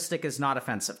autistic is not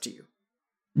offensive to you?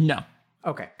 No.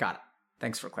 Okay, got it.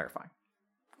 Thanks for clarifying.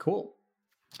 Cool.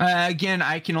 Again,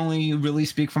 I can only really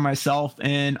speak for myself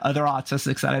and other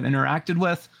autistics that I've interacted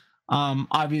with.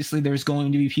 Obviously, there's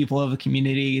going to be people of a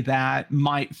community that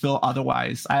might feel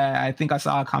otherwise. I think I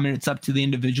saw a comment, it's up to the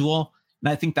individual. And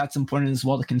I think that's important as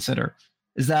well to consider,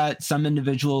 is that some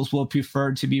individuals will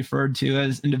prefer to be referred to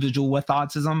as individual with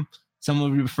autism. Some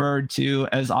will be referred to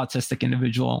as autistic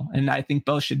individual. And I think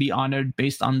both should be honored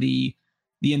based on the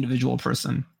individual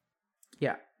person.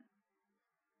 Yeah.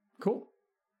 Cool.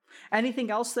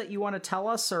 Anything else that you want to tell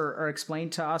us or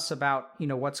explain to us about,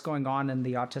 what's going on in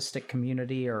the autistic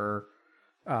community, or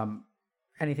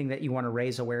anything that you want to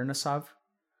raise awareness of?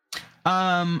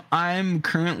 I'm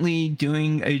currently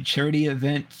doing a charity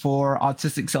event for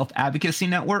Autistic Self-Advocacy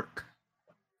Network.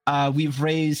 We've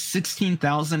raised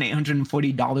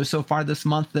 $16,840 so far this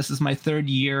month. This is my third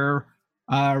year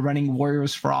running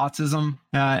Warriors for Autism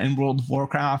in World of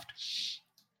Warcraft.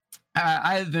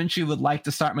 I eventually would like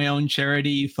to start my own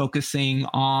charity focusing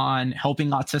on helping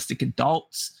autistic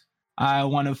adults. I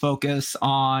want to focus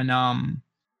on,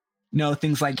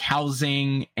 things like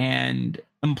housing and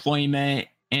employment,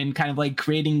 and kind of like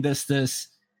creating this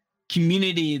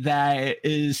community that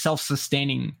is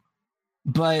self-sustaining.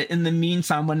 But in the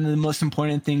meantime, one of the most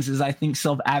important things is, I think,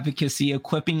 self-advocacy,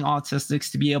 equipping autistics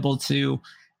to be able to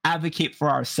advocate for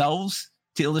ourselves,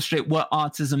 to illustrate what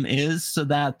autism is, so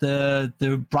that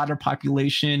the broader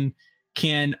population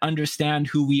can understand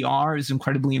who we are, is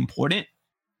incredibly important.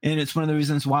 And it's one of the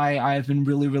reasons why I've been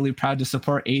really, really proud to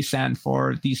support ASAN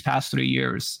for these past 3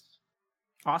 years.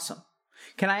 Awesome.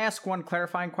 Can I ask one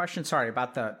clarifying question? Sorry,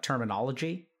 about the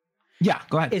terminology. Yeah,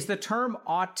 go ahead. Is the term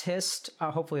autist,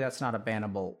 hopefully that's not a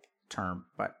bannable term,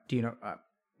 but do you know,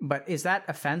 but is that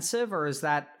offensive or is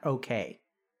that okay?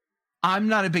 I'm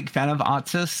not a big fan of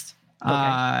autist.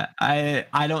 Okay.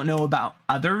 I don't know about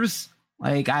others.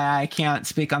 Like, I can't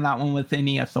speak on that one with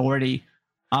any authority.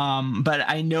 But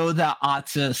I know that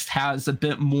autist has a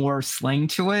bit more slang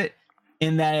to it,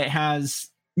 in that it has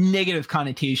negative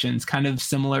connotations, kind of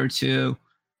similar to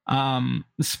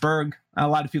Spurg. A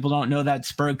lot of people don't know that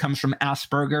Spurg comes from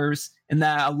Asperger's, and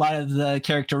that a lot of the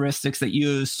characteristics that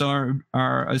you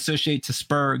associate to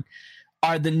Spurg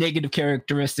are the negative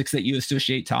characteristics that you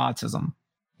associate to autism.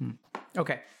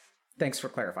 Okay. Thanks for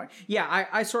clarifying. Yeah,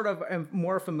 I sort of am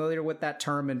more familiar with that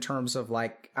term in terms of,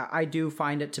 like, I do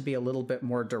find it to be a little bit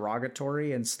more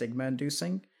derogatory and stigma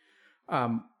inducing.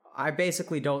 I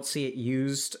basically don't see it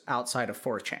used outside of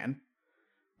 4chan,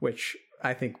 which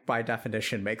I think by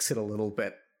definition makes it a little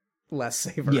bit less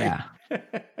savory. Yeah,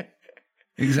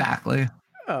 exactly.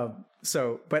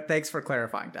 But thanks for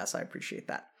clarifying, Des. I appreciate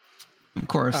that. Of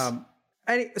course.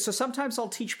 So sometimes I'll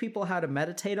teach people how to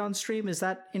meditate on stream. Is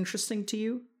that interesting to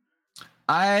you?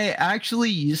 I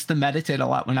actually used to meditate a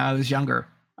lot when I was younger.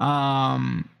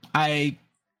 I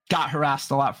got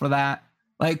harassed a lot for that.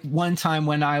 Like, one time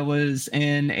when I was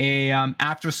in a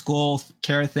after school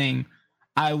care thing,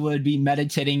 I would be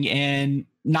meditating, and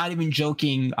not even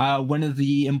joking, one of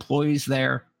the employees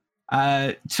there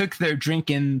took their drink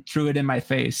and threw it in my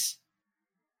face.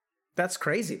 That's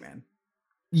crazy, man.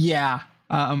 Yeah.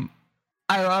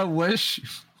 I wish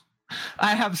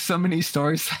I have so many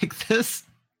stories like this.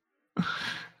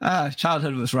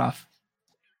 Childhood was rough.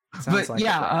 But like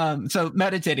yeah, so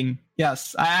meditating,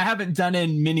 yes. I haven't done it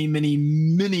in many, many,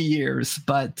 many years,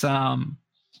 but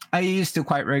I used to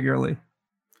quite regularly.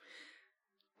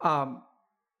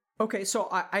 Okay, so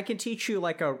I can teach you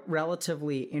like a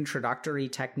relatively introductory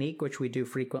technique, which we do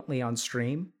frequently on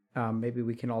stream. Maybe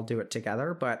we can all do it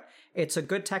together, but it's a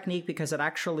good technique because it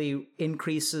actually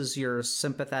increases your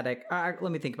sympathetic. Let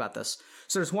me think about this.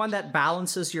 So there's one that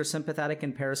balances your sympathetic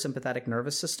and parasympathetic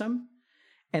nervous system.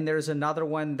 And there's another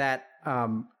one that,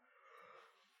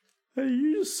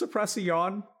 you just suppress a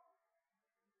yawn?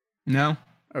 No.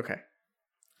 Okay.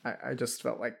 I just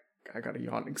felt like I got a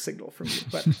yawning signal from you,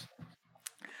 but.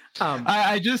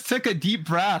 I just took a deep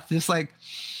breath, just like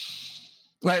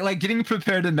getting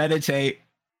prepared to meditate.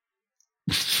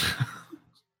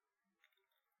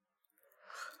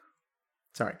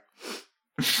 Sorry.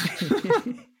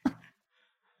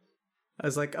 I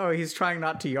was like, oh, he's trying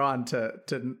not to yawn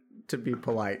to be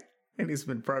polite, and he's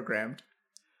been programmed.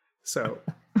 So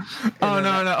Oh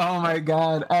no! Oh my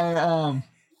god!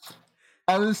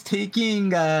 I was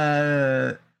taking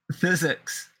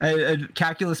physics,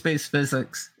 calculus-based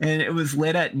physics, and it was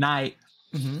late at night,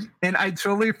 and I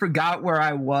totally forgot where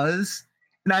I was,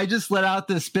 and I just let out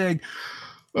this big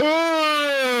while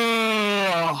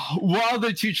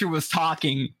the teacher was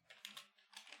talking.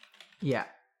 Yeah.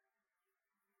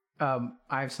 I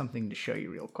have something to show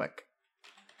you real quick.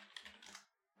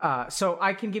 So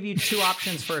I can give you two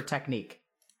options for a technique.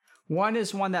 One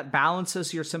is one that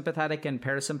balances your sympathetic and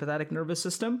parasympathetic nervous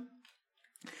system.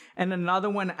 And another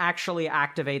one actually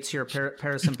activates your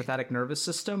parasympathetic nervous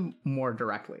system more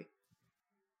directly.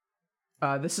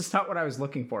 This is not what I was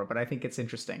looking for, but I think it's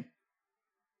interesting.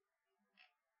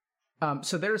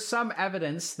 So there's some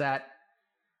evidence that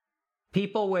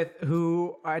people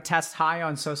who test high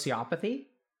on sociopathy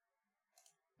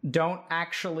don't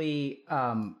actually...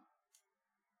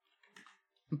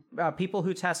 people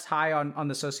who test high on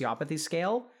the sociopathy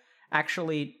scale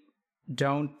actually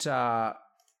don't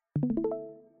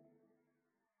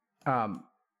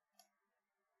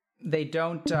they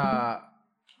don't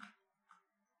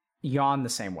yawn the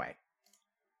same way.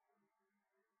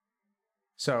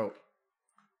 So,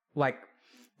 like,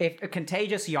 if a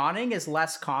contagious yawning is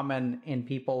less common in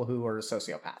people who are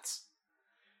sociopaths.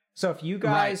 So if you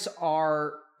guys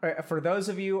are, for those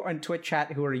of you on Twitch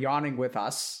chat who are yawning with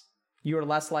us, you are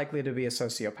less likely to be a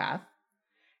sociopath.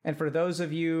 And for those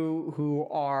of you who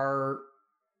are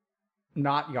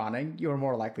not yawning, you are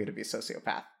more likely to be a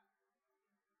sociopath.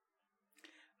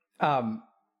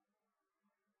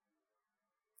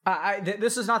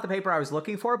 This is not the paper I was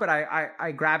looking for, but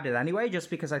I grabbed it anyway, just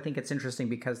because I think it's interesting,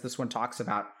 because this one talks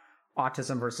about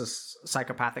autism versus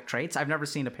psychopathic traits. I've never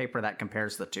seen a paper that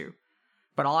compares the two,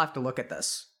 but I'll have to look at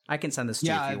this. I can send this to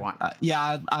you if you want.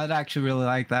 I'd actually really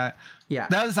like that. Yeah.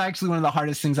 That was actually one of the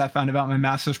hardest things I found about my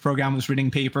master's program, was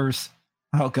reading papers.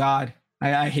 Oh, God.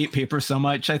 I hate papers so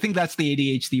much. I think that's the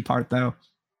ADHD part, though.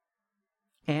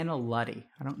 Anna Luddy.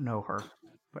 I don't know her,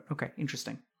 but okay,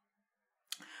 interesting.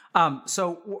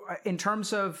 So in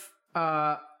terms of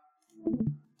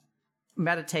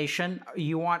meditation,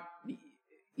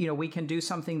 we can do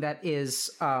something that is...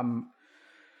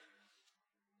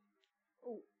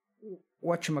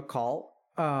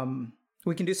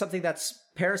 we can do something that's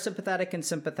parasympathetic and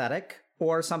sympathetic,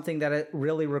 or something that it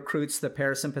really recruits the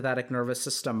parasympathetic nervous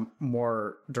system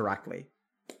more directly.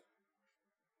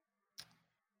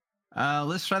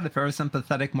 Let's try the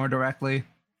parasympathetic more directly.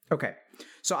 Okay.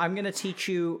 So I'm going to teach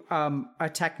you a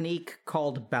technique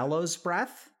called bellows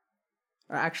breath.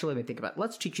 Actually, let me think about it.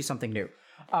 Let's teach you something new.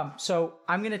 So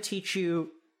I'm going to teach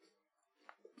you...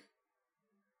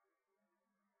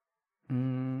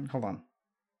 hold on.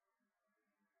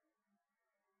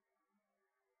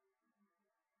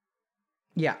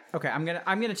 Yeah, okay. I'm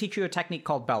gonna teach you a technique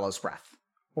called bellows breath.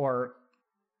 Or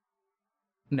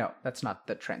no, that's not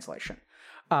the translation.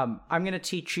 I'm gonna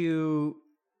teach you...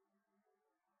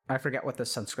 I forget what the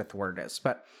Sanskrit word is,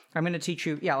 but I'm gonna teach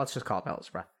you... Yeah, let's just call it bellows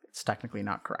breath. It's technically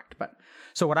not correct, but...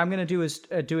 So what I'm gonna do is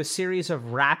do a series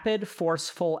of rapid,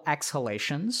 forceful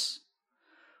exhalations,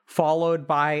 followed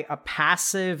by a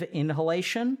passive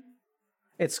inhalation.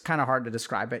 It's kind of hard to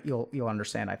describe it. You'll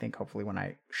understand, I think, hopefully, when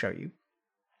I show you.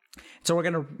 So we're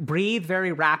going to breathe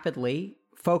very rapidly,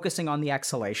 focusing on the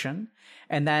exhalation.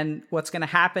 And then what's going to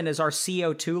happen is our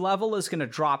CO2 level is going to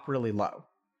drop really low.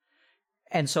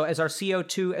 And so as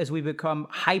we become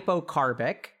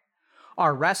hypocarbic,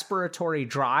 our respiratory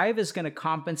drive is going to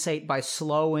compensate by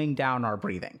slowing down our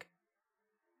breathing.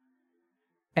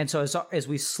 And so as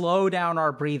we slow down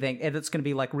our breathing, it's going to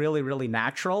be like really, really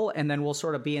natural. And then we'll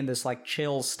sort of be in this like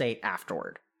chill state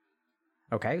afterward.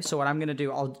 Okay, so what I'm going to do,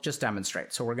 I'll just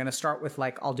demonstrate. So we're going to start with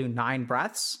I'll do 9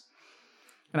 breaths.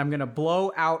 And I'm going to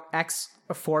blow out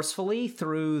forcefully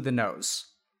through the nose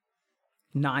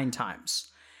 9 times.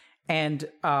 And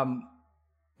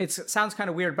it sounds kind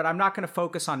of weird, but I'm not going to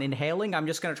focus on inhaling. I'm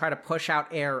just going to try to push out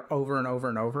air over and over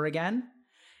and over again.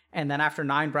 And then after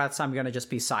 9 breaths, I'm going to just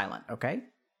be silent, okay?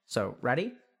 So,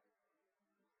 ready?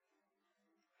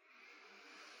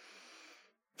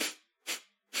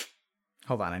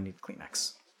 Hold on, I need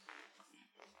Kleenex.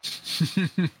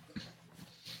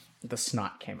 The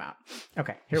snot came out.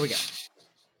 Okay, here we go.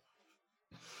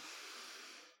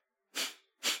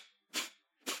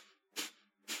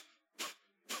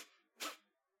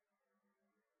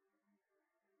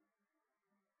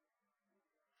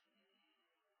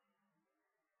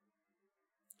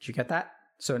 Did you get that?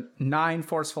 So 9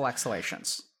 forceful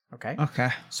exhalations. Okay. Okay.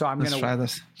 So let's try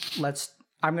this.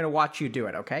 I'm gonna watch you do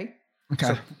it. Okay. Okay.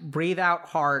 So breathe out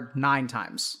hard 9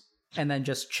 times, and then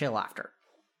just chill after.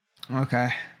 Okay.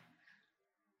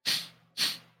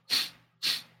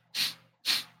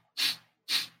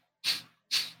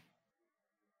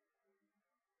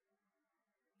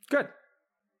 Good.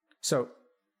 So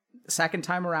second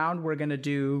time around, we're going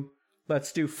to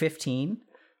let's do 15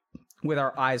 with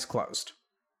our eyes closed.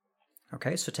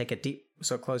 Okay,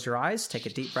 so close your eyes, take a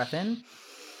deep breath in,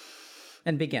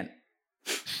 and begin.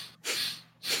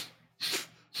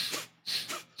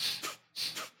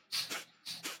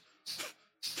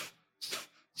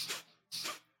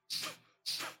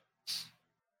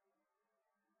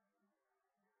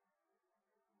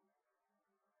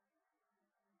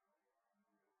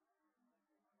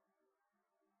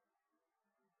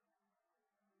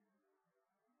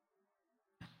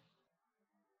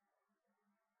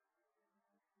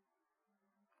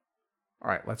 All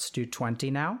right, let's do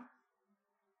 20 now.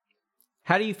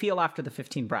 How do you feel after the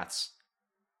 15 breaths?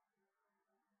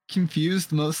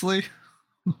 Confused mostly.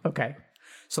 Okay,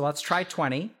 so let's try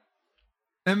 20.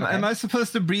 Am I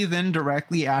supposed to breathe in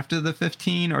directly after the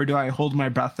 15, or do I hold my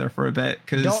breath there for a bit?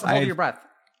 Don't hold your breath.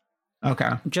 Okay.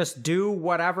 Just do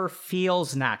whatever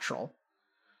feels natural.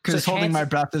 Because holding my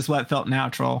breath is what felt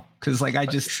natural. Because I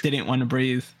just didn't want to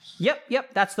breathe.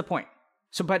 Yep, that's the point.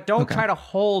 So, but don't try to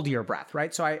hold your breath,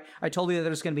 right? So I told you that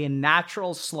there's going to be a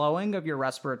natural slowing of your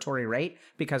respiratory rate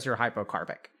because you're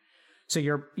hypocarbic. So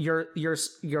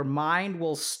your mind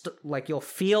will you'll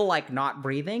feel like not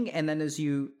breathing, and then as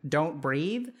you don't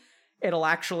breathe, it'll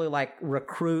actually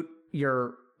recruit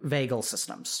your vagal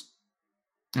systems.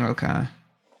 Okay.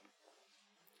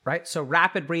 Right? So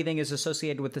rapid breathing is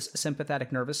associated with this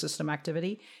sympathetic nervous system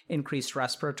activity, increased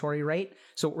respiratory rate.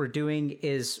 So what we're doing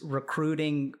is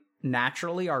recruiting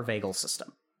naturally our vagal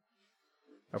system.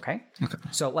 Okay?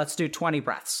 So let's do 20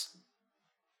 breaths.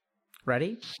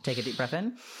 Ready? Take a deep breath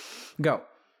in. Go.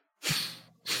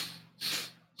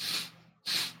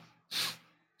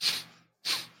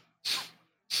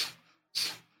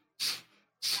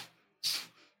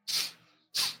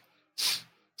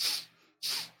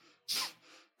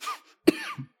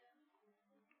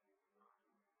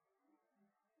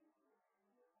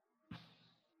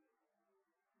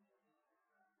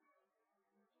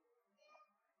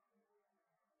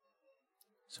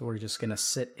 So we're just going to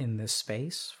sit in this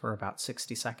space for about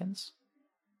 60 seconds.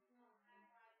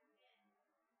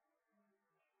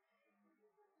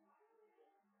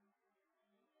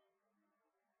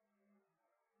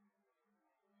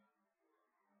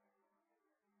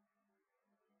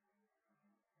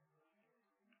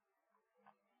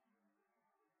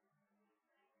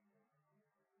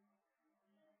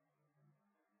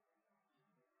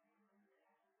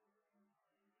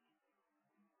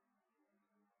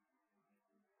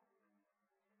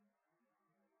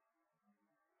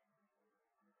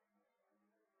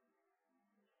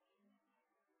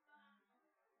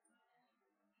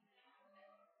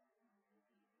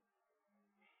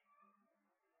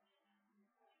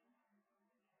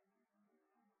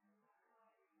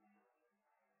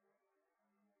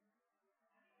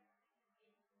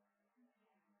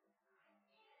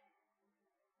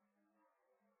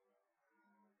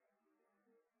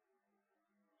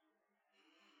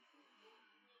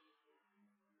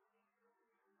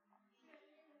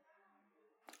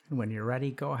 And when you're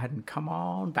ready, go ahead and come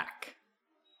on back.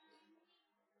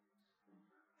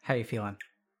 How you feeling?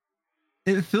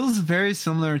 It feels very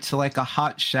similar to a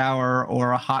hot shower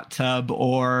or a hot tub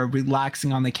or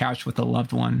relaxing on the couch with a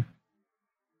loved one.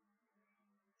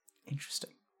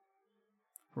 Interesting.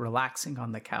 Relaxing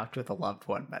on the couch with a loved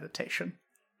one meditation.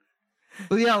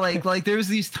 Well, yeah, there's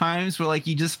these times where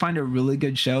you just find a really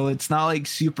good show. It's not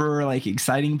super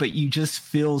exciting, but you just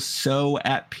feel so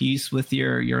at peace with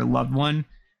your loved one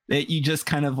that you just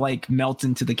kind of melt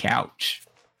into the couch.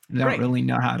 You don't really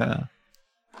know how to.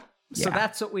 So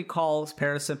that's what we call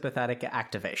parasympathetic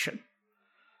activation,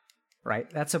 right?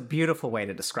 That's a beautiful way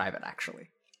to describe it, actually.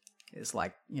 Is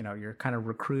you're kind of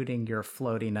recruiting your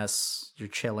floatiness, your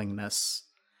chillingness.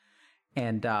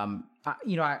 And,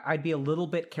 I'd be a little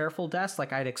bit careful, Des.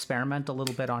 I'd experiment a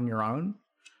little bit on your own.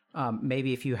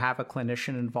 Maybe if you have a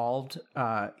clinician involved,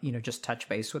 just touch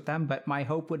base with them. But my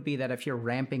hope would be that if you're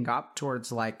ramping up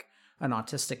towards an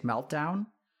autistic meltdown,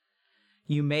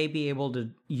 you may be able to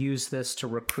use this to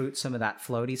recruit some of that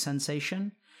floaty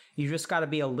sensation. You just got to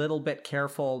be a little bit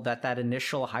careful that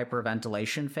initial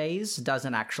hyperventilation phase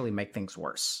doesn't actually make things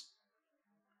worse.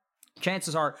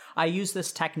 Chances are, I use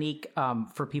this technique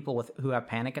for people who have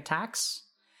panic attacks.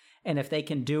 And if they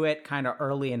can do it kind of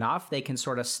early enough, they can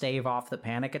sort of stave off the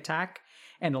panic attack.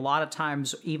 And a lot of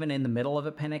times, even in the middle of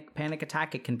a panic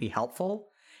attack, it can be helpful.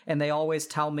 And they always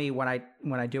tell me when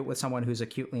I do it with someone who's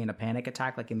acutely in a panic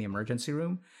attack, in the emergency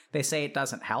room, they say it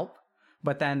doesn't help.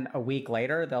 But then a week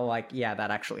later, they'll yeah,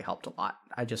 that actually helped a lot.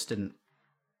 I just didn't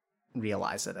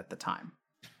realize it at the time.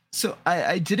 So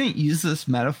I didn't use this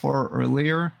metaphor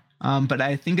earlier, But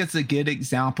I think it's a good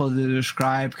example to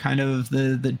describe kind of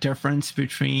the difference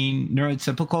between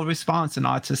neurotypical response and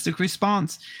autistic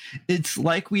response. It's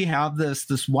like we have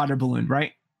this water balloon,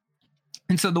 right?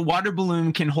 And so the water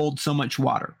balloon can hold so much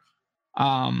water.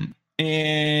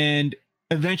 And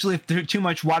eventually, if too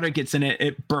much water gets in it,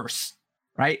 it bursts,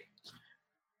 right?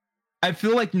 I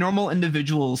feel like normal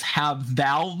individuals have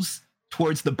valves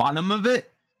towards the bottom of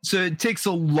it. So it takes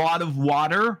a lot of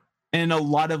water and a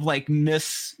lot of like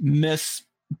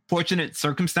misfortunate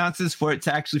circumstances for it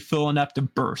to actually fill enough to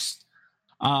burst.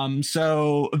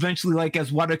 So eventually, like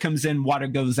as water comes in, water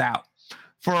goes out.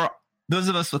 For those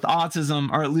of us with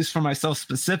autism, or at least for myself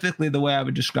specifically, the way I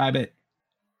would describe it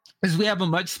is we have a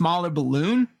much smaller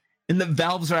balloon and the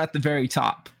valves are at the very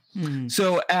top.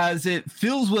 So as it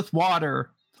fills with water,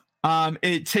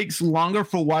 it takes longer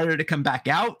for water to come back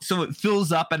out. So it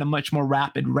fills up at a much more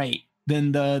rapid rate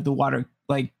than the water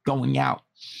like going out.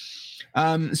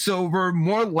 So we're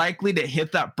more likely to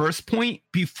hit that burst point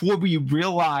before we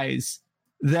realize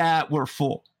that we're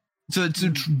full. So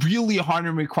it's really hard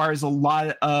and requires a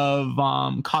lot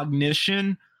of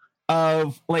cognition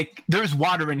of like, there's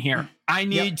water in here. I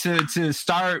need to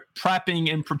start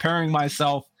prepping and preparing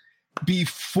myself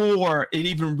before it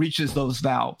even reaches those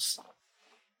valves.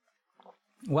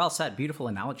 Well said. Beautiful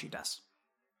analogy, Des.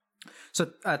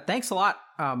 So thanks a lot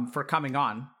for coming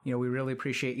on. We really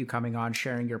appreciate you coming on,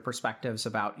 sharing your perspectives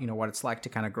about, what it's like to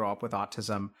kind of grow up with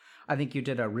autism. I think you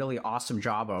did a really awesome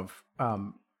job of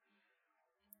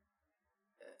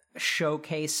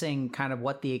showcasing kind of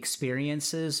what the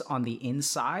experience is on the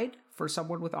inside for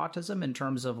someone with autism in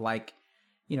terms of like,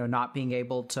 not being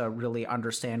able to really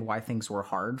understand why things were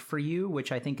hard for you,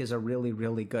 which I think is a really,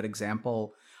 really good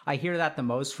example. I hear that the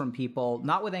most from people,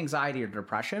 not with anxiety or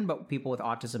depression, but people with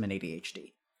autism and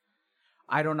ADHD.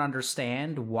 I don't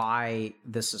understand why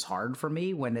this is hard for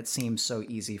me when it seems so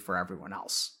easy for everyone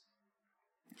else.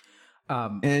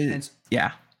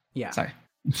 Yeah. Sorry.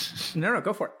 No,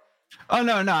 go for it. Oh,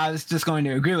 no, I was just going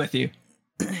to agree with you.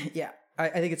 Yeah. I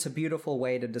think it's a beautiful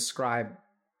way to describe,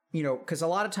 because a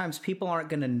lot of times people aren't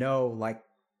going to know, like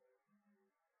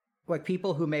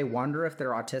people who may wonder if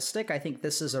they're autistic. I think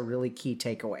this is a really key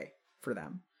takeaway for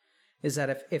them, is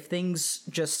that if things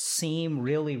just seem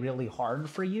really, really hard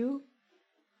for you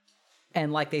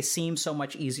and like they seem so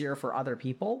much easier for other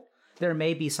people, there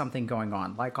may be something going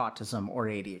on like autism or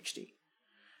ADHD.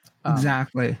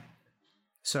 Exactly.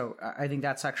 So I think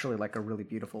that's actually like a really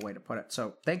beautiful way to put it.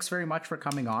 So thanks very much for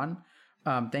coming on.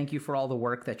 Thank you for all the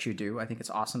work that you do. I think it's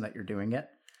awesome that you're doing it.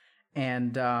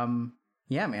 And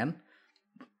yeah, man.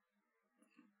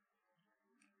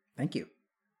 Thank you.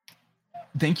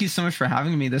 Thank you so much for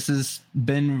having me. This has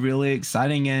been really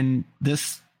exciting. And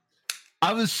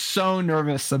I was so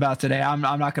nervous about today. I'm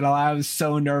not going to lie. I was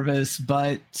so nervous,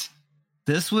 but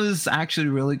this was actually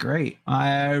really great.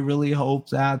 I really hope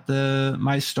that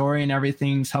my story and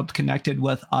everything's helped connected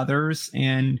with others.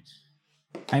 And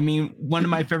I mean, one of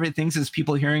my favorite things is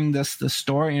people hearing the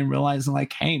story and realizing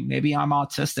like, hey, maybe I'm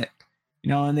autistic,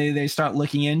 and they start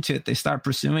looking into it, they start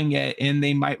pursuing it, and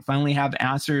they might finally have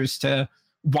answers to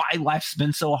why life's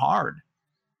been so hard.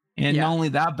 And not only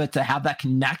that, but to have that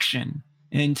connection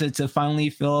and to finally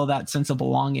feel that sense of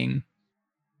belonging.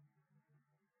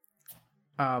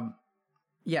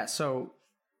 Yeah. So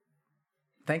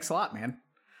thanks a lot, man.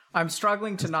 I'm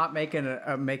struggling to not make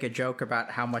a joke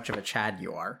about how much of a Chad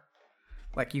you are.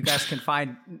 Like, you guys can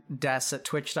find Des at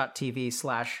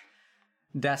twitch.tv/Des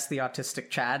the Autistic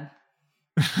Chad.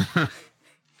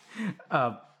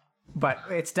 But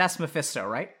it's DesMephisto,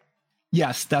 right?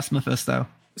 Yes, DesMephisto.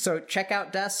 So check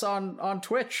out Des on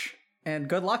Twitch, and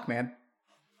good luck, man.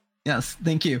 Yes,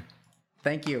 thank you.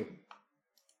 Thank you.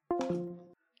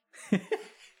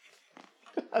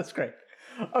 That's great.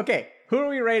 Okay, who are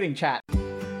we rating, chat?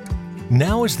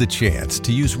 Now is the chance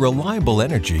to use reliable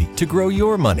energy to grow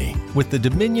your money with the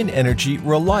Dominion Energy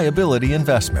Reliability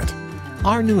Investment.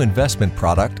 Our new investment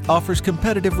product offers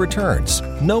competitive returns,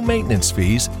 no maintenance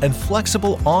fees, and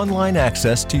flexible online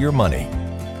access to your money.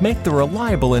 Make the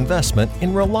reliable investment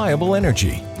in reliable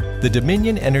energy. The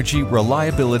Dominion Energy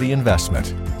Reliability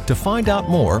Investment. To find out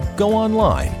more, go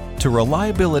online to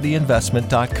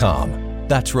reliabilityinvestment.com.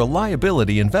 That's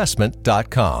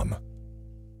reliabilityinvestment.com.